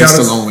on an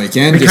Easter long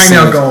weekend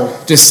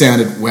just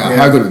sounded wow. Yeah.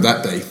 How good would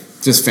that be?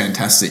 Just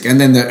fantastic.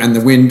 And then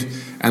the wind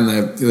and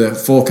the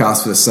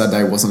forecast for the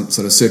Saturday wasn't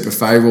sort of super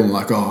favourable. I'm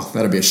like, oh,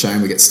 that'd be a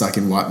shame. We get stuck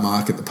in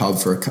Whitemark at the pub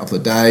for a couple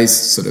of days,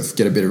 sort of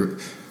get a bit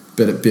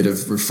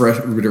of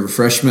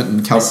refreshment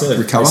and recover.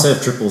 They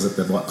serve triples at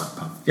the Whitemark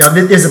pub. Yeah,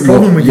 there's a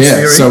problem with this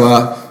theory.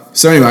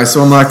 So anyway,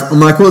 so I'm like,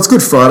 well, it's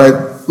Good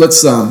Friday.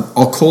 Let's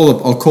I'll call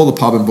the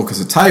pub and book us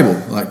a table,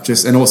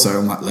 and also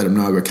I'm like, let them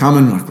know we're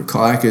coming, like we're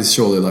kayakers,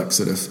 surely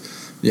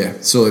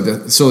surely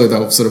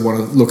they'll sort of want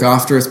to look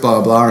after us, blah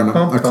blah blah. And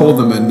I called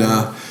them and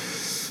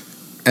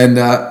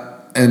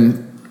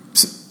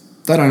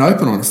they don't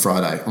open on a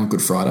Friday, on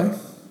Good Friday.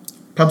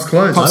 Pub's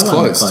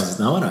closed.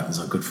 No one opens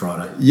on Good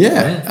Friday.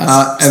 Yeah,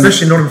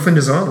 especially not on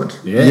Flinders Island.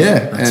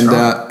 Yeah.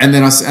 And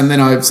then I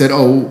said,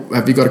 "Oh,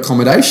 have you got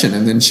accommodation?"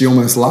 And then she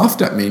almost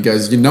laughed at me and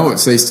goes,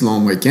 "It's Easter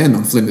long weekend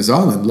on Flinders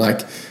Island."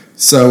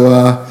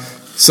 So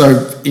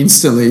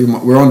instantly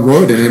we're on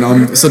Royden, and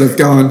I'm sort of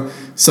going.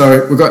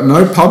 So we've got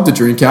no pub to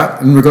drink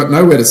at, and we've got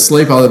nowhere to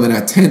sleep other than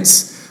our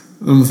tents.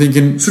 I'm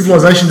thinking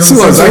civilization doesn't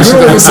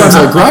sound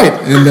so great,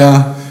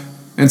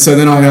 and so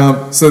then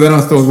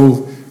I thought,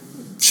 well.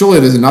 Surely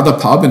there's another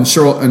pub, and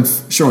sure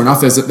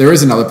enough, there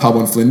is another pub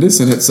on Flinders,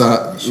 and it's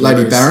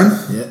Lady Baron,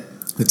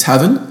 the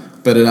tavern.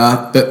 But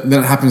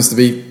then it happens to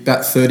be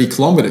about 30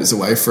 kilometres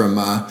away from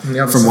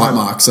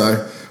Whitemark.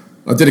 So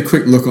I did a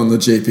quick look on the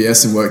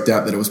GPS and worked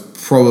out that it was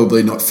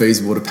probably not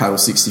feasible to paddle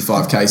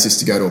 65 k's just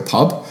to go to a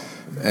pub,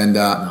 and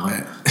long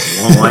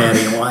way out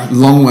of your way.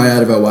 Long way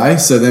out of our way.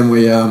 So I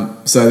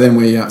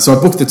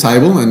booked the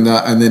table, and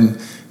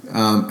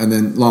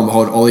then lo and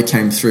behold, Ollie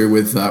came through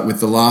with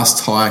the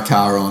last hire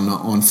car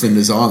on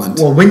Flinders Island.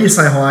 Well, when you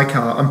say hire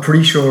car, I'm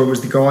pretty sure it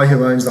was the guy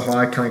who owns the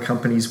hire car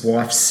company's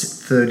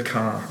wife's third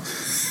car.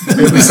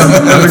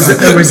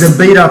 It was a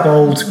beat up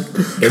old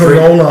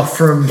Corolla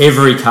from.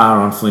 Every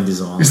car on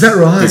Flinders Island Is that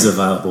right? is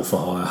available for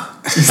hire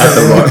at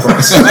the right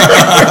price.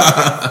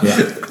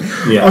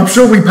 yeah. I'm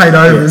sure we paid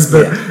overs,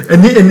 Yeah, but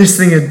and this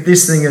thing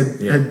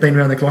had been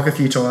around the clock a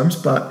few times,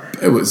 but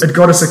it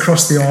got us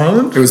across the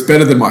island. It was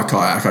better than my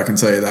kayak, I can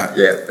tell you that.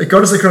 Yeah, it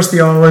got us across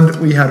the island.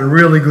 We had a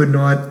really good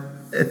night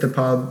at the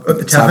pub, at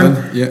the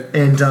tavern, yeah.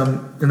 and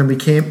then we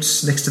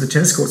camped next to the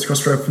tennis courts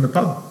across the road from the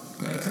pub,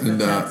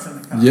 And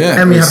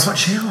and we had a hot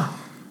shower.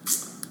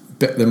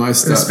 The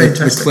most It was the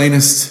fantastic.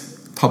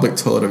 cleanest public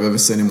toilet I've ever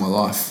seen in my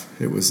life.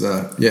 It was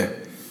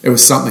it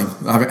was something.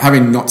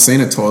 Having not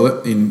seen a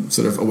toilet in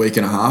sort of a week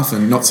and a half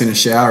and not seen a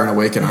shower in a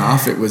week and a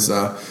half, it was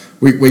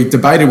we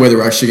debated whether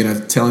we're actually going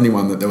to tell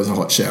anyone that there was a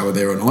hot shower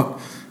there or not,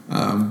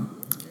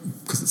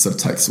 because it sort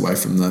of takes away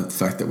from the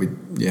fact that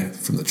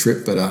from the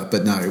trip, but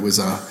no, it was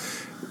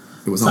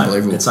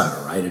unbelievable. It's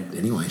overrated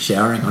anyway,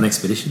 showering on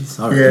expeditions.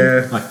 I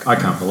Yeah. I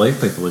can't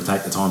believe people who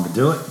take the time to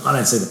do it. I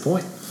don't see the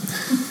point.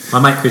 My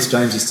mate Chris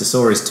James used to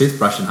saw his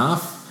toothbrush in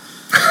half,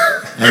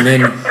 and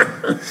then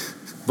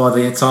by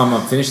the time I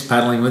finished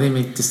paddling with him,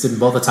 he just didn't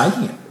bother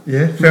taking it.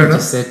 Yeah, He fair enough.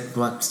 just said,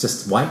 well, it's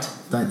just wait.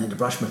 Don't need to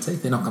brush my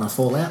teeth. They're not going to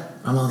fall out.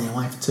 I'm only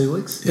away for 2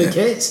 weeks. Yeah. Who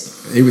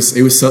cares? He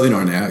was certainly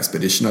not on our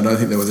expedition. I don't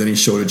think there was any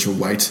shortage of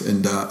weight,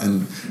 and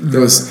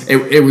there was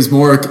it was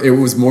more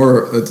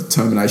a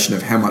determination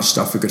of how much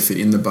stuff we could fit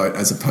in the boat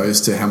as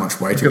opposed to how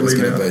much weight it was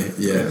going to be.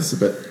 Yeah,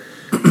 but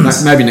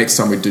maybe next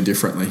time we'd do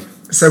differently.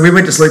 So we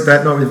went to sleep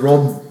that night with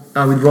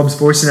Rob's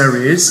voice in our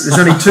ears. There's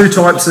only two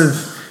types of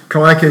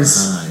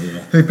kayakers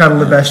who paddle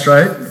the Bass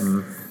Strait,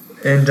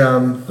 and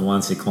The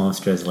ones who climb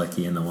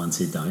Strzelecki and the ones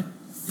who don't.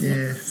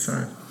 yeah.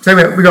 So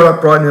anyway, we got up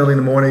bright and early in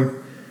the morning,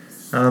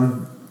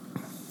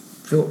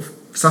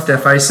 stuffed our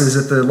faces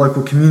at the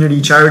local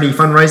community charity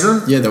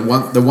fundraiser. Yeah,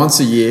 the once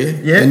a year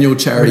annual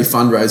charity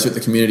fundraiser at the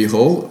community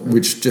hall,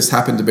 which just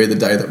happened to be the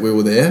day that we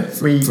were there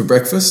for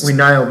breakfast. We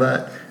nailed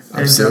that.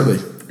 Absolutely.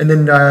 And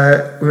then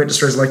we went to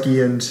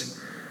Strzelecki, and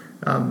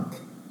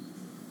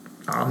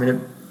it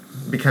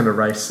became a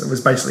race. It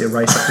was basically a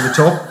race up to the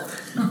top.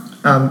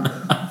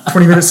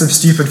 20 minutes of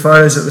stupid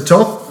photos at the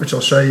top, which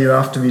I'll show you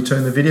after we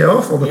turn the video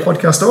off or the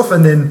podcast off,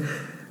 and then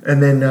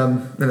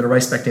a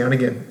race back down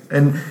again.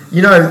 And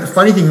the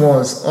funny thing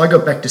was, I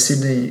got back to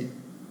Sydney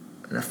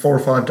 4 or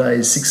 5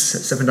 days,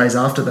 6-7 days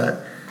after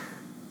that.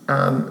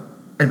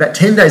 And about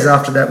 10 days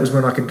after that was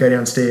when I could go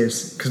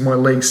downstairs because my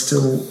legs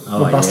still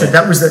were busted.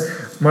 Yeah. That was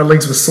my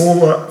legs were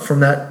sore from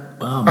that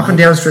up and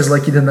down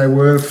Strzelecki than they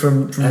were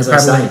from As the I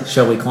paddling. say,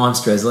 shall we climb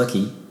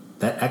Strzelecki?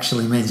 That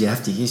actually means you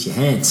have to use your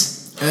hands.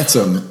 It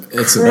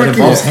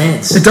involves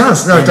hands. It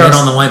does. No, and it does.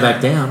 then on the way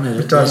back down,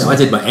 It does. I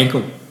did my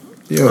ankle.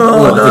 Yeah,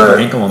 I did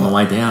my ankle on the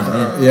way down.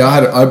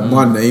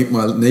 my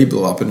knee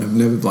blew up and I've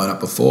never blown up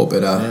before.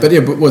 But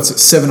what's it?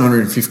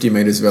 750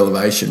 meters of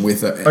elevation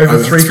with over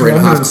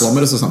 3.5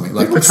 kilometers or something.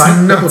 Like People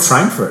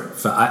train for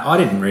it. I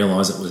didn't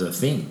realise it was a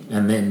thing,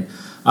 and then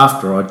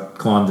after I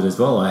climbed it as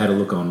well, I had a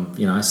look on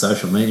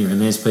social media, and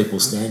there's people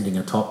standing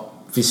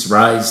atop, fists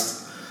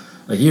raised,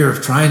 a year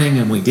of training,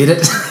 and we did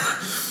it.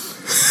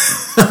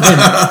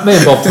 me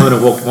and Bob Turner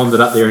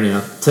wandered up there in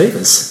our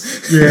Tevas.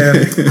 Yeah.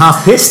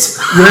 Half pissed.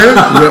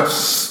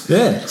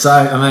 Yeah. So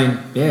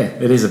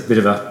it is a bit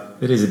of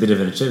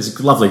an achievement. It's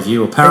a lovely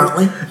view,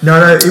 apparently.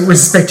 No, it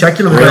was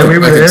spectacular. I were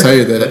can there. tell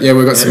you that. Yeah,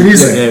 we got some. It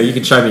is. Yeah, you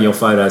can show me your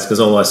photos because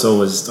all I saw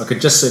was I could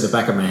just see the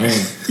back of my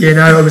hand. Yeah,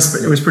 no, it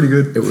was pretty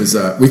good. It was.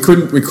 We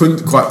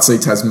couldn't quite see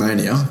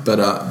Tasmania, but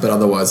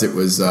otherwise it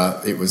was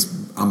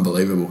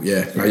unbelievable.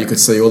 Yeah, you could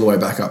see all the way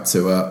back up to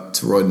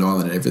Royden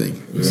Island and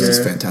everything. It was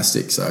just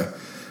fantastic. So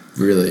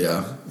really,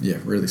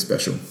 really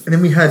special. And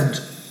then we had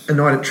a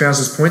night at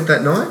Trousers Point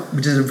that night.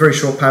 We did a very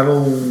short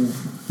paddle.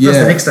 That was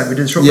the next day. We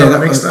did a short paddle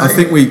the next day. I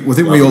think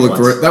we all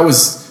agree that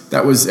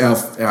was our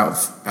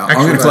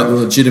I'm going to call it the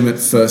legitimate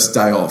first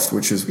day off,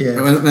 which was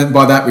and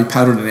by that we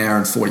paddled an hour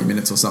and 40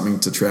 minutes or something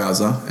to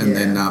Trouser, and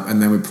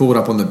then we pulled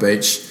up on the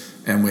beach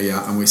and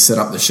we set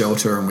up the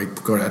shelter and we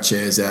got our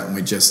chairs out and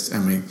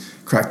we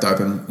cracked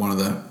open one of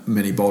the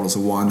many bottles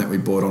of wine that we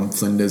bought on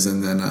Flinders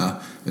and then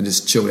and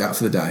just chilled out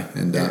for the day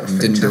and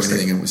didn't do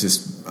anything, and it was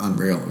just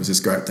unreal. It was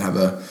just great to have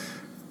a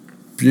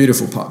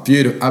beautiful,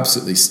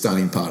 absolutely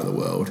stunning part of the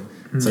world.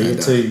 So you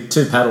had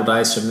two paddle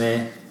days from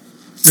there.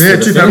 Yeah,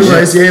 2 paddle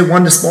days. Yeah,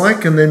 one to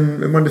Spike and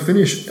then one to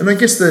finish. And I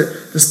guess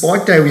the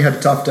Spike day we had a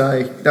tough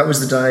day. That was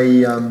the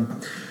day.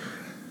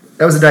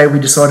 That was the day we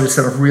decided to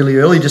set off really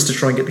early just to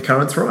try and get the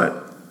currents right.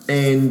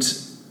 And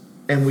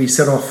we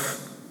set off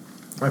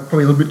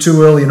probably a little bit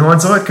too early in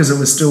hindsight because it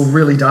was still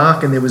really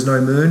dark and there was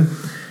no moon,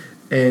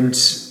 and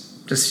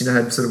just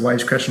had sort of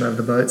waves crashing over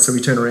the boat. So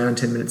we turned around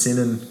 10 minutes in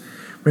and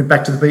went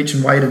back to the beach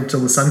and waited until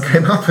the sun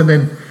came up and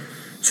then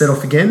set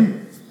off again.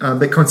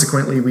 But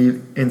consequently,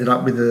 we ended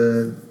up with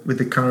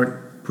the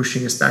current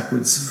pushing us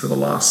backwards for the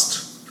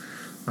last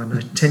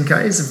 10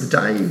 k's of the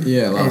day.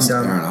 Yeah, last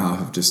hour and a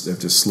half of just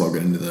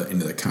slogging into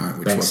the current,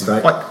 which Bank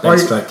wasn't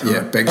straight current.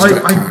 yeah, bank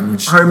straight current.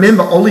 Which I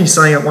remember Ollie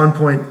saying at one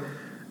point,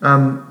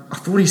 I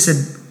thought he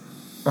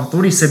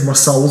said my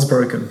soul's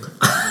broken.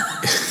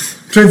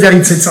 Turns out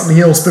he'd said something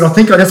else, but I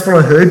think that's what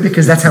I heard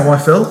because that's how I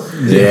felt.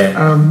 Yeah.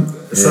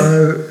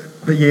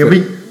 But yeah, we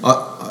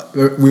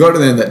got to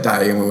the end of that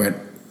day and we went,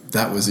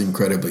 that was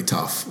incredibly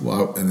tough.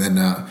 Well, and then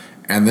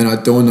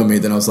it dawned on me.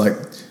 Then I was like,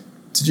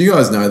 did you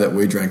guys know that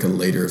we drank a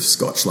litre of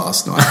scotch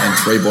last night and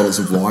 3 bottles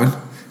of wine?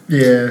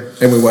 Yeah.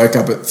 And we woke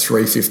up at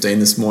 3:15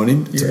 this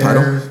morning to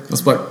paddle. I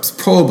was like, it's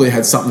probably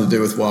had something to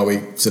do with why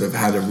we sort of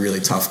had a really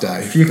tough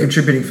day. A few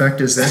contributing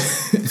factors there.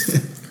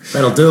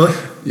 That'll do it.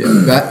 Yeah,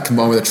 that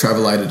combined with a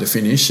travelator to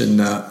finish, and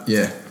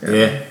Yeah,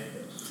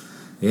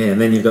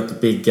 and then you've got the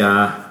big,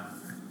 the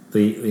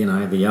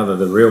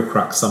real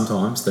crux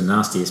sometimes, the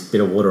nastiest bit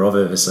of water I've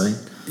ever seen.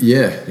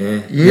 Yeah.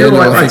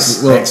 I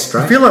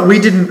feel like we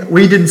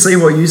didn't see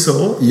what you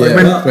saw. Yeah,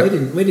 Like we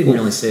didn't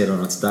really see it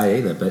on its day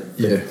either. But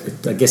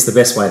I guess the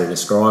best way to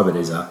describe it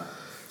is about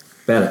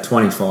a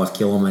 25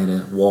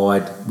 kilometre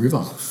wide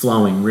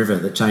flowing river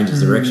that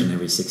changes direction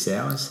every 6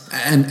 hours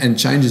and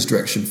changes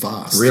direction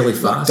fast, really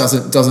fast.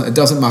 It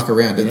doesn't muck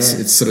around.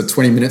 It's sort of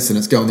 20 minutes and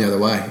it's going the other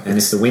way. And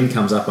if the wind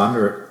comes up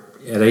under it,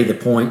 at either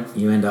point,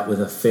 you end up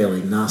with a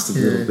fairly nasty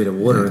little bit of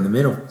water in the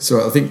middle.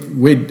 So I think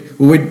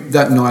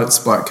that night at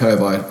Spike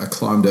Cove, I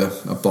climbed a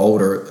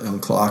boulder on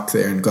Clark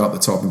there and got up the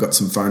top and got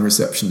some phone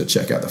reception to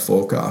check out the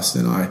forecast.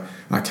 And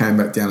I came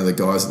back down to the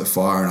guys at the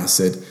fire and I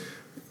said,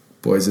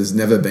 boys, there's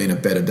never been a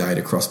better day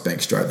to cross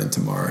Bank Strait than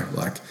tomorrow.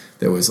 I think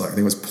it was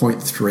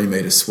 0.3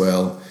 metre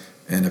swell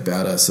and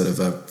about a sort of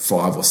a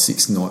 5 or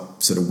 6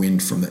 knot sort of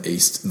wind from the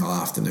east in the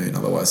afternoon.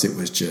 Otherwise, it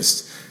was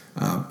just...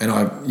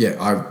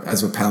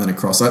 as we're paddling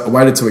across, I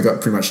waited till we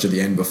got pretty much to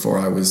the end before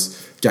I was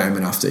game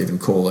enough to even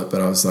call it. But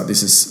I was like,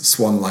 this is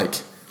Swan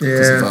Lake.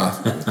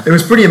 Yeah, it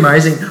was pretty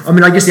amazing. I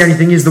mean, I guess the only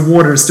thing is the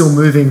water is still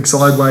moving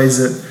sideways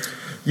at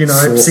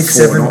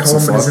 6-7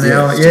 kilometres an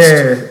hour.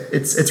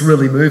 It's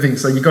really moving.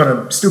 So you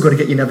still got to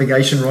get your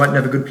navigation right and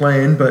have a good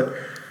plan. But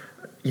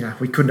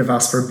we couldn't have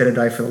asked for a better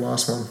day for the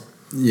last one.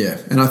 Yeah,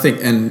 and I think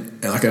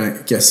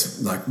I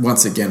guess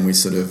once again we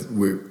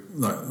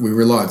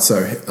relied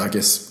so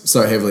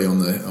heavily on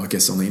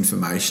the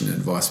information and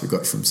advice we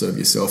got from sort of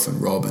yourself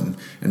and Rob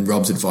and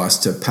Rob's advice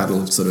to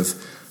paddle sort of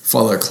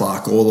follow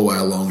Clark all the way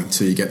along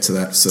until you get to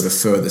that sort of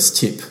furthest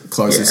tip,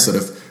 closest sort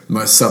of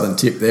most southern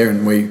tip there,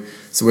 and we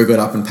got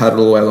up and paddled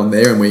all the way along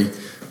there and we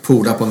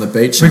pulled up on the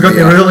beach. We got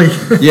there early.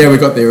 We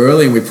got there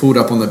early and we pulled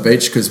up on the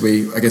beach because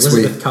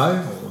Elizabeth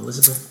Cove or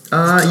Elizabeth.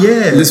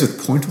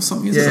 Elizabeth Point or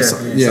something.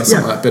 Something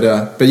like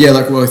that. But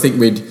I think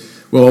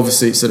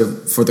obviously, sort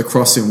of for the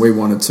crossing, we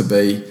wanted to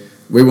be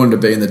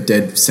in the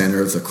dead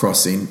centre of the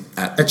crossing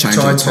at the change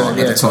of time,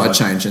 at the tide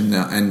change,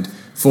 and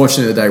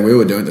fortunately, the day we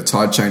were doing it, the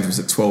tide change was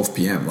at 12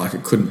 p.m. Like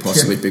it couldn't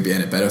possibly be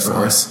any better for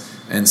us,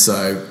 and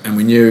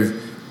we knew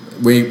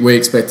we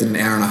expected an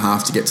hour and a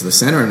half to get to the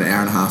centre and an hour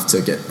and a half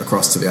to get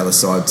across to the other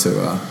side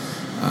to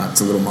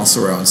Little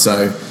Mossel and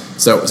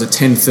so it was at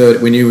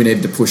 10:30. We knew we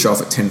needed to push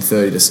off at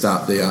 10:30 to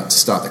start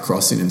the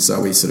crossing, and so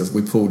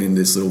we pulled in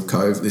this little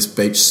cove, this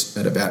beach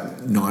at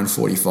about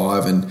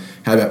 9:45, and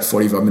had about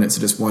 45 minutes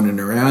of just wandering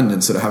around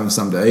and sort of having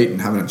something to eat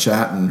and having a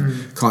chat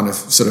and kind of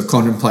sort of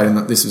contemplating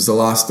that this was the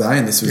last day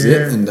and this was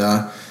it, and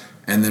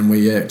then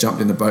we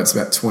jumped in the boats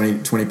about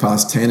 20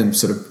 past 10 and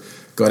sort of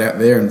got out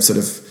there and sort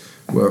of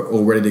were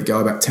all ready to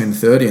go about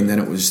 10:30, and then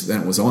it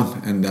was on,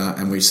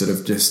 and we sort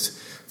of just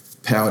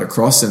powered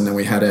across, and then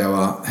we had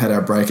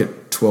our break at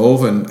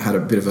 12 and had a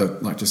bit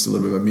of just a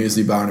little bit of a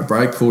muesli bar and a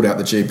break, pulled out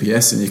the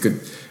GPS, and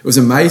it was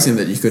amazing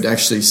that you could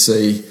actually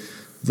see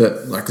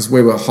that, because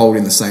we were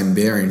holding the same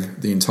bearing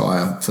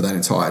for that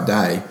entire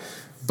day,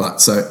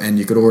 and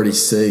you could already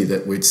see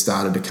that we'd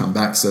started to come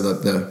back, so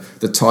that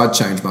the tide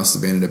change must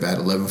have been at about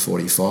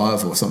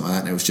 11:45 or something like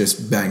that, and it was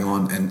just bang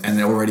on,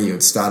 and already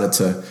it started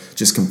to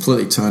just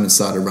completely turn and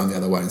started to run the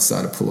other way and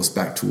started to pull us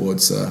back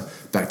towards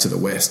back to the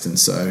west, and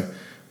so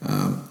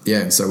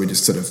and so we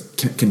just sort of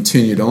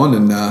continued on,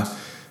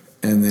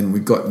 and then we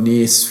got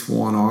near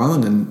Swan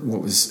Island, and we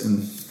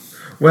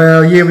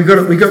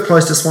got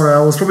close to Swan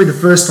Island. It was probably the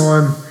first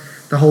time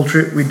the whole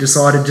trip we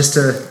decided just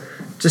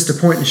to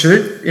point and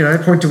shoot,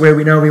 point to where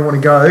we know we want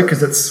to go,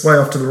 because it's way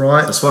off to the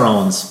right. The Swan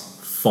Island's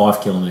 5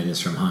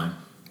 kilometres from home.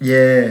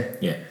 Yeah.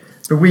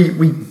 But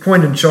we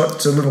pointed and shot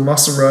to Little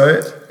Mossel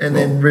Row, and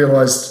then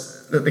realised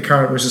that the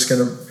current was just going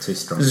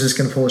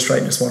to pull us straight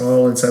into Swan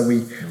Island, so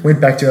we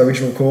went back to our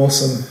original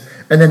course,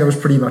 and then it was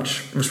pretty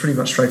much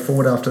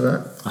straightforward after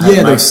that. I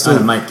had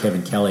a mate,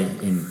 Kevin Kelly,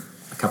 in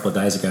a couple of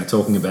days ago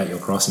talking about your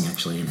crossing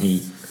actually, and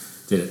he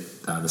did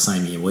it the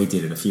same year we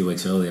did it a few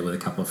weeks earlier with a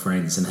couple of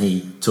friends, and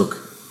he took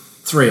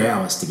 3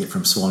 hours to get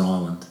from Swan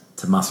Island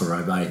to Muscle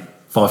Row Bay,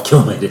 5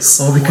 kilometres.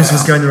 Oh, because he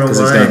was going the wrong way.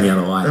 Because he was going the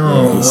other way.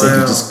 Oh, he said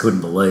he just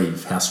couldn't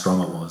believe how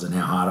strong it was and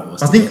how hard it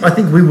was. I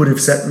think we would have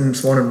sat in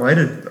Swan and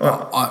waited.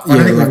 I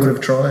don't think we would have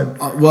tried.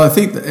 Well, I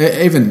think that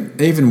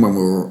even when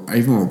we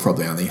were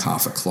probably only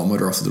half a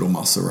kilometre off the Little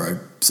Mossel Road,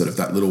 sort of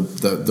the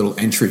little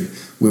entry,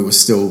 we were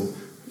still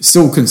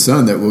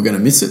concerned that we were going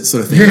to miss it,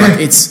 sort of thing. Yeah. Like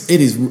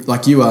it is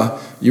like you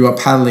are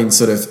paddling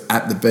sort of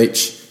at the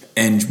beach,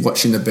 and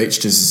watching the beach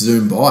just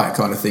zoom by,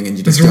 kind of thing, and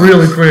you just It's go,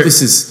 really quick.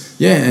 This is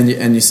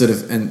and you sort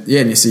of and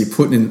you see you're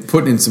putting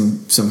in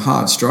some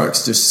hard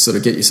strokes just to sort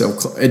of get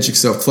yourself edge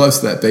yourself close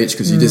to that beach,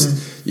 because you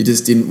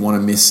just didn't want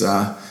to miss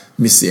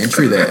the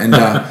entry there, and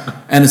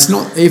it's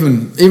not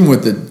even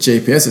with the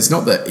GPS, it's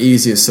not the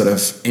easiest sort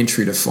of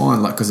entry to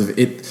find, like because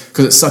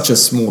it's such a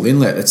small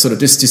inlet. It's sort of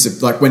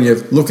just like when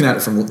you're looking at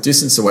it from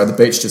distance away, the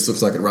beach just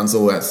looks like it runs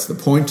all the way out to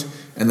the point,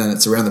 and then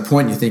it's around the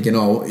point, and you're thinking,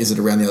 oh, is it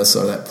around the other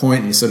side of that point?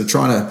 And you're sort of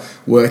trying to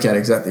work out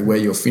exactly where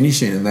you're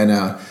finishing, and then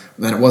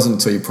it wasn't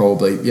until you're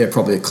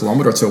probably a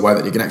kilometre or two away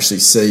that you can actually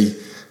see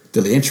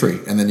the entry,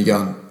 and then you're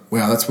going,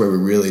 wow, that's where we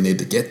really need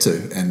to get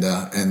to, and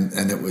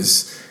it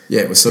was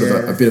sort of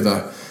a bit of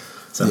a.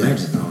 So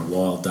imagine on a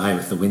wild day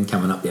with the wind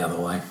coming up the other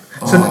way.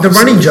 So the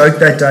running joke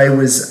that day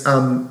was,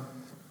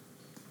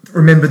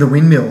 remember the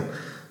windmill,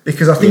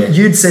 because I think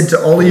you'd said to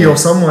Ollie or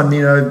someone,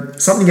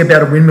 something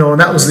about a windmill, and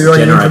that was the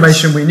only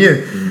information we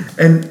knew.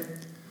 And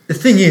the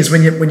thing is,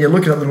 when you're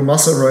looking at Little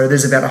Muscle Road,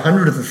 there's about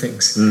 100 of the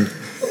things,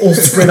 all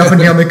spread up and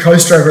down the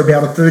coast over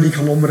about a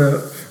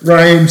 30-kilometre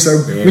range.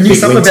 So we knew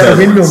something about a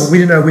windmill, but we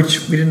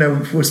didn't know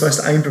if we were supposed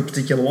to aim for a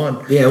particular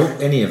one. Yeah, well,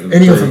 any of them.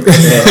 Any of them. Yeah.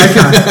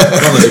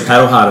 As long as you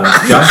paddle hard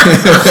enough, Joe.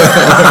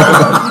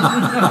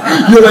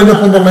 You'll end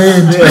up on the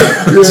land.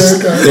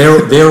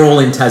 Okay. They're all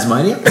in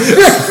Tasmania. And if you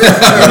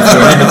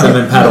land at them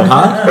and paddle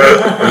hard,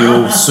 you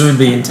will soon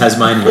be in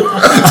Tasmania.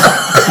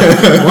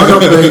 Might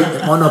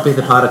not be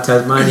the part of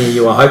Tasmania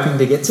you are hoping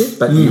to get to,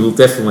 but you will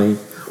definitely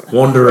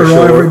wander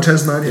ashore in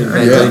Tasmania. in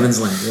Van Diemen's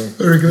Land. Yeah.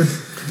 Very good.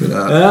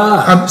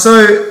 But,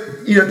 So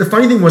the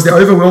funny thing was, the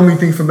overwhelming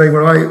thing for me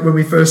when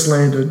we first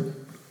landed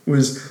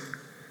was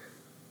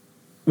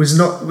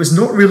not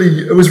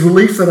really. It was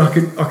relief that I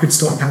could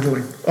stop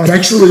paddling. I'd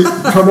actually,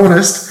 if I'm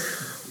honest,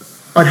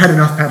 I'd had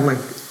enough paddling.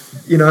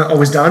 I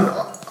was done.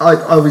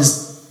 I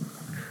was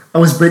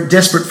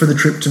desperate for the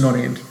trip to not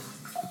end.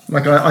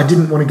 Like I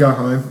didn't want to go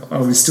home. I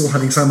was still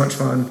having so much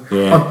fun.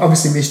 Yeah. I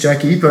obviously missed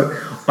Jackie, but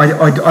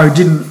I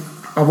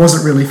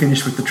wasn't really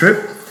finished with the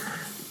trip.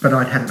 But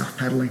I'd had enough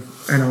paddling,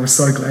 and I was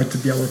so glad to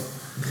be able to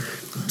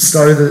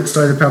stow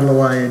the paddle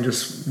away and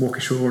just walk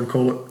ashore and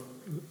call it.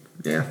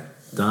 Yeah,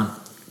 Done.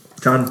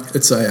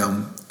 It's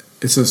a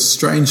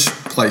strange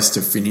place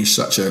to finish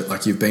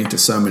you've been to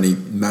so many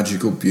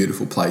magical,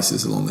 beautiful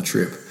places along the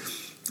trip,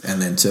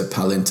 and then to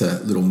paddle into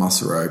Little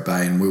Musselrow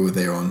Bay, and we were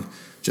there on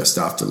just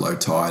after low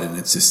tide, and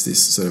it's just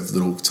this sort of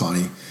little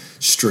tiny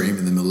stream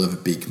in the middle of a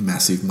big,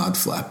 massive mud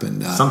flap,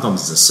 and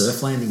Sometimes there's a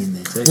surf landing in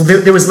there too. Well,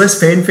 there was less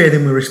fanfare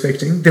than we were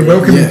expecting. The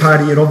welcoming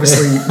party had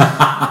obviously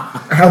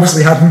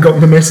hadn't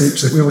gotten the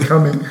message that we were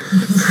coming.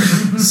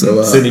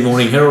 so Sydney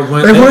Morning Herald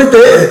weren't They there. weren't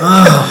there.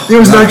 There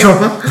was no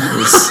chopper.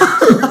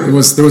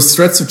 there was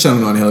threats of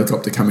Channel 9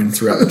 helicopter coming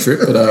throughout the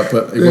trip,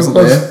 but it wasn't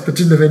there. But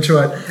didn't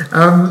eventuate.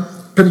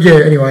 But yeah,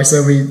 anyway,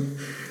 so we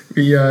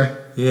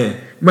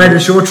made it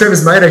ashore.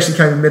 Trevor's mate actually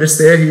came and met us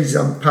there. He's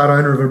part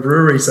owner of a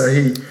brewery, so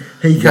he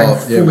came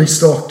fully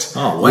stocked.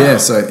 Oh wow! Yeah,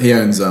 so he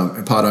owns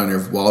a part owner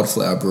of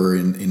Wildflower Brewery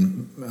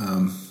in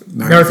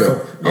Marrickville.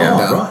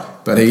 Yeah. Right.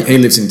 But he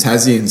lives in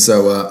Tassie, and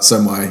so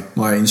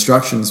my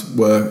instructions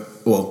were,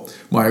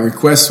 my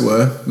requests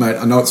were, mate,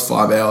 I know it's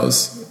 5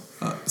 hours,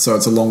 so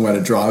it's a long way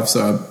to drive,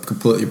 so I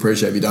completely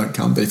appreciate if you don't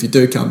come, but if you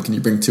do come, can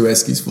you bring 2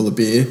 eskies full of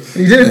beer?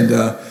 He did.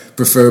 And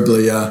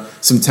preferably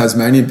some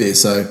Tasmanian beer.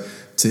 So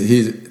to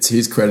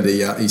his credit,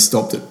 he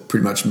stopped at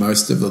pretty much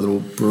most of the little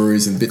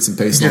breweries and bits and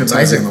pieces on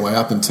Tassie on the way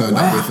up, and turned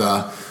up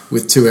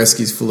with 2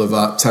 eskies full of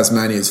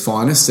Tasmania's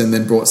finest, and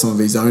then brought some of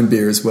his own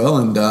beer as well,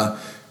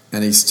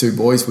 and his 2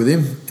 boys with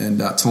him,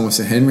 and Thomas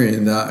and Henry,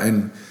 and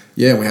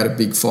we had a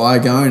big fire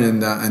going,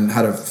 and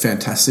had a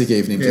fantastic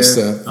evening just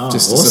to awesome.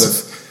 sort of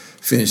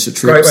finish the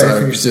trip. Great way to So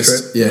finish the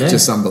trip.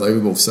 just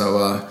unbelievable.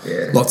 So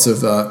lots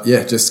of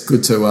just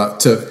good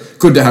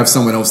to have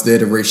someone else there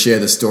to reshare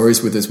the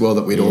stories with as well,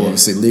 that we'd all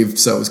obviously lived.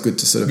 So it was good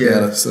to sort of be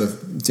able to sort of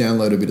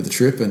download a bit of the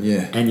trip, and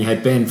And you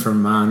had Ben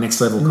from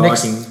Next Level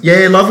Kayaking.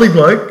 Yeah, lovely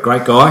bloke.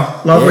 Great guy.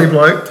 Lovely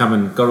bloke. Come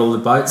and got all the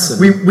boats. And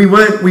We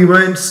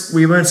weren't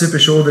super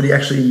sure that he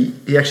actually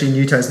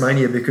knew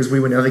Tasmania, because we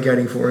were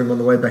navigating for him on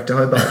the way back to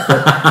Hobart,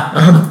 but,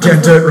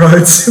 down dirt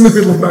roads in the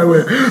middle of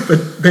nowhere.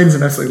 But Ben's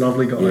an absolutely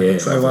lovely guy. Yeah,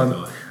 so lovely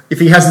guy. if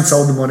he hasn't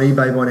sold them on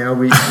eBay by now,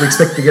 we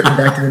expect to get them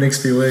back in the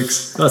next few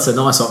weeks. Well, it's a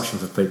nice option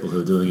for people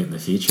who are doing it in the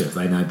future. If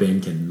they know Ben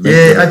can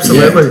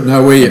Absolutely.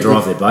 No, we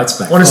drive their boats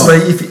back. Honestly,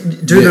 if you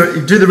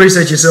do the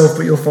research yourself,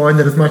 but you'll find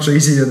that it's much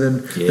easier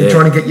than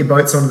trying to get your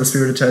boats onto the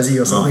Spirit of Tassie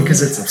or something,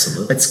 because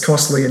it's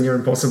costly and you're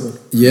impossible.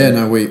 Yeah,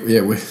 no, we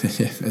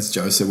as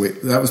Joe said,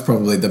 that was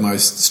probably the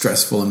most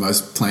stressful and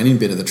most planning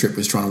bit of the trip,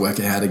 was trying to work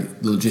out how the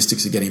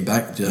logistics of getting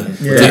back.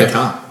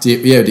 Do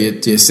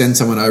you send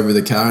someone over with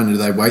a car, and do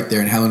they wait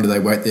there, and how long do they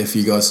wait there for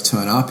you guys to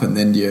turn up, and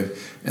then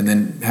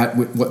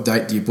what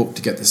date do you book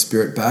to get the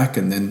Spirit back?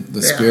 And then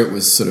the Spirit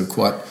was sort of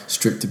quite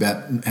strict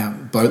about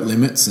boat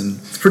limits, and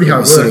it's pretty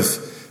hard work.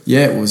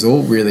 It was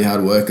all really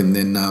hard work, and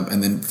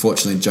then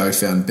fortunately Joe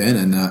found Ben,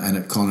 and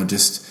it kind of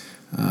just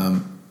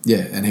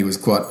and he was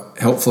quite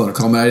helpful and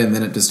accommodating, and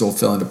then it just all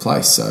fell into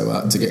place.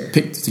 So to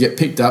get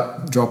picked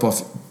up, drop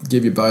off,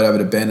 give your boat over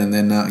to Ben, and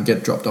then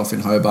get dropped off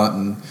in Hobart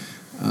and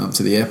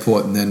to the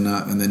airport, and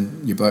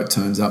then your boat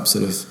turns up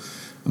sort of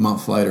a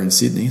month later in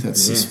Sydney.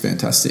 That's just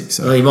fantastic.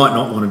 So well, he might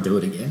not want to do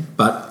it again,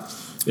 but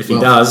if he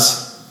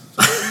does,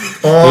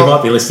 he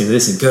might be listening to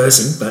this and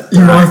cursing. But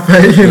You might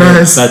be, who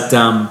knows? But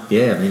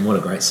I mean, what a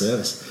great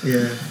service.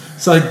 Yeah.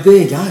 So there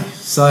you go.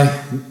 So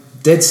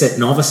dead set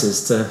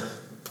novices to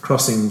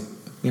crossing,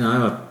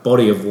 a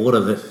body of water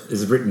that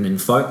is written in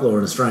folklore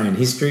and Australian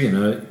history,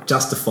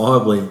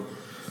 justifiably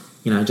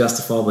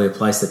a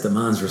place that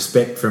demands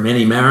respect from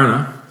any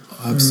mariner.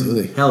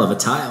 Absolutely. Hell of a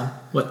tale.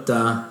 What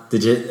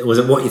was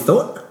it what you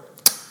thought?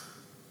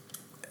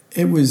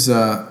 It was.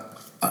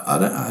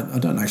 I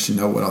don't actually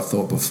know what I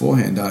thought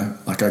beforehand. I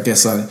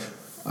guess I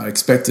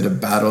expected a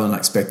battle, and I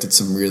expected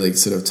some really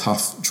sort of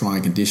tough,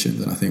 trying conditions,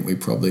 and I think we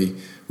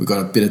got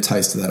a bit of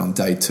taste of that on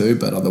day 2.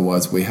 But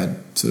otherwise, we had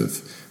sort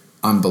of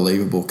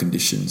unbelievable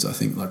conditions. I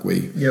think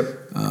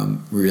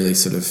really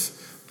sort of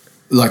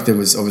there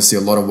was obviously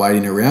a lot of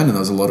waiting around, and there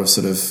was a lot of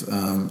sort of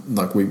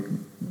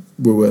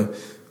we were,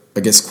 I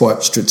guess,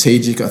 quite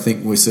strategic. I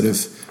think we sort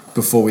of,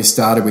 before we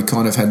started, we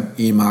kind of had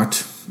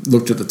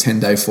looked at the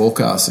 10-day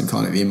forecast and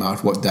kind of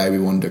earmarked what day we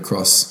wanted to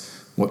cross,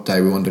 what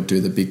day we wanted to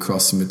do the big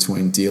crossing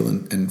between Deal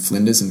and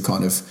Flinders, and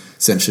kind of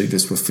essentially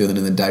just were filling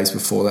in the days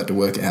before that to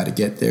work out how to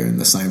get there, and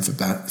the same for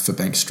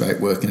Bank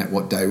Strait, working at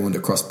what day we wanted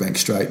to cross Bank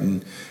Strait,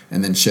 and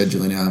then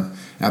scheduling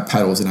our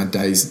paddles and our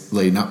days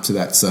leading up to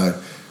that. So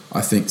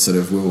I think sort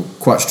of we were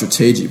quite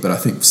strategic, but I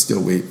think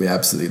still we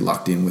absolutely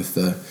lucked in with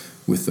the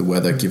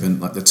weather, given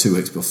the 2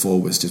 weeks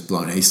before was just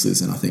blowing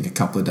easters, and I think a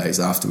couple of days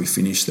after we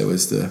finished there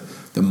was the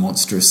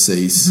monstrous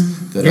seas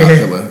that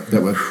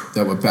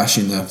were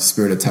bashing the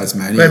Spirit of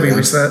Tasmania. Maybe we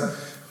missed that.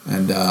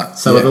 And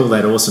with all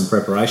that awesome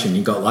preparation,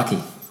 you got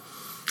lucky.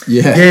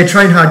 Yeah,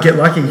 train hard, get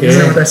lucky. Isn't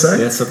that what they say?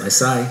 That's what they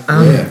say.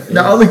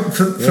 No, look,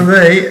 for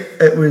me,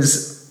 it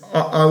was.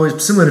 I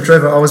was similar to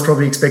Trevor. I was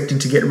probably expecting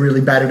to get really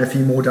battered a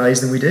few more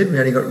days than we did. We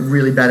only got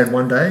really battered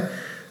one day,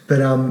 but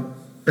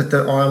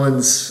the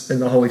islands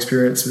and the whole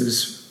experience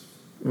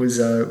was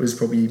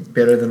probably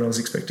better than I was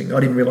expecting. I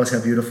didn't realise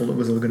how beautiful it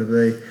was all going to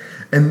be,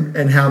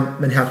 and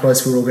how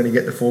close we were all going to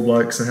get the 4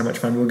 blokes, and how much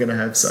fun we were going to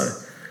have. So,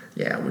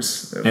 yeah, it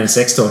was. And a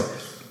sex toy.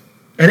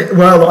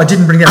 And I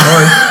didn't bring that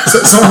home.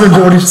 So Simon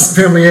brought his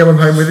family heirloom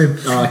home with him.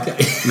 Oh, okay.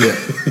 Yeah.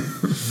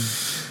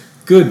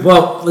 Good.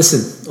 Well,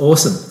 listen,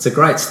 awesome. It's a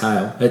great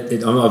tale.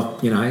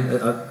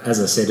 As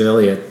I said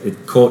earlier,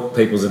 it caught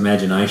people's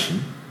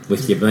imagination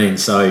with you being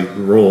so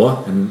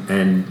raw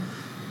and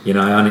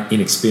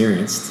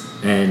inexperienced.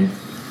 And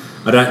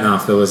I don't know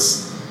if there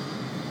was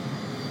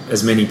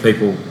as many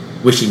people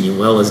wishing you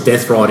well as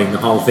death riding the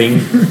whole thing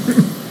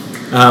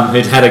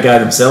who'd had a go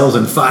themselves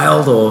and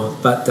failed,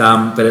 but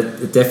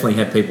it definitely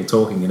had people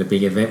talking at a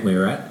big event we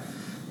were at,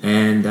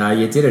 and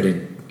you did it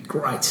in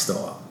great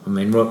style. I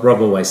mean,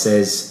 Rob always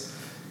says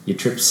your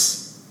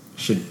trips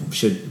should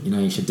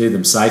you should do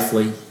them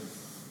safely,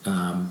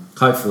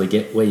 hopefully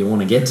get where you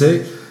want to get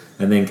to,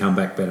 and then come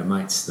back better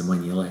mates than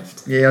when you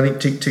left. Yeah, I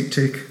think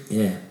tick.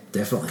 Yeah,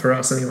 definitely. For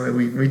us anyway,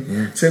 we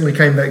certainly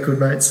came back good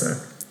mates. So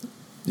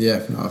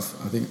yeah, no,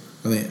 I think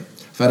I've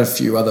had a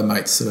few other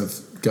mates sort of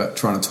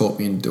trying to talk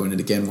me into doing it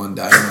again one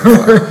day.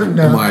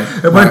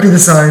 It won't be the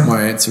same.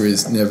 My answer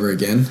is never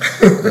again.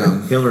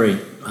 Hillary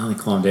only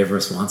climbed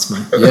Everest once,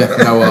 mate. Yeah,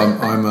 no,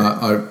 and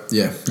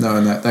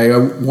that they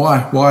go,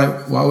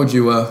 why would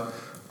you?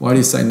 Why do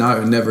you say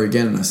no and never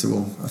again? And I said,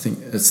 well, I think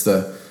it's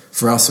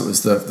for us it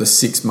was the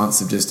 6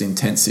 months of just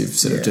intensive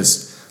sort of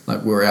just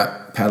we're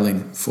out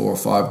paddling 4 or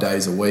 5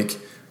 days a week,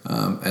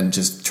 and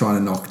just trying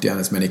to knock down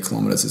as many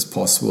kilometres as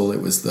possible.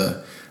 It was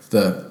the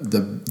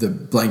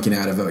blanking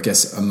out of, I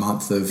guess, a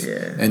month of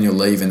annual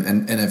leave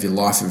and of your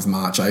life of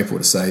March, April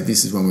to say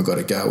this is when we've got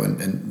to go,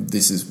 and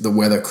this is the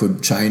weather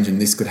could change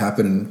and this could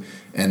happen,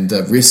 and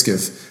the risk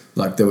of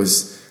there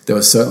was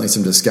certainly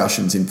some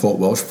discussions in Port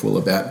Welshpool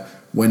about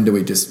when do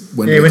we go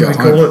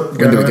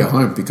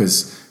home,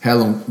 because how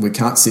long we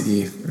can't sit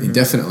here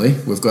indefinitely.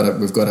 We've got to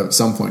at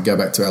some point go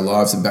back to our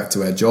lives and back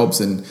to our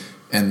jobs, and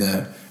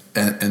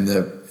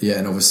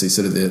obviously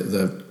sort of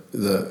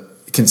the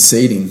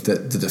conceding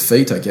that the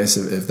defeat, I guess,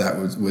 if that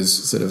was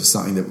sort of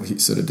something that we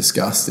sort of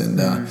discussed, and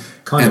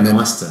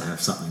nice to have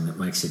something that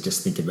makes you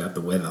just think about the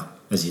weather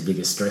as your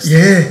biggest stress.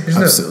 Yeah,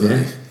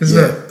 absolutely.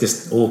 Isn't it?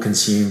 Just all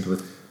consumed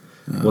with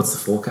what's the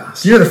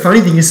forecast. The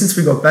funny thing is, since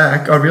we got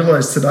back, I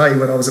realised today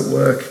when I was at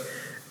work,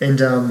 and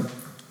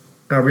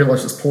I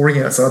realised it was pouring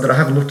outside, that I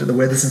haven't looked at the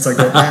weather since I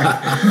got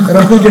back, and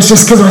I think it's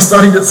just because I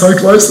studied it so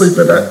closely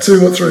for that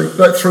 2 or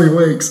 3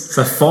 weeks.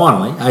 So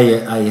finally,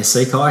 are you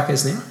sea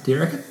kayakers now? Do you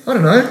reckon? I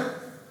don't know.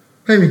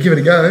 Maybe give it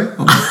a go.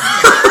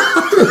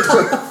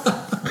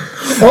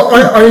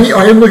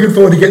 I am looking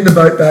forward to getting the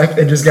boat back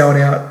and just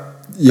going out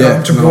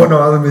to Moreton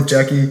Island with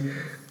Jackie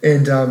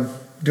and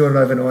doing an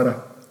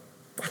overnighter.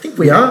 I think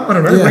we are. I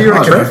don't know. Yeah, What do you I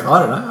reckon? don't I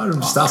don't know.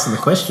 I'm just asking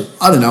the question.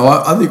 I don't know.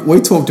 I think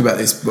we talked about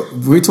this, but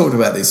we talked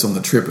about this on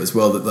the trip as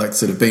well. That like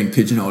sort of being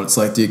pigeonholed. It's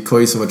like, do you call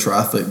yourself a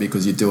triathlete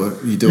because you do a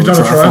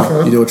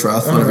triathlon? You do a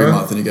triathlon every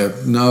month, and you go,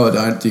 no, I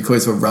don't. Do you call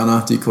yourself a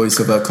runner? Do you call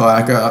yourself a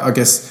kayaker? I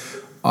guess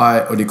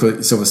or do you call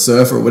yourself a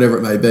surfer or whatever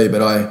it may be?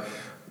 But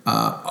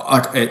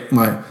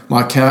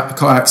my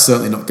kayak's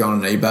certainly not going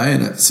on eBay,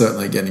 and it's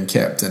certainly getting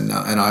kept, and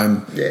I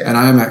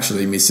am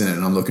actually missing it,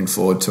 and I'm looking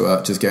forward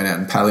to just going out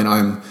and paddling.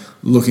 I'm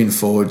looking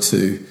forward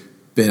to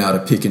being able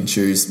to pick and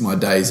choose my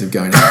days of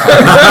going out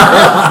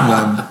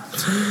paddling,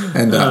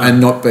 and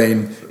not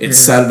being. It's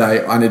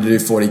Saturday. I need to do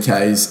 40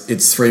 k's.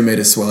 It's 3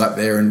 meters swell up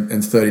there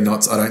and 30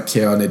 knots. I don't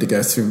care. I need to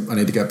go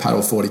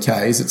paddle 40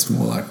 k's. It's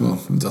more like, well,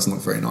 it doesn't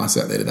look very nice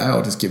out there today.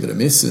 I'll just give it a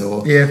miss.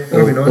 Or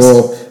that'll be nice.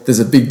 Or there's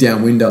a big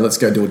downwinder. Let's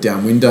go do a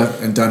downwinder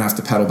and don't have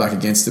to paddle back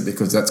against it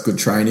because that's good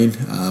training.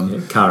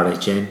 Car at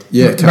each end.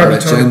 Yeah, car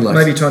at each end.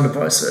 Maybe time to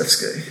buy a surf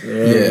ski.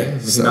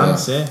 So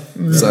nice.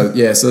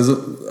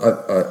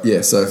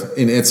 So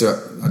in answer,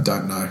 I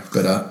don't know,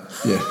 but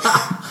yeah.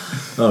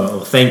 Oh,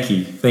 well, thank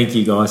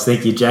you guys.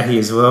 Thank you, Jackie,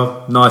 as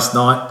well. Nice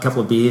night,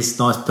 couple of beers,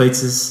 nice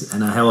pizzas,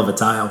 and a hell of a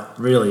tale.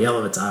 Really hell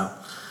of a tale.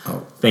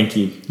 Oh, thank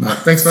you. Mate,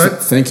 thanks, mate.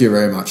 Thank you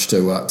very much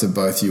to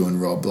both you and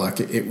Rob.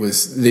 Like it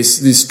was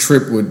this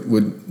trip would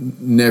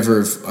never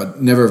have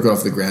got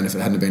off the ground if it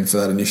hadn't been for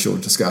that initial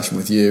discussion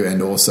with you,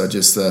 and also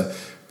just the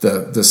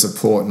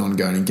support and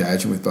ongoing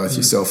engagement with both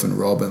yourself and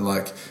Rob, and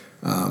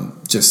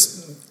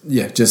just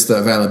the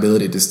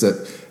availability. Just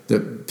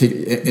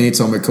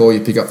anytime we call,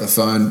 you pick up the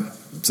phone,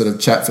 sort of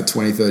chat for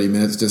 20-30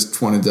 minutes,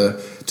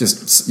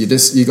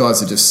 you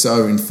guys are just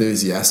so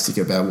enthusiastic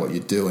about what you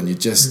do, and you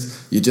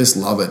just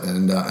love it,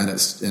 and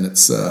it's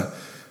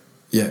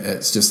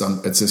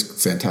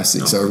just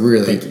fantastic. So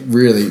really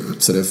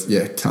sort of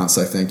can't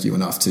say thank you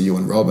enough to you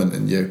and Rob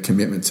and your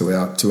commitment to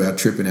our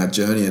trip and our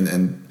journey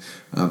and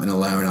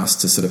allowing us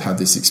to sort of have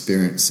this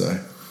experience. So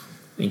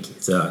thank you.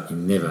 So you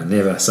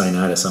never say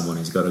no to someone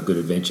who's got a good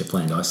adventure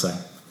planned, I say.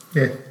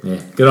 Yeah.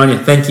 Good on you.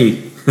 Thank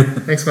you.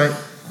 Thanks, mate.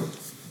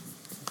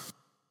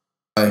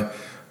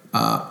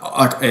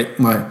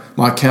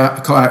 My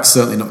kayak's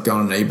certainly not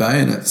going on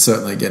eBay, and it's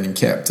certainly getting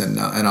kept, and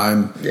I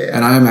am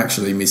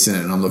actually missing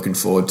it, and I'm looking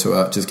forward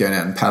to just going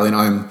out and paddling.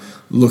 I'm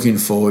looking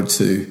forward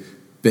to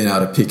being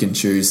able to pick and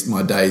choose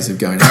my days of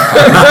going out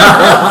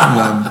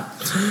paddling,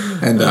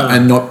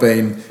 and not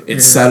being.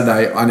 It's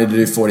Saturday. I need to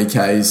do 40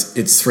 k's.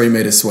 It's 3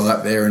 meters swell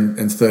up there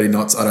and 30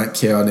 knots. I don't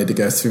care. I need to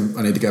go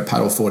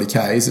paddle 40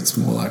 k's. It's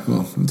more like,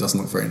 well, it doesn't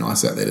look very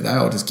nice out there today.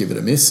 I'll just give it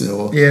a miss.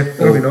 Or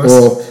that'll be nice.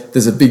 Or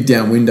there's a big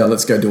downwinder.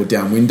 Let's go do a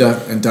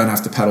downwinder and don't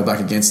have to paddle back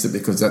against it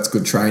because that's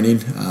good training.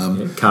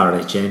 Car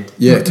at each end.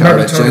 Car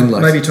at each end.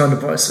 Maybe time to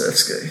buy a surf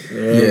ski.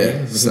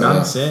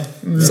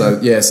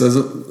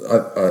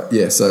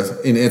 So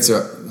in answer,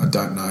 I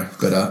don't know,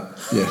 but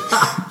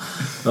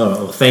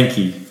Oh, well, thank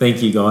you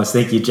guys.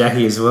 Thank you,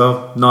 Jackie, as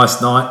well.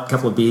 Nice night,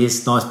 couple of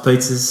beers, nice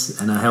pizzas,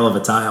 and a hell of a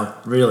tale.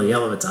 Really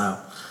hell of a tale.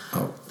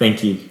 Oh,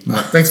 thank you.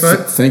 Thanks, mate.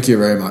 Thank you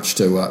very much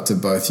to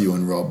both you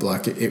and Rob.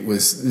 Like it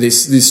was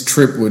this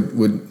trip would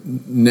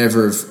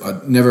never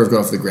have got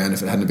off the ground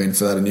if it hadn't been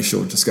for that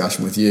initial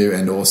discussion with you,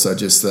 and also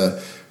just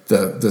the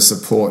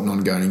support and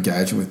ongoing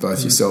engagement with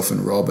both yourself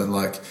and Rob, and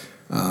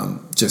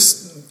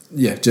just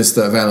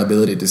the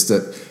availability. Just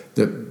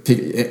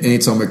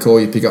anytime we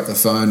call, you pick up the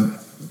phone,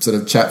 sort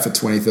of chat for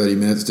 20-30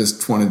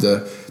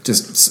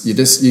 minutes,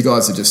 you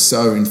guys are just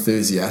so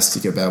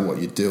enthusiastic about what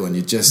you do, and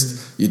you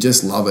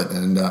just love it,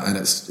 and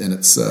it's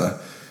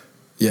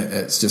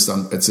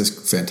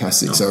just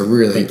fantastic. So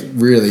really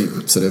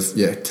sort of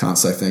can't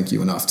say thank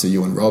you enough to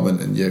you and Rob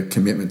and your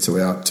commitment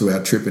to our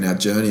trip and our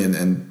journey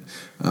and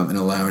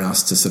allowing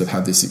us to sort of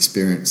have this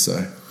experience.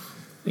 So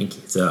thank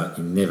you. So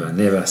you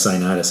never say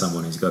no to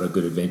someone who's got a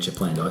good adventure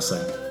planned, I say.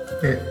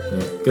 Yeah.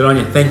 Good on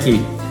you. Thank you.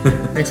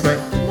 Thanks,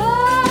 mate.